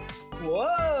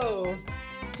 Whoa!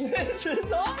 This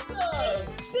is awesome!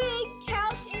 Big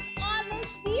couch is on the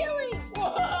ceiling.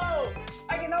 Whoa!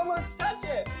 I can almost touch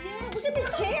it! Yeah, look at the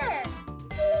chair.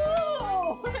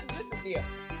 Whoa! This would be a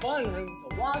fun room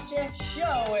to watch a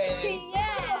show in!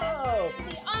 Yeah. Whoa! To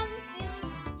be on the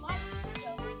ceiling and watch the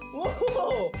show.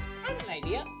 Whoa! I have an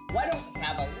idea. Why don't we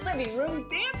have a living room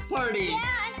dance party?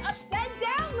 Yeah, an upside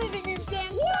down living room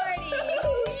dance party.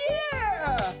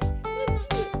 Yeah!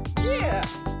 Yeah!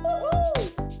 Woohoo!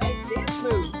 Nice dance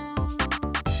moves.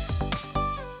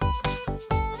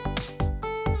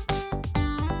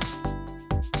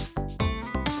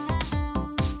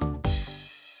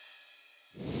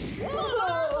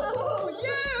 Whoa!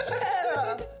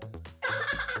 Yeah!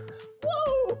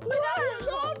 Whoa! That was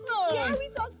awesome! Yeah, we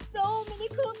saw so many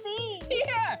cool things.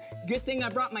 Yeah! good thing I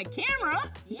brought my camera.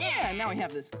 Yeah, now I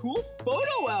have this cool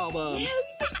photo album. Yeah,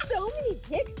 we took so many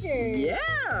pictures.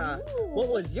 Yeah. Ooh. What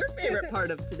was your favorite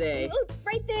part of today? Oh,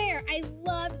 right there. I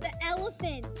love the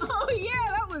elephant. Oh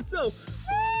yeah, that was so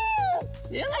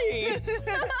silly.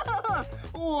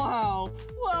 Wow.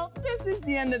 Well, this is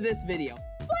the end of this video.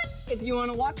 But if you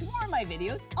want to watch more of my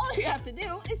videos, all you have to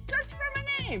do is search for my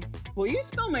name. Will you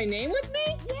spell my name with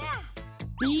me? Yeah.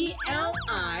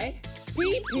 B-L-I-P-P-I.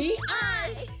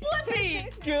 Blippi.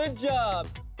 Good job.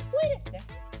 Wait a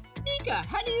second. Meekah,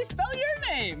 how do you spell your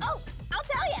name? Oh, I'll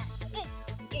tell ya. It's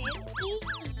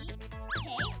M-E-E-K-A-H.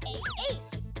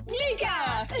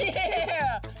 Meekah.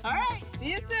 Yeah. All right. See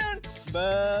you soon.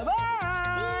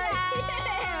 Bye-bye.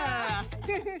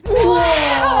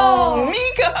 Whoa,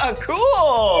 Meekah,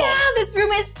 cool! Yeah, this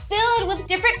room is filled with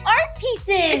different art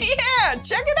pieces. Yeah,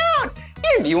 check it out.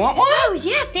 Here, do you want one? Oh,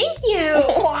 yeah, thank you.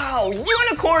 Wow,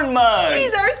 unicorn mugs.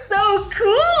 These are so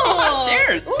cool.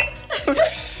 Cheers.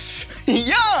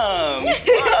 Yum.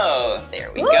 Whoa,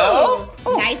 there we go.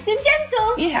 Ooh, nice and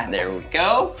gentle. Yeah, there we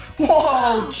go.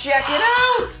 Whoa, check it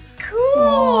out.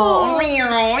 Cool.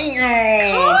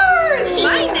 Cars.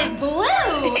 Mine is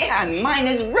blue. Yeah, and mine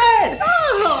is red.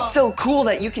 Oh. It's so cool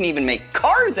that you can even make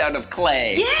cars out of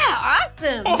clay. Yeah,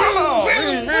 awesome. Whoa.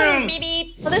 Vroom, vroom, beep,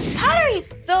 beep. Well, this pottery is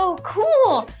so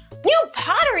cool. You know,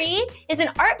 pottery is an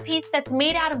art piece that's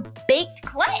made out of baked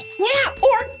clay. Yeah,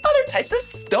 or other types of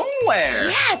stoneware.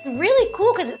 Yeah, it's really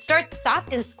cool because it starts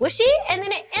soft and squishy, and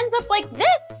then it ends up like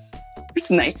this. It's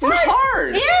nice and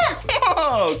hard. Yeah.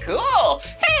 Oh, cool.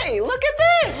 Hey, look at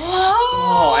this. Whoa.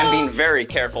 Oh, I'm being very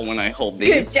careful when I hold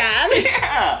these. Good job.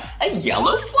 Yeah, a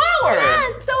yellow flower. Yeah,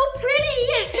 it's so pretty.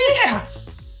 Yeah.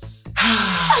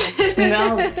 It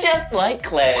smells just like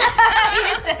clay.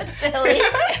 You're so silly.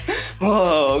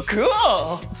 Whoa,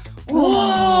 cool.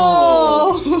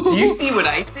 Whoa. Do you see what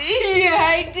I see? Yeah,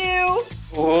 I do.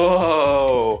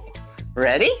 Whoa.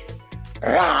 Ready?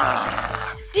 Rah.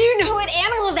 Do you know what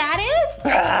animal that is?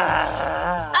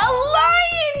 Rah. A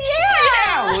lion, yeah.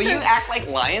 Yeah, will you act like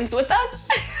lions with us?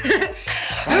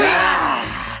 Rah.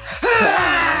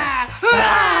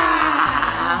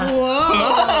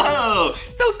 Whoa!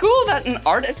 So cool that an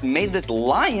artist made this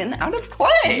lion out of clay.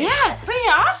 Yeah, it's pretty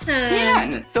awesome. Yeah,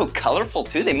 and it's so colorful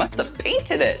too. They must have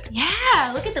painted it.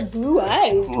 Yeah, look at the blue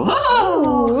eyes.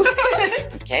 Whoa!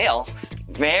 Okay, I'll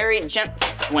very gentle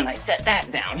when I set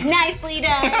that down. Nicely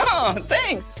done. Oh,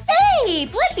 thanks. Hey,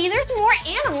 Blippi, there's more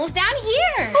animals down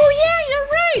here. Oh yeah, you're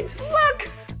right. Look,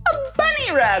 a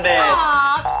bunny rabbit.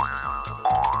 Aw,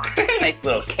 Nice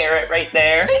little carrot right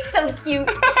there. it's so cute.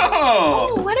 Oh.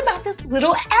 Oh, what about this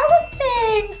little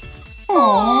elephant?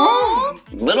 Aww.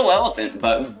 Little elephant,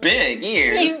 but big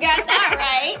ears. You got that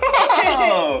right.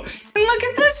 Oh, and look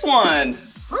at this one.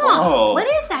 Oh, what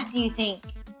is that, do you think?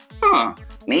 Huh,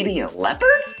 maybe a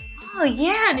leopard? Oh,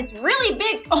 yeah, and it's really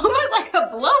big, almost like a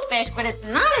blowfish, but it's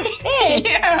not a fish.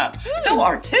 Yeah, so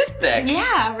artistic.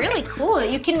 Yeah, really cool.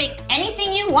 You can make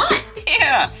anything you want.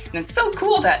 Yeah, and it's so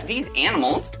cool that these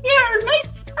animals, are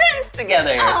nice friends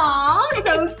together. Aw,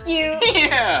 so cute.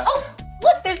 Yeah. Oh,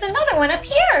 look, there's another one up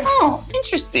here. Oh,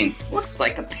 interesting. Looks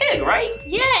like a pig, right?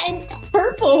 Yeah, and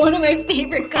purple, one of my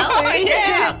favorite colors. Oh,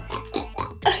 yeah.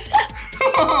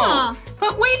 Oh,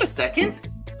 but wait a second.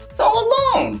 It's all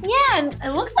alone. Yeah, and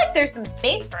it looks like there's some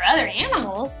space for other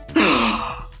animals.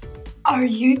 Are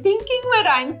you thinking what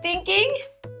I'm thinking?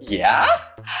 Yeah?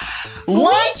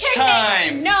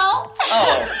 Lunchtime! No.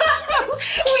 Oh.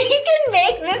 We can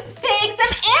make this pig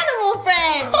some animal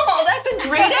friends. Oh, that's a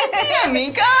great idea,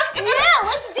 Meekah. Yeah,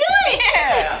 let's do it.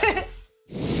 Yeah.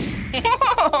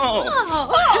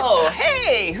 Oh,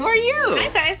 hey, who are you? Hi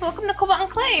guys, welcome to Cobalt and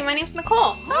Clay. My name's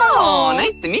Nicole. Oh,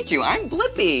 nice to meet you. I'm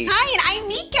Blippi. Hi, and I'm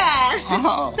Meekah.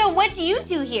 Oh. So what do you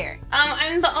do here?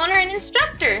 I'm the owner and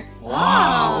instructor.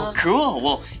 Wow, cool.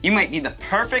 Well, you might be the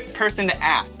perfect person to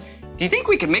ask. Do you think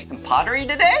we could make some pottery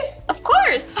today? Of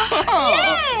course.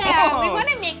 Yeah, we Oh. want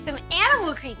to make some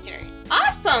animal creatures.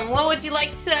 Awesome. What would you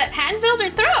like to hand build or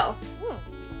throw?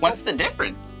 What's the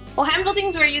difference? Well, hand building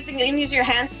is where you use your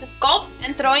hands to sculpt,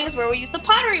 and throwing is where we use the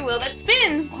pottery wheel that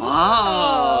spins.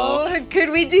 Whoa. Could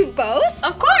we do both?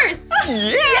 Of course.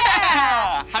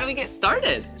 Yeah! How do we get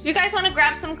started? So if you guys want to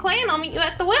grab some clay, and I'll meet you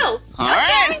at the wheels. All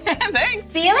right, thanks.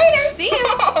 See you later. See you.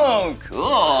 Oh, cool.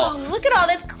 Oh, look at all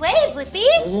this clay, Blippi.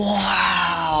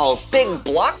 Wow, big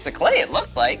blocks of clay it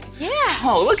looks like. Yeah.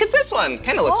 Oh, look at this one.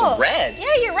 Kind of looks Oh, red.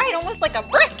 Yeah, you're right, almost like a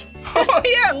brick. Oh,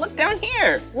 yeah, look down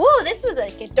here. Whoa, this was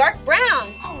like a dark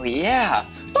brown. Oh, yeah.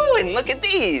 Oh, and look at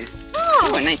these. Oh.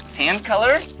 Oh, a nice tan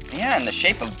color. Yeah, in the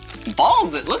shape of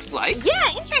balls, it looks like.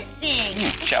 Yeah, interesting.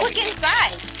 Yeah, Let's shall look we?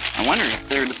 inside. I wonder if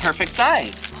they're the perfect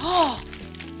size. Oh,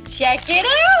 Check it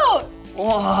out.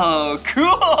 Whoa,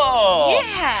 cool.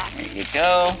 Yeah. There you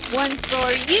go. One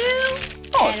for you.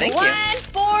 Oh, and thank you. one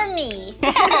for me.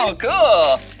 Oh,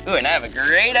 cool. Ooh, and I have a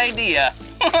great idea.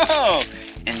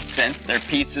 And since they're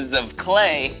pieces of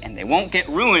clay and they won't get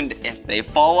ruined if they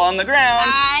fall on the ground.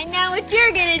 I know what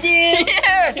you're gonna do.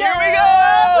 Yeah, here we go.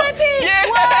 Blippi. Yeah.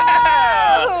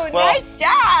 Whoa, Well, nice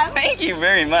job. Thank you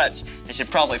very much. I should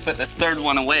probably put this third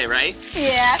one away, right?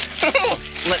 Yeah,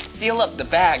 Let's seal up the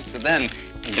bag so then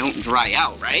they don't dry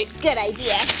out, right? good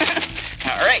idea.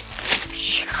 All right.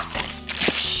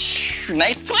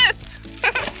 Nice twist.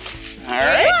 All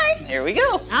right, here we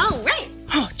go. All right.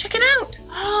 Oh, check it out.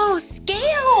 Oh,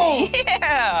 scales.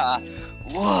 Yeah.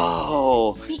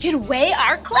 Whoa. We could weigh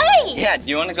our clay. Yeah, do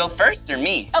you want to go first or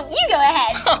me? Oh, you go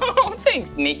ahead. Oh,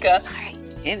 thanks, Meekah. All right.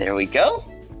 Okay, there we go.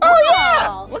 Oh,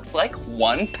 yeah. Looks like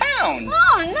 1 pound.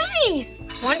 Oh, nice.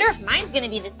 Wonder if mine's gonna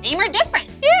be the same or different.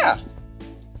 Yeah.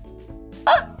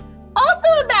 Oh,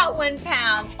 also about 1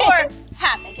 pound or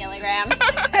half a kilogram.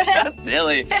 So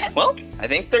silly. Well, I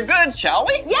think they're good, shall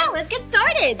we? Yeah, let's get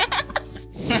started.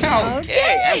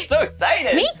 Okay, I'm so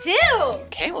excited. Me too.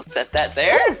 Okay, we'll set that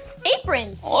there.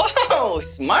 Aprons. Whoa,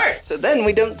 smart. So then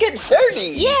we don't get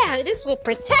dirty. Yeah, this will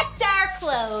protect our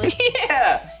clothes.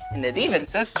 Yeah. And it even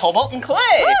says cobalt and clay.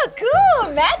 Oh,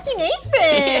 cool. Matching aprons.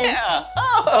 Yeah.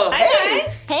 Oh, Hi, hey.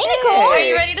 guys. Hey, Nicole. Are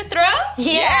you ready to throw?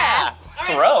 Yeah.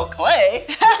 Throw clay.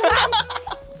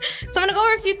 So I'm gonna go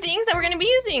over a few things that we're gonna be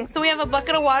using. So we have a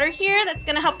bucket of water here that's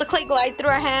gonna help the clay glide through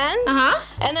our hands. Uh-huh.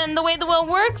 And then the way the wheel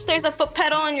works, there's a foot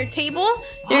pedal on your table.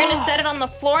 You're gonna set it on the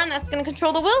floor and that's gonna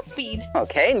control the wheel speed.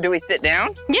 Okay, and do we sit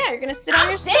down? Yeah, you're gonna sit on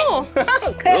your sit. stool.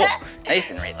 Cool. Nice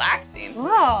and relaxing.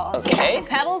 Whoa. Okay.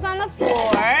 Pedals on the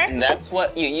floor. And that's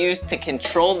what you use to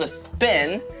control the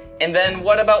spin. And then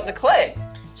what about the clay?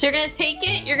 So you're gonna take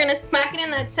it, you're gonna smack it in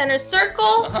that center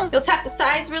circle. You'll tap the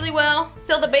sides really well,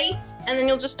 seal the base, and then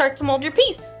you'll just start to mold your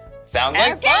piece. Sounds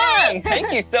like fun.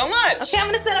 Thank you so much. Okay, I'm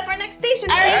gonna set up our next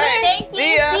station. All See you right, there. thank you.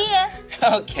 See ya. See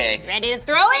ya. Okay, Ready to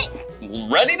throw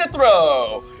it? ready to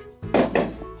throw.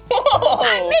 Whoa.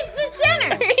 I missed the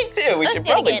center. Me too. We Let's should do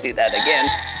it probably again. do that again.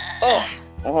 Oh,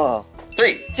 whoa.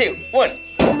 3, 2, 1.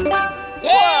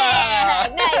 Yeah,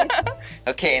 nice.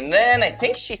 Okay, and then I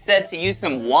think she said to use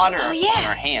some water Oh, yeah. on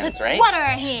our hands, Let's right? water our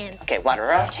hands. Okay, water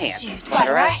our hands.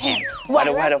 Water our hands.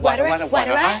 Water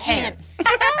our hands.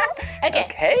 Okay.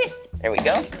 Okay, there we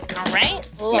go. All right.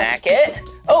 Smack it.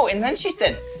 Oh, and then she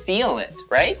said seal it,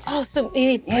 right? Oh, so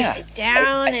maybe push it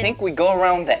down I think we go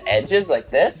around the edges like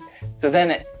this, so then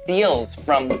it seals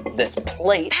from this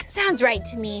plate. That sounds right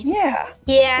to me. Yeah.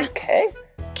 Yeah. Okay.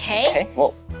 Okay. Okay.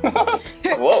 Whoa.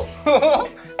 Whoa.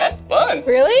 That's fun.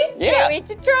 Really? Yeah. Can't wait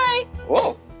to try.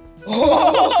 Whoa.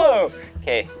 Whoa.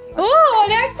 Okay. Oh,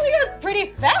 it actually goes pretty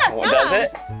fast, Well, huh? does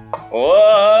it?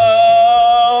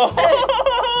 Whoa.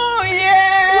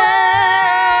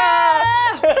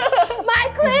 Yeah. My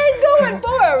clay's going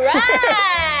for a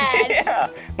ride. Yeah.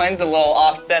 Mine's a little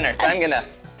off center, so I'm gonna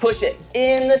push it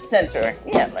in the center.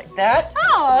 Yeah, like that.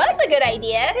 Oh, that's a good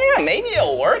idea. Yeah, maybe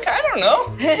it'll work. I don't know.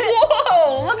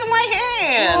 Whoa, look at my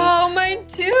hands. Oh, mine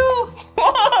too.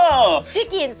 Whoa.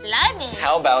 Sticky and slimy.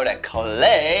 How about a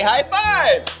clay high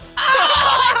five?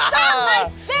 Oh, it's on my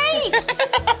face.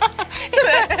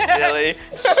 That's silly.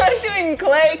 Doing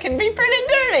clay can be pretty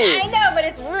dirty. I know, but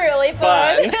it's really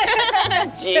fun.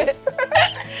 Jeez.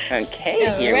 Okay,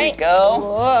 All here right. we go.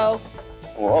 Whoa.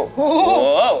 Whoa.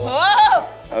 Whoa. Whoa.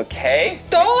 Okay.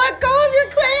 Don't let go of your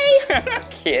clay.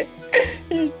 Kid,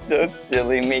 you're so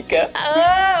silly, Meekah.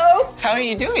 Oh. How are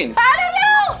you doing? I don't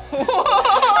know. Whoa.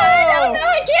 I don't know.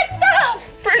 I can't stop.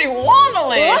 It's pretty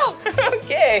wobbly. Whoa.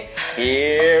 Okay,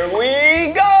 here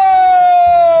we go.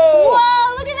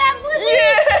 Whoa, look at that, Blippi.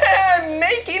 Yeah,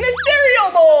 making a cereal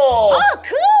bowl. Oh,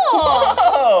 cool.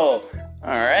 Whoa.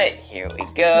 All right, here we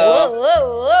Whoa, go.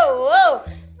 whoa, whoa,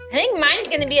 whoa. I think mine's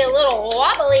gonna be a little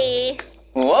wobbly.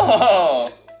 Whoa.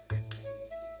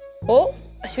 Oh,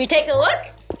 should we take a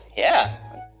look? Yeah,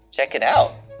 let's check it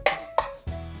out.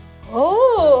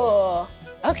 Oh.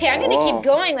 Okay, I'm gonna Whoa. keep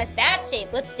going with that shape.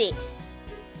 Let's see.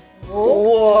 Whoa.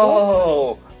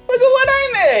 Whoa. Look at what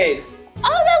I made.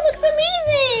 Oh, that looks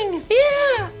amazing.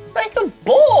 Yeah, it's like a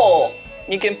bowl.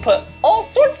 You can put all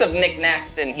sorts of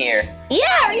knickknacks in here.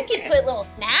 Yeah, or you could put little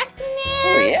snacks in Oh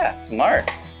there. yeah,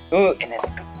 smart. Ooh, and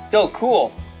it's so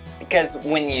cool because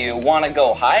when you want to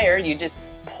go higher, you just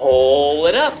pull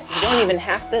it up. You don't even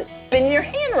have to spin your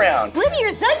hand around. Blippi,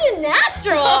 you're such a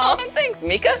natural. Oh, thanks,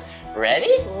 Meekah.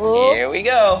 Ready? Whoa. Here we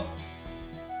go.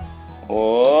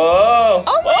 Whoa!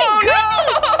 Oh my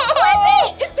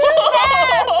goodness! Blippi, too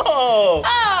fast. Whoa!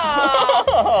 Oh,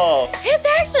 Whoa! it's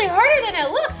actually harder than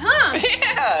it looks, huh?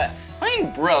 Yeah,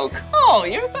 mine broke. Oh,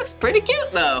 yours looks pretty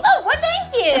cute though. Oh, well,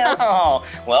 thank you. Oh,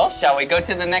 well, shall we go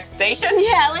to the next station?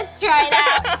 Yeah, let's try it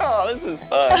out. Oh, this is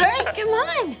fun. All right, come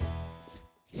on.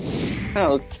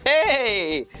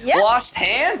 Okay. Yep. Washed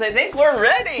hands, I think we're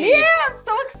ready. Yeah, I'm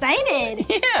so excited.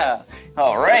 Yeah.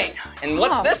 All right. And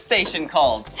what's Oh. this station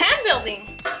called? Hand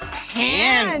building.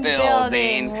 Hand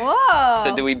building. Whoa.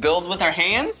 So do we build with our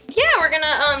hands? Yeah, we're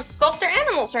gonna sculpt our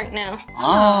animals right now.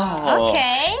 Oh.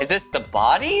 Okay. Is this the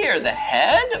body or the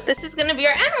head? This is gonna be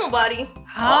our animal body.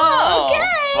 Oh,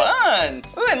 okay. Fun.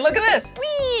 Ooh, and look at this.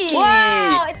 Whee!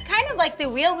 Wow, it's kind of like the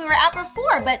wheel we were at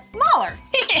before, but smaller.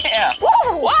 Yeah.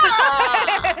 Woo!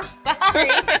 Sorry.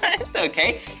 It's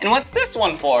okay. And what's this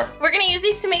one for? We're gonna use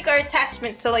these to make our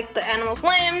attachments, so like the animal's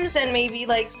limbs and maybe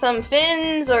like some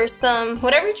fins or some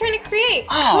whatever you're trying to create.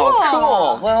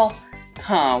 Oh, cool.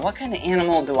 Well, what kind of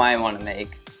animal do I want to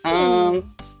make?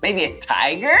 Maybe a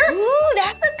tiger? Ooh,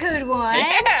 that's a good one.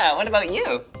 Yeah, what about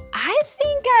you? I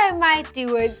think I might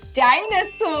do a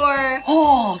dinosaur.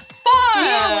 Oh,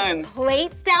 Yeah, fun! with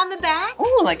plates down the back.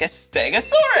 Ooh, like a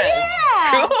stegosaurus.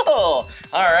 Yeah. Cool.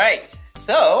 All right.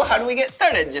 So, how do we get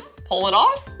started? Just pull it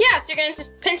off? Yeah, so you're gonna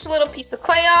just pinch a little piece of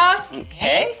clay off.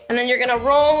 Okay. And then you're gonna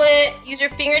roll it, use your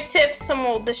fingertips to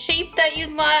mold the shape that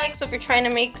you'd like. So if you're trying to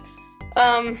make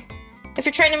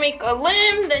a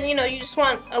limb, then you know you just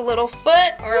want a little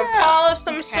foot or a paw of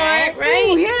some sort, right?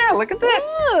 Ooh, yeah, look at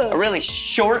this. Ooh. A really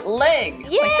short leg.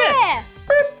 Yeah. Like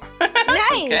this.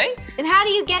 Nice. Okay. And how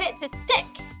do you get it to stick?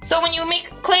 So when you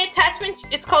make clay attachments,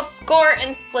 it's called score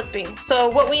and slipping. So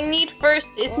what we need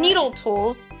first is needle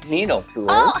tools. Needle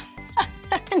tools. Oh.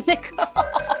 Nicole,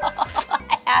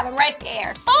 I have them right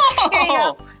here. Oh, Here you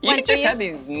go. you One for just you. have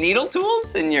these needle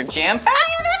tools in your jam pack?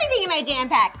 I have everything in my jam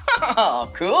pack. Oh,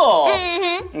 cool.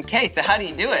 Mm-hmm. Okay, so how do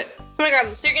you do it? So I'm gonna grab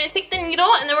them. So you're gonna take the needle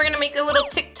and then we're gonna make a little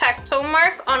tic-tac-toe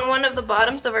mark on one of the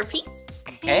bottoms of our piece.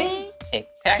 Okay.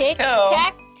 Tic-tac-toe.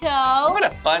 Tic-tac-toe. What a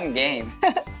fun game.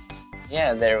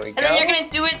 Yeah, there we go. And then you're gonna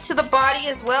do it to the body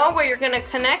as well, where you're gonna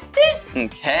connect it.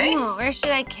 Okay. Oh, where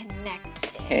should I connect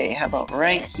it? Okay, how about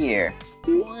right here?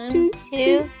 1,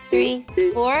 2, 3,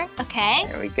 4. Okay.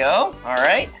 There we go. All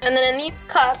right. And then in these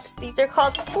cups, these are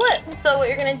called slips. So what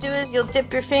you're gonna do is you'll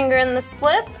dip your finger in the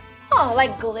slip. Oh,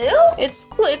 like glue? It's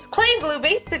clay glue,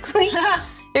 basically.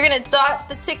 You're gonna dot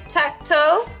the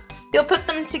tic-tac-toe. You'll put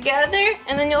them together,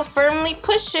 and then you'll firmly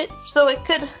push it so it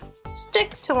could stick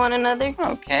to one another.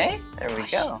 Okay, there we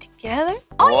Push go. it together.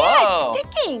 Oh, Whoa. yeah, it's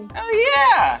sticking. Oh,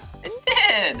 yeah, it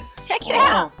did. Check it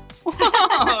out.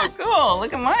 Whoa, cool.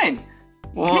 Look at mine.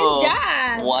 Whoa. Good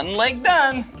job. One leg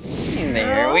done.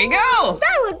 There we go.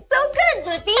 That looks so good,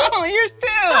 Blippi. Oh, yours too.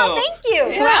 Oh, thank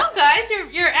you. Yeah. Wow, guys,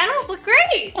 your animals look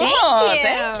great. Oh, you.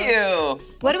 thank you.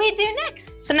 What do we do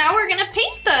next? So now we're gonna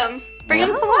paint them. Bring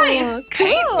them to life.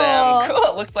 Paint them.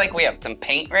 Cool. It looks like we have some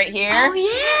paint right here. Oh,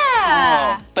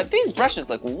 yeah. Oh, but these brushes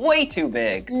look way too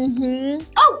big. Mm-hmm.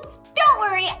 Oh, don't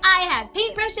worry. I have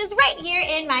paintbrushes right here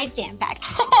in my jam pack.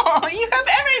 Oh, you have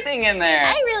everything in there.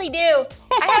 I really do.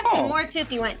 I have some more too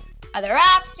if you want other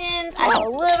options. I have a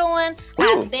little one. I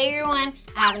have a bigger one.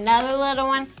 I have another little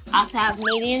one. I also have a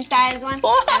medium-sized one. And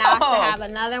I also have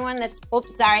another one that's,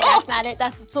 oops, sorry, that's not it.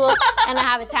 That's a tool. And I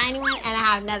have a tiny one, and I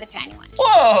have another tiny one.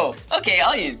 Whoa. Okay,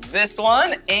 I'll use this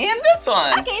one and this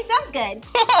one. Okay, sounds good.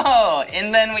 Whoa.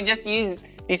 And then we just use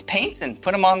these paints and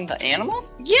put them on the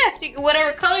animals? Yes,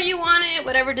 whatever color you want it,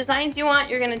 whatever designs you want,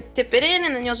 you're gonna dip it in,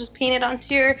 and then you'll just paint it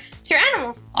onto your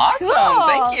animal. Awesome. Cool.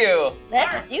 Thank you.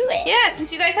 Let's do it. Yeah,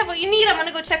 since you guys have what you need, I'm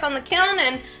gonna go check on the kiln,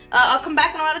 and I'll come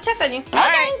back and I'll have to check on you. All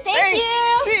right. thank thanks.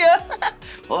 you. See ya.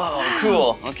 Whoa,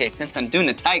 cool. Okay, since I'm doing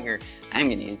a tiger, I'm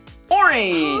gonna use orange.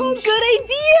 Oh, good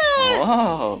idea.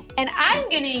 Whoa. And I'm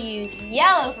gonna use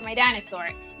yellow for my dinosaur.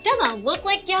 It doesn't look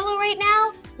like yellow right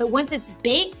now, but once it's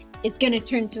baked, it's gonna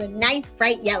turn to a nice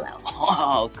bright yellow.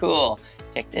 Oh, cool.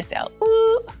 Check this out.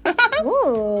 Ooh.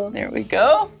 Ooh. There we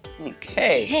go.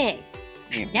 Okay. Hey,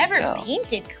 Here we never go.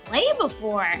 painted clay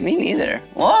before. Me neither.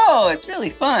 Whoa, it's really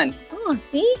fun. Oh,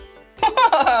 see?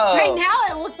 Whoa. Right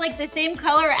now, it looks like the same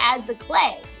color as the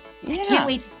clay. Yeah. I can't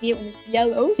wait to see it when it's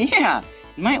yellow. Yeah.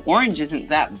 My orange isn't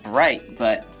that bright,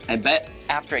 but I bet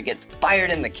after it gets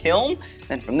fired in the kiln,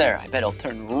 then from there, I bet it'll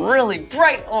turn really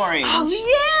bright orange. Oh,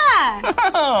 yeah.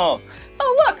 Oh,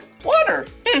 look, water.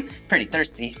 Pretty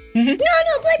thirsty. No,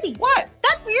 Blippi. What?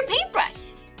 That's for your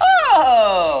paintbrush.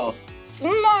 Oh,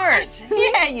 smart.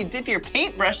 Yeah, you dip your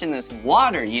paintbrush in this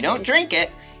water. You don't drink it.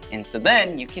 And so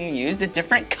then you can use a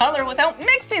different color without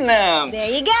mixing them. There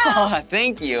you go. Oh,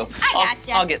 thank you. I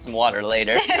gotcha. I'll get some water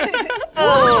later. Whoa.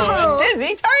 Whoa,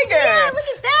 Dizzy tiger. Yeah, look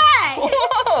at that.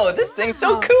 Whoa, Whoa, this thing's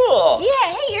so cool.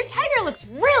 Yeah, hey, your tiger looks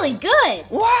really good.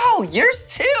 Wow, yours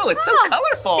too. It's so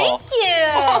colorful. Thank you.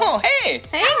 Oh, hey.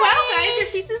 Hey, wow, guys, your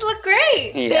pieces look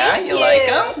great. Yeah, you like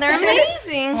them? They're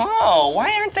amazing. Oh,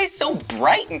 why aren't they so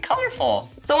bright and colorful?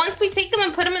 So once we take them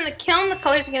and put them in the kiln, the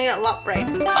colors are gonna get a lot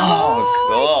brighter. Oh,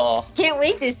 cool. Can't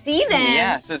wait to see them.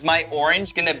 Yeah, so is my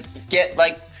orange gonna get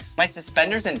like my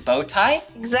suspenders and bow tie?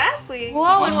 Exactly.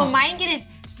 Whoa, and will mine get as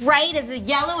bright as the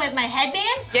yellow as my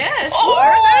headband? Yes. Oh,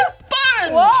 that's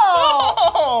fun!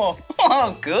 Whoa.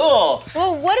 Oh, cool.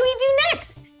 Well, what do we do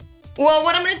next? Well,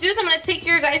 what I'm gonna do is I'm gonna take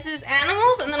your guys'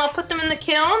 animals and then I'll put them in the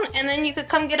kiln and then you could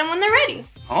come get them when they're ready.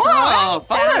 Oh,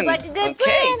 fun. Sounds like a good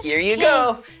plan. Okay, here you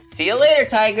go. See you later,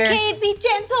 Tiger. Okay, be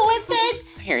gentle with it.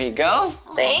 Here you go.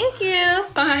 Thank you.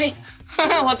 Bye.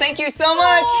 Well, thank you so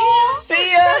much. Aww.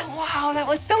 See ya. Wow, that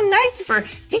was so nice for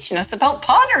teaching us about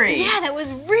pottery. Yeah, that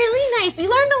was really nice. We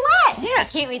learned a lot. Yeah. I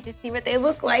can't wait to see what they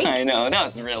look like. I know, that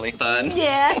was really fun.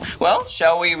 Yeah. Well,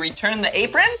 shall we return the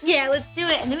aprons? Yeah, let's do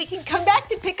it. And then we can come back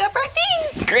to pick up our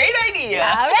things. Great idea.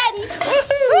 Alrighty.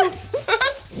 Woohoo!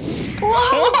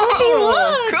 Whoa, Blippi,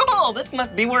 look. Cool. This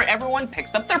must be where everyone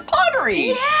picks up their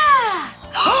pottery. Yeah.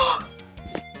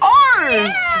 Ours.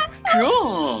 Yeah.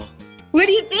 Cool. What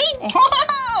do you think?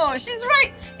 Whoa, she's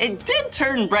right. It did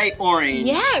turn bright orange.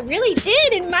 Yeah, it really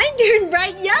did. And mine turned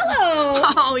bright yellow.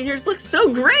 Oh, yours looks so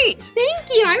great. Thank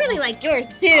you. I really like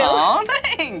yours too. Oh,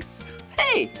 thanks.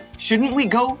 Hey, shouldn't we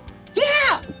go?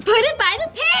 Yeah. Put it by the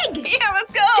pig. Yeah,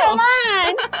 let's go. Come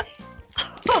on.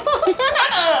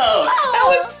 Oh, that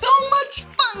was so much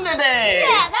fun today.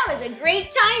 Yeah, that was a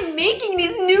great time making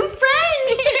these new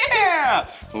friends. Yeah.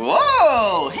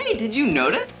 Whoa. Hey, did you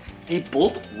notice? They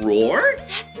both roar?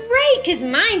 That's right, because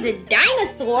mine's a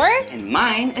dinosaur. And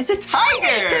mine is a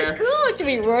tiger. Cool. Should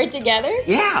we roar together?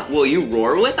 Yeah, will you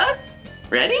roar with us?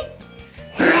 Ready?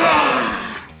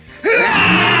 Oh,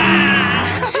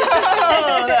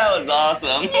 that was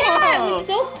awesome. Yeah, it was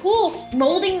so cool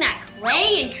molding that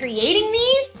clay and creating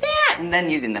these. Yeah, and then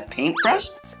using the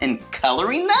paintbrush and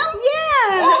coloring them?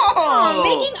 Yeah. Oh.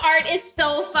 Making art is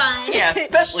so fun. Yeah,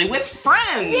 especially with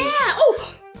friends. Yeah. Oh,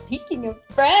 speaking of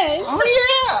friends. Oh,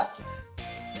 yeah.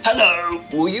 Hello,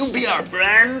 will you be our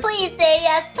friend? Please say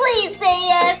yes. Please say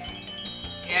yes.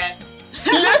 Yes.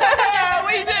 Yeah,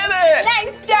 we did it!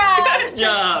 Nice job. Good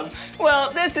job. Well,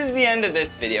 this is the end of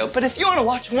this video, but if you want to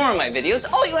watch more of my videos,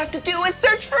 all you have to do is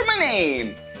search for my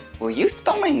name. Will you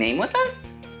spell my name with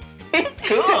us?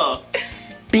 Cool.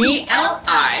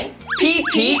 B-L-I-P-P-I.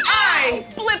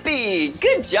 Blippi.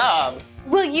 Good job.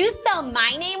 Will you spell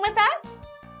my name with us?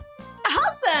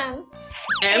 Awesome.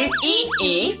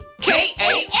 M-E-E-K-A-H.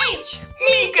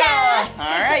 Meekah.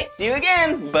 All right, see you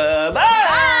again. Bye-bye.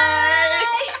 Bye.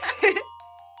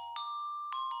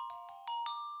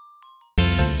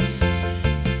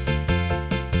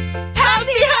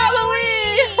 Happy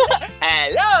Halloween!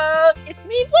 Hello, it's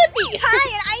me, Blippi. Hi,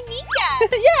 and I'm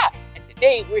Meekah. Yeah, and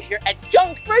today we're here at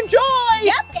Junk for Joy.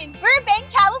 Yep, in Burbank,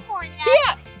 California.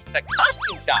 Yeah, it's a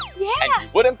costume shop. Yeah. And you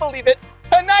wouldn't believe it,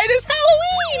 tonight is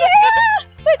Halloween. Yeah,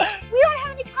 but we don't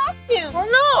have any costumes.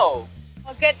 Oh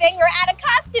Well, good thing we're at a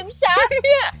costume shop. no.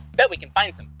 Yeah, bet we can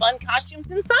find some fun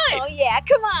costumes inside. Oh, yeah,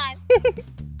 come on.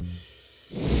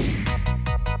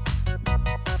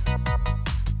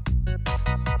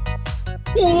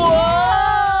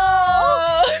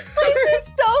 Whoa! This is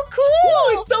so Whoa,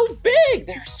 cool. it's so big.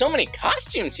 There are so many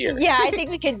costumes here. Yeah, I think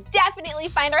we could definitely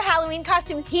find our Halloween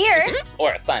costumes here.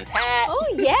 Or a fun hat.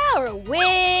 Oh, yeah, or a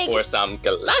wig. Or some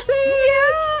glasses.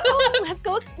 Yeah. Oh, let's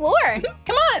go explore.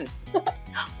 Come on.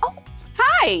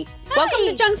 Hi. Welcome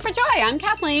to Junk for Joy. I'm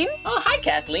Kathleen. Oh, hi,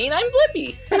 Kathleen. I'm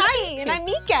Blippi. Hi, and I'm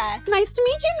Meekah. Nice to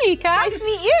meet you, Meekah. Nice to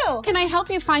meet you. Can I help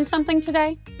you find something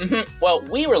today? Well,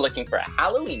 we were looking for a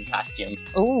Halloween costume.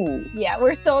 Ooh. Yeah,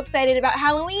 we're so excited about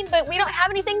Halloween, but we don't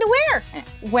have anything to wear.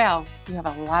 Well, you have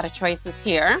a lot of choices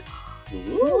here.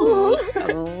 Ooh.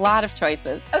 A lot of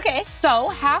choices. Okay. So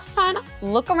have fun.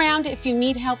 Look around. If you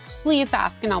need help, please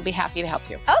ask, and I'll be happy to help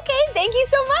you. Okay, thank you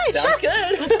so much. Sounds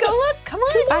good. Let's go look. Come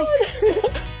on. Bye.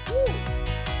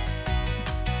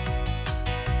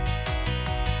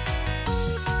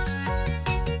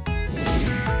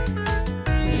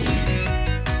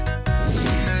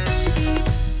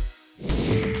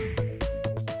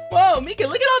 Whoa, Meekah,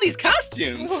 look at all these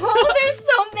costumes. Oh, there's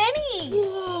so many.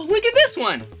 Whoa, look at this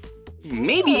one.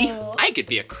 Maybe I could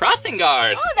be a crossing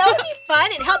guard. Oh, that would be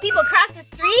fun and help people cross the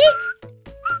street.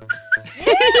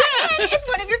 Yeah, and it's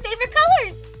one of your favorite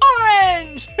colors.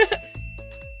 Orange!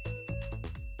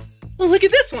 Well, look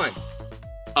at this one.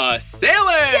 A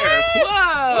sailor! Yes!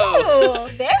 Whoa! Oh,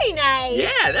 very nice.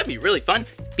 Yeah, that'd be really fun.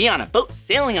 Be on a boat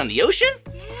sailing on the ocean?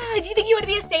 Yeah, do you think you want to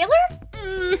be a sailor?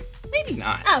 Maybe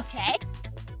not. Okay.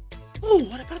 Oh,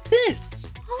 what about this?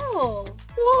 Oh.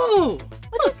 Whoa.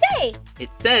 What's it say? It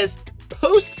says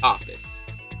post office.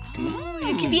 Oh,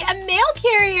 you could be a mail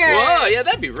carrier. Whoa, yeah,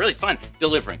 that'd be really fun.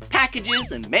 Delivering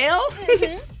packages and mail.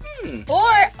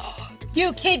 Or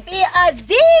you could be a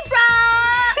zebra.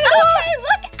 Okay,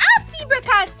 look out, zebra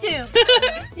costume.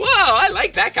 Whoa, I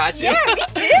like that costume. Yeah, me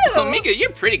too. Well, Meekah,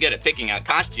 you're pretty good at picking out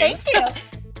costumes. Thank you.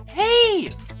 Hey,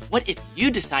 what if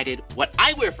you decided what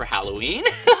I wear for Halloween?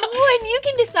 Oh, and you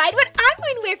can decide what I'm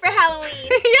going to wear for Halloween.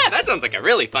 Yeah, that sounds like a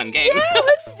really fun game. Yeah,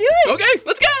 let's do it. Okay,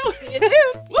 let's go. See you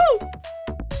soon. Woo.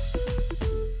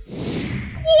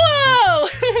 Whoa,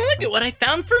 look at what I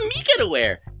found for Meekah to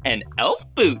wear. An elf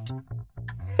boot.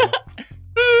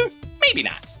 Maybe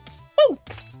not. Oh.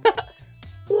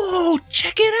 Whoa,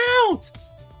 check it out.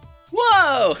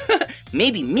 Whoa,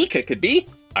 maybe Meekah could be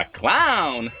a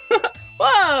clown.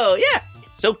 Whoa, yeah,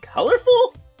 it's so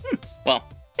colorful. Well,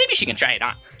 maybe she can try it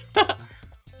on.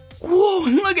 Whoa,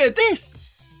 look at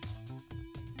this.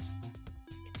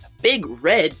 It's a big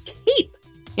red cape.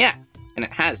 Yeah, and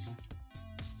it has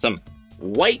some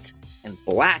white and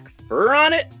black fur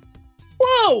on it.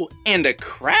 Whoa, and a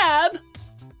crab.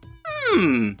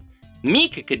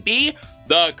 Meekah could be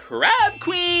the crab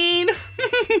queen.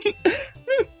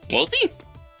 We'll see.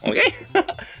 Okay.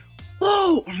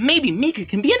 Whoa, or maybe Meekah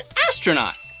can be an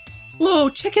astronaut. Whoa,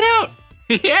 check it out.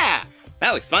 Yeah,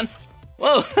 that looks fun.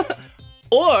 Whoa.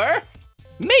 Or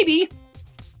maybe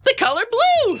the color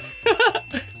blue.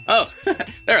 Oh,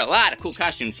 there are a lot of cool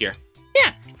costumes here.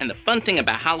 Yeah, and the fun thing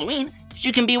about Halloween is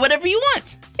you can be whatever you want.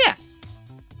 Yeah.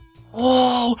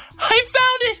 Oh, I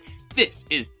found it. This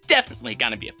is definitely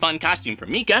gonna be a fun costume for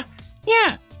Meekah.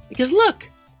 Yeah, because look,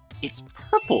 it's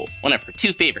purple, one of her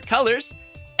 2 favorite colors.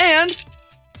 And,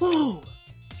 whoa,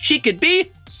 she could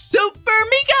be Super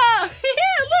Meekah.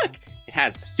 Yeah, look, it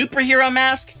has a superhero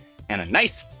mask and a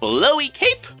nice flowy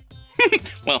cape.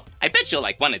 Well, I bet you'll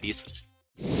like one of these.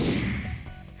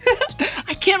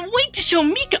 I can't wait to show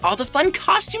Meekah all the fun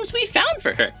costumes we found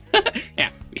for her.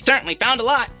 Yeah, we certainly found a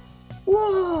lot.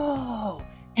 Whoa,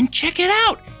 and check it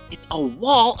out. It's a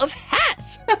wall of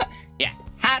hats. Yeah,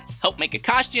 hats help make a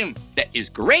costume that is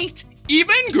great,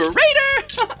 even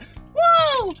greater.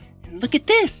 Whoa, and look at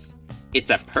this. It's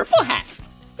a purple hat.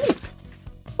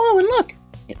 Oh, and look,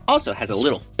 it also has a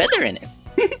little feather in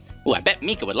it. Oh, I bet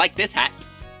Meekah would like this hat.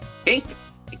 Okay,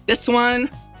 take this one.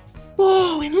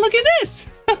 Whoa, and look at this.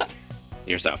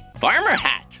 There's a farmer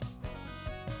hat.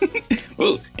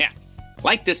 Oh, yeah,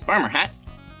 like this farmer hat.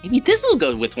 Maybe this will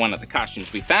go with one of the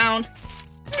costumes we found.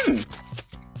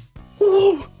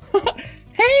 Whoa.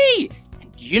 Hey,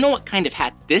 and do you know what kind of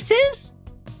hat this is?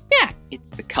 Yeah, it's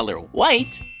the color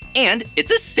white, and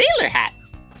it's a sailor hat.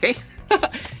 Okay,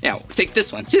 yeah, we'll take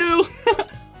this one too.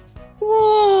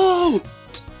 Whoa.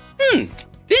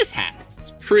 This hat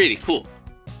is pretty cool.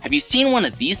 Have you seen one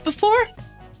of these before?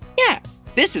 Yeah,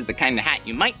 this is the kind of hat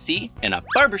you might see in a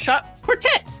barbershop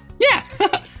quartet. Yeah.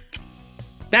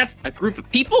 That's a group of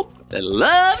people that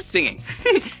love singing.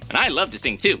 And I love to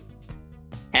sing too.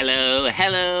 Hello,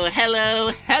 hello,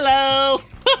 hello, hello.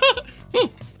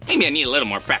 Maybe I need a little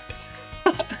more practice.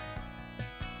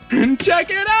 Check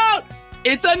it out.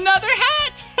 It's another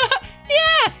hat.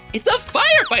 Yeah, it's a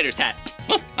firefighter's hat.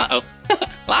 Uh-oh,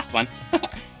 last one.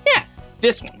 Yeah,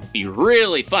 this one would be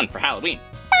really fun for Halloween.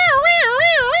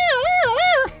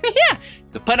 Yeah,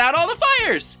 to put out all the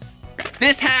fires. Grab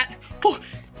this hat. Oh,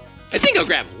 I think I'll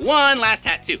grab one last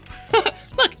hat too.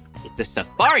 Look, it's a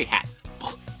safari hat.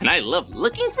 Oh, and I love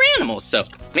looking for animals, so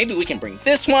maybe we can bring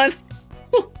this one.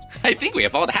 Oh, I think we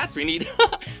have all the hats we need.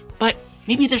 But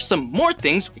maybe there's some more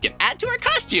things we can add to our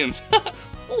costumes.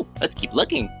 Oh, let's keep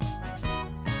looking.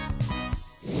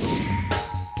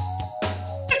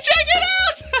 Check it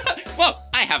out! Well,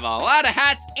 I have a lot of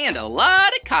hats and a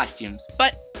lot of costumes,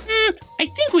 but I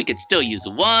think we could still use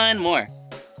one more.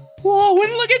 Whoa,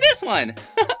 and look at this one.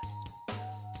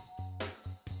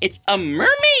 It's a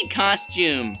mermaid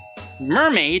costume.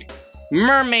 Mermaid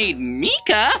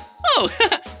Meekah? Oh,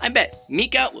 I bet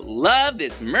Meekah will love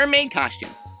this mermaid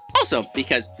costume. Also,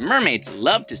 because mermaids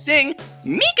love to sing,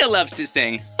 Meekah loves to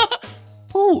sing.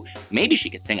 Oh, maybe she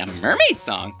could sing a mermaid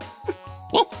song.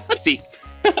 Well, let's see.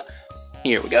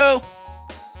 Here we go.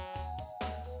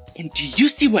 And do you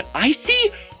see what I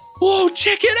see? Whoa,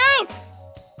 check it out.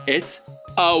 It's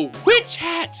a witch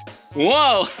hat.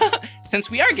 Whoa, since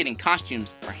we are getting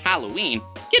costumes for Halloween,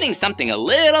 getting something a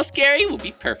little scary will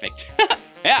be perfect.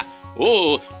 Yeah,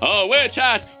 ooh, a witch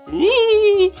hat,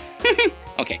 ooh.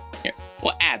 Okay, here,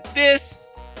 we'll add this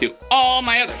to all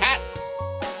my other hats.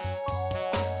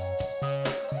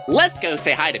 Let's go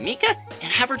say hi to Meekah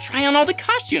and have her try on all the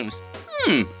costumes.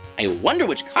 I wonder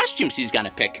which costume she's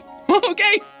gonna pick.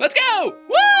 Okay, let's go!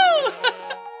 Woo!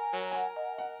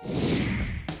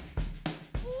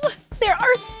 There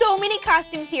are so many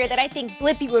costumes here that I think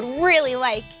Blippi would really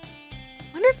like.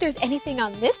 Wonder if there's anything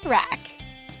on this rack.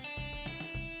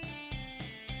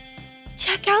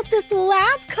 Check out this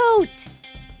lab coat.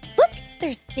 Look,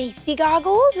 there's safety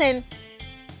goggles and...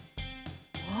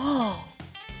 Whoa,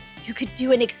 you could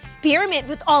do an experiment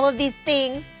with all of these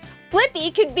things.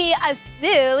 Blippi could be a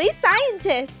silly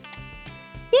scientist.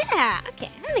 Yeah,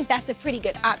 okay, I think that's a pretty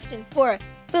good option for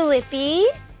Blippi.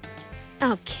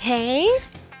 Okay,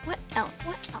 what else,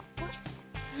 what else, what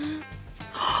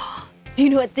else? Do you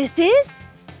know what this is?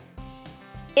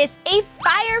 It's a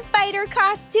firefighter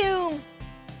costume.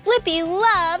 Blippi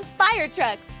loves fire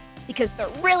trucks because they're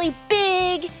really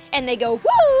big and they go woo,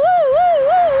 woo, woo,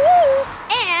 woo, woo,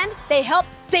 and they help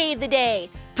save the day.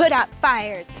 Put out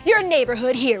fires, your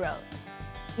neighborhood heroes.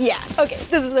 Yeah, okay,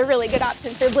 this is a really good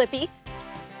option for Blippi.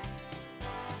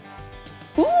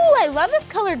 Ooh, I love this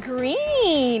color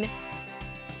green.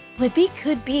 Blippi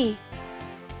could be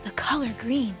the color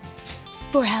green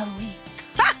for Halloween.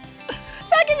 Ha!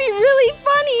 That could be really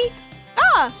funny.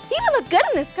 Ah, he would look good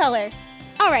in this color.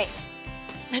 All right,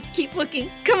 let's keep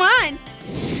looking. Come on.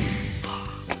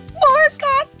 More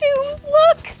costumes,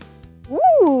 look.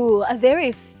 Ooh, a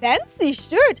very fancy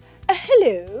shirt.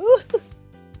 Hello.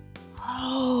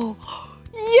 Oh,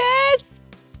 yes.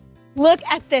 Look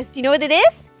at this. Do you know what it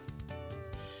is?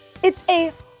 It's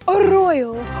a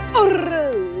royal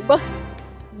robe.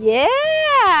 Yeah,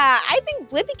 I think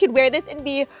Blippi could wear this and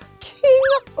be King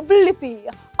Blippi.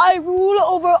 I rule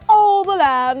over all the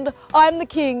land. I'm the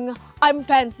king. I'm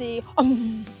fancy.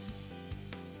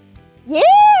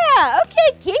 Yeah,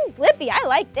 okay, King Blippi. I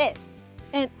like this.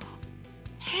 And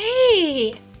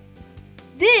hey,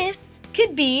 this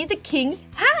could be the king's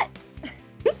hat.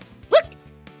 Look,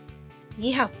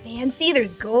 see how fancy?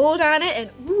 There's gold on it,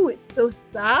 and ooh, it's so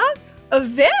soft. A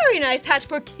very nice hat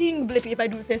for King Blippi, if I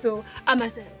do say so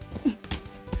myself.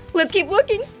 Let's keep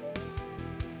looking.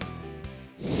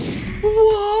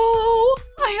 Whoa,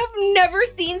 I have never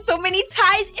seen so many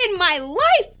ties in my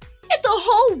life. It's a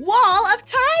whole wall of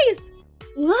ties.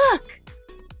 Look,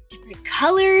 different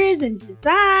colors and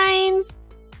designs.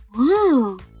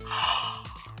 Wow.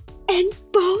 And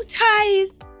bow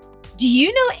ties. Do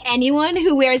you know anyone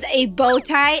who wears a bow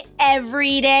tie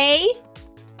every day?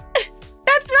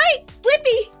 That's right,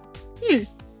 Blippi. I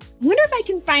wonder if I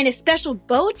can find a special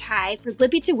bow tie for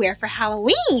Blippi to wear for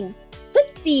Halloween.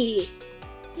 Let's see.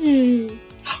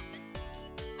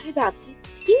 What about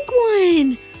this pink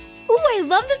one? Ooh, I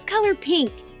love this color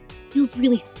pink. Feels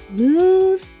really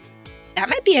smooth. That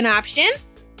might be an option.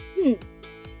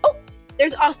 Oh,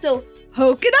 there's also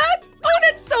polka dots. Oh,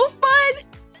 that's so fun.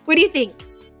 What do you think?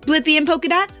 Blippi and polka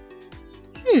dots?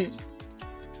 I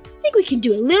think we can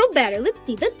do a little better. Let's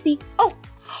see, let's see. Oh,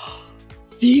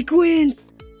 sequins.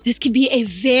 This could be a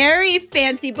very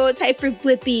fancy bow tie for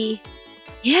Blippi.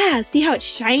 Yeah, see how it's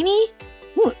shiny?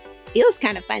 Ooh, feels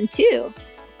kind of fun too.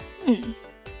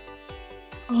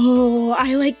 Oh,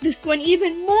 I like this one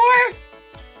even more.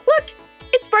 Look,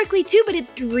 it's sparkly too, but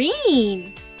it's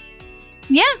green.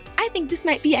 Yeah, I think this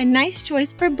might be a nice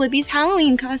choice for Blippi's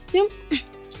Halloween costume.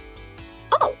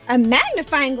 Oh, a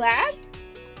magnifying glass.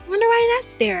 I wonder why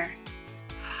that's there.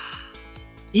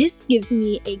 This gives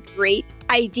me a great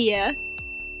idea.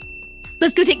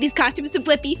 Let's go take these costumes to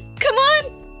Blippi. Come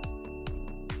on.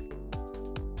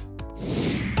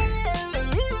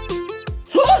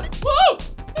 Whoa!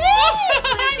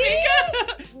 Hi,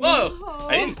 Meekah! Whoa,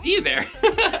 I didn't see you there.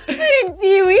 I didn't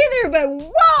see you either, but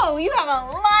whoa, you have a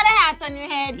lot of hats on your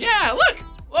head. Yeah, look.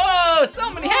 Whoa,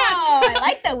 so many hats. Oh, I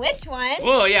like the witch one.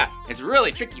 Whoa, yeah, it's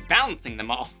really tricky balancing them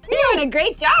all. You're doing a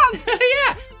great job.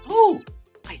 Yeah. Oh,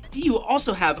 I see you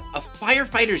also have a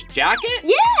firefighter's jacket.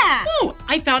 Yeah. Oh,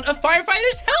 I found a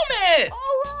firefighter's helmet.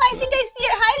 Oh, well, I think I see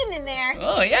it hiding in there.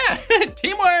 Oh, yeah.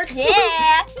 Teamwork.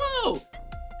 Yeah. Whoa. Is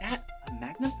that a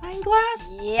magnifying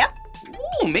glass? Yep.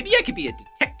 Oh, maybe I could be a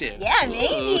detective. Yeah,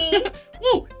 maybe.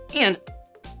 Whoa, and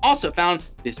also found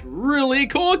this really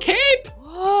cool cape.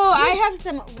 Oh, I have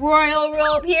some royal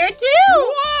robe here too.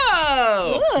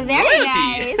 Whoa. Ooh, very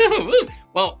nice.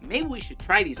 Well, maybe we should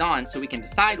try these on so we can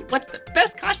decide what's the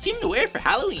best costume to wear for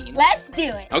Halloween. Let's do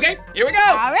it. Okay, here we go.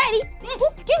 Alrighty. Woo,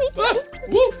 Gimme.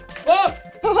 Woo. Whoa.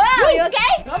 Wow, you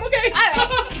okay? I'm okay. All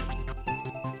right.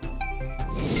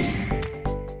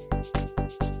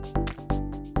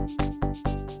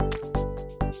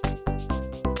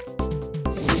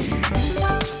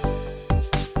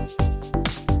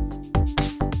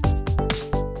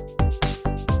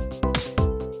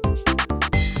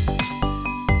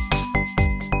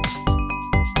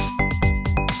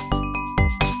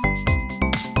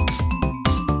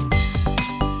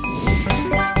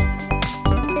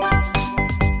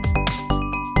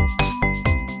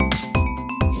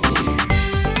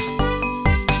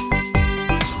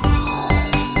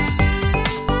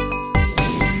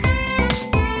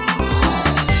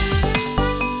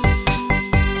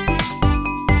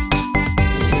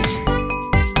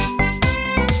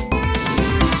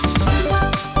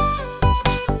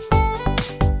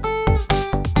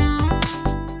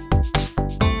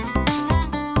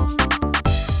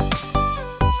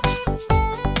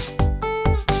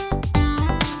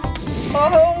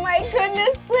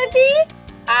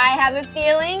 have a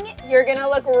feeling you're gonna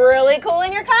look really cool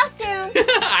in your costume.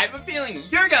 I have a feeling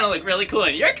you're gonna look really cool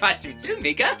in your costume too,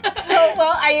 Meekah. Oh,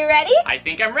 well, are you ready? I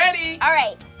think I'm ready. All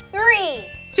right, 3,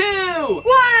 2,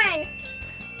 1.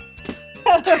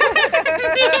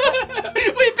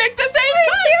 We picked the same I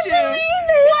costume. can't believe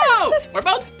it. Whoa, we're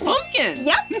both pumpkins.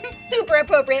 Yep, super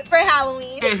appropriate for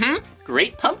Halloween. Mm-hmm.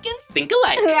 Great pumpkins think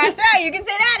alike. That's right, you can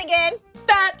say that again.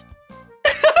 That.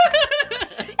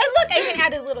 And look, I even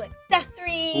added a little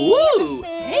accessory. Ooh,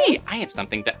 hey, I have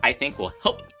something that I think will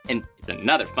help you, and it's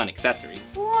another fun accessory.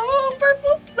 Whoa,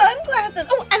 purple sunglasses.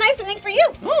 Oh, and I have something for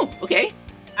you. Oh, okay.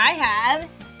 I have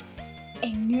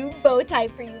a new bow tie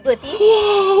for you, Blippi.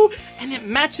 Whoa, and it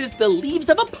matches the leaves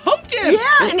of a pumpkin.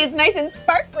 Yeah, and it's nice and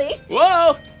sparkly.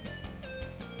 Whoa.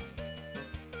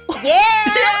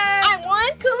 Yeah, I'm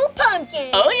one cool pumpkin.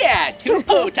 Oh yeah, 2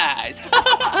 bow ties.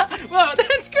 Whoa,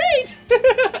 that's great.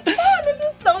 Oh, this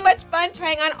was so much fun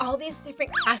trying on all these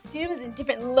different costumes and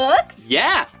different looks.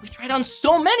 Yeah, we tried on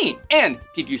so many. And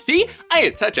did you see? I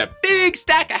had such a big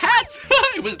stack of hats.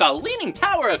 It was the Leaning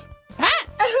Tower of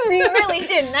hats. You really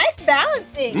did. Nice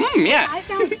balancing. Yeah. I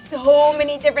found so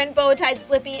many different bow ties,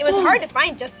 Blippi. It was hard to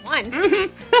find just one.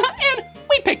 And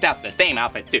we picked out the same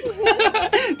outfit too.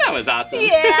 That was awesome.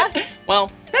 Yeah.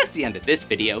 Well, that's the end of this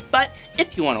video, but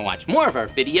if you want to watch more of our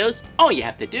videos, all you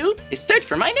have to do is search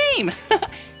for my name.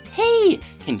 Hey,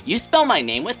 can you spell my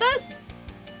name with us?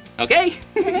 Okay,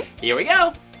 here we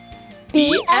go.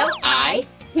 B-L-I-P-P-I.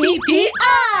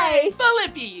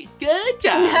 Blippi, good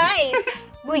job. Nice.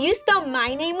 Will you spell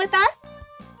my name with us?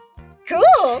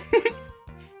 Cool.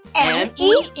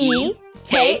 M-E-E-K-A-H.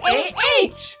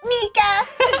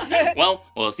 Meekah. Well,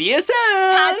 we'll see you soon.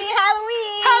 Happy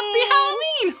Halloween. Happy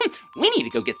Halloween. We need to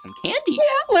go get some candy.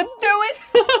 Yeah, let's do it.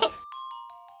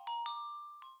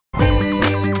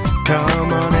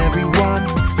 Come on everyone,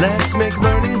 let's make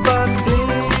learning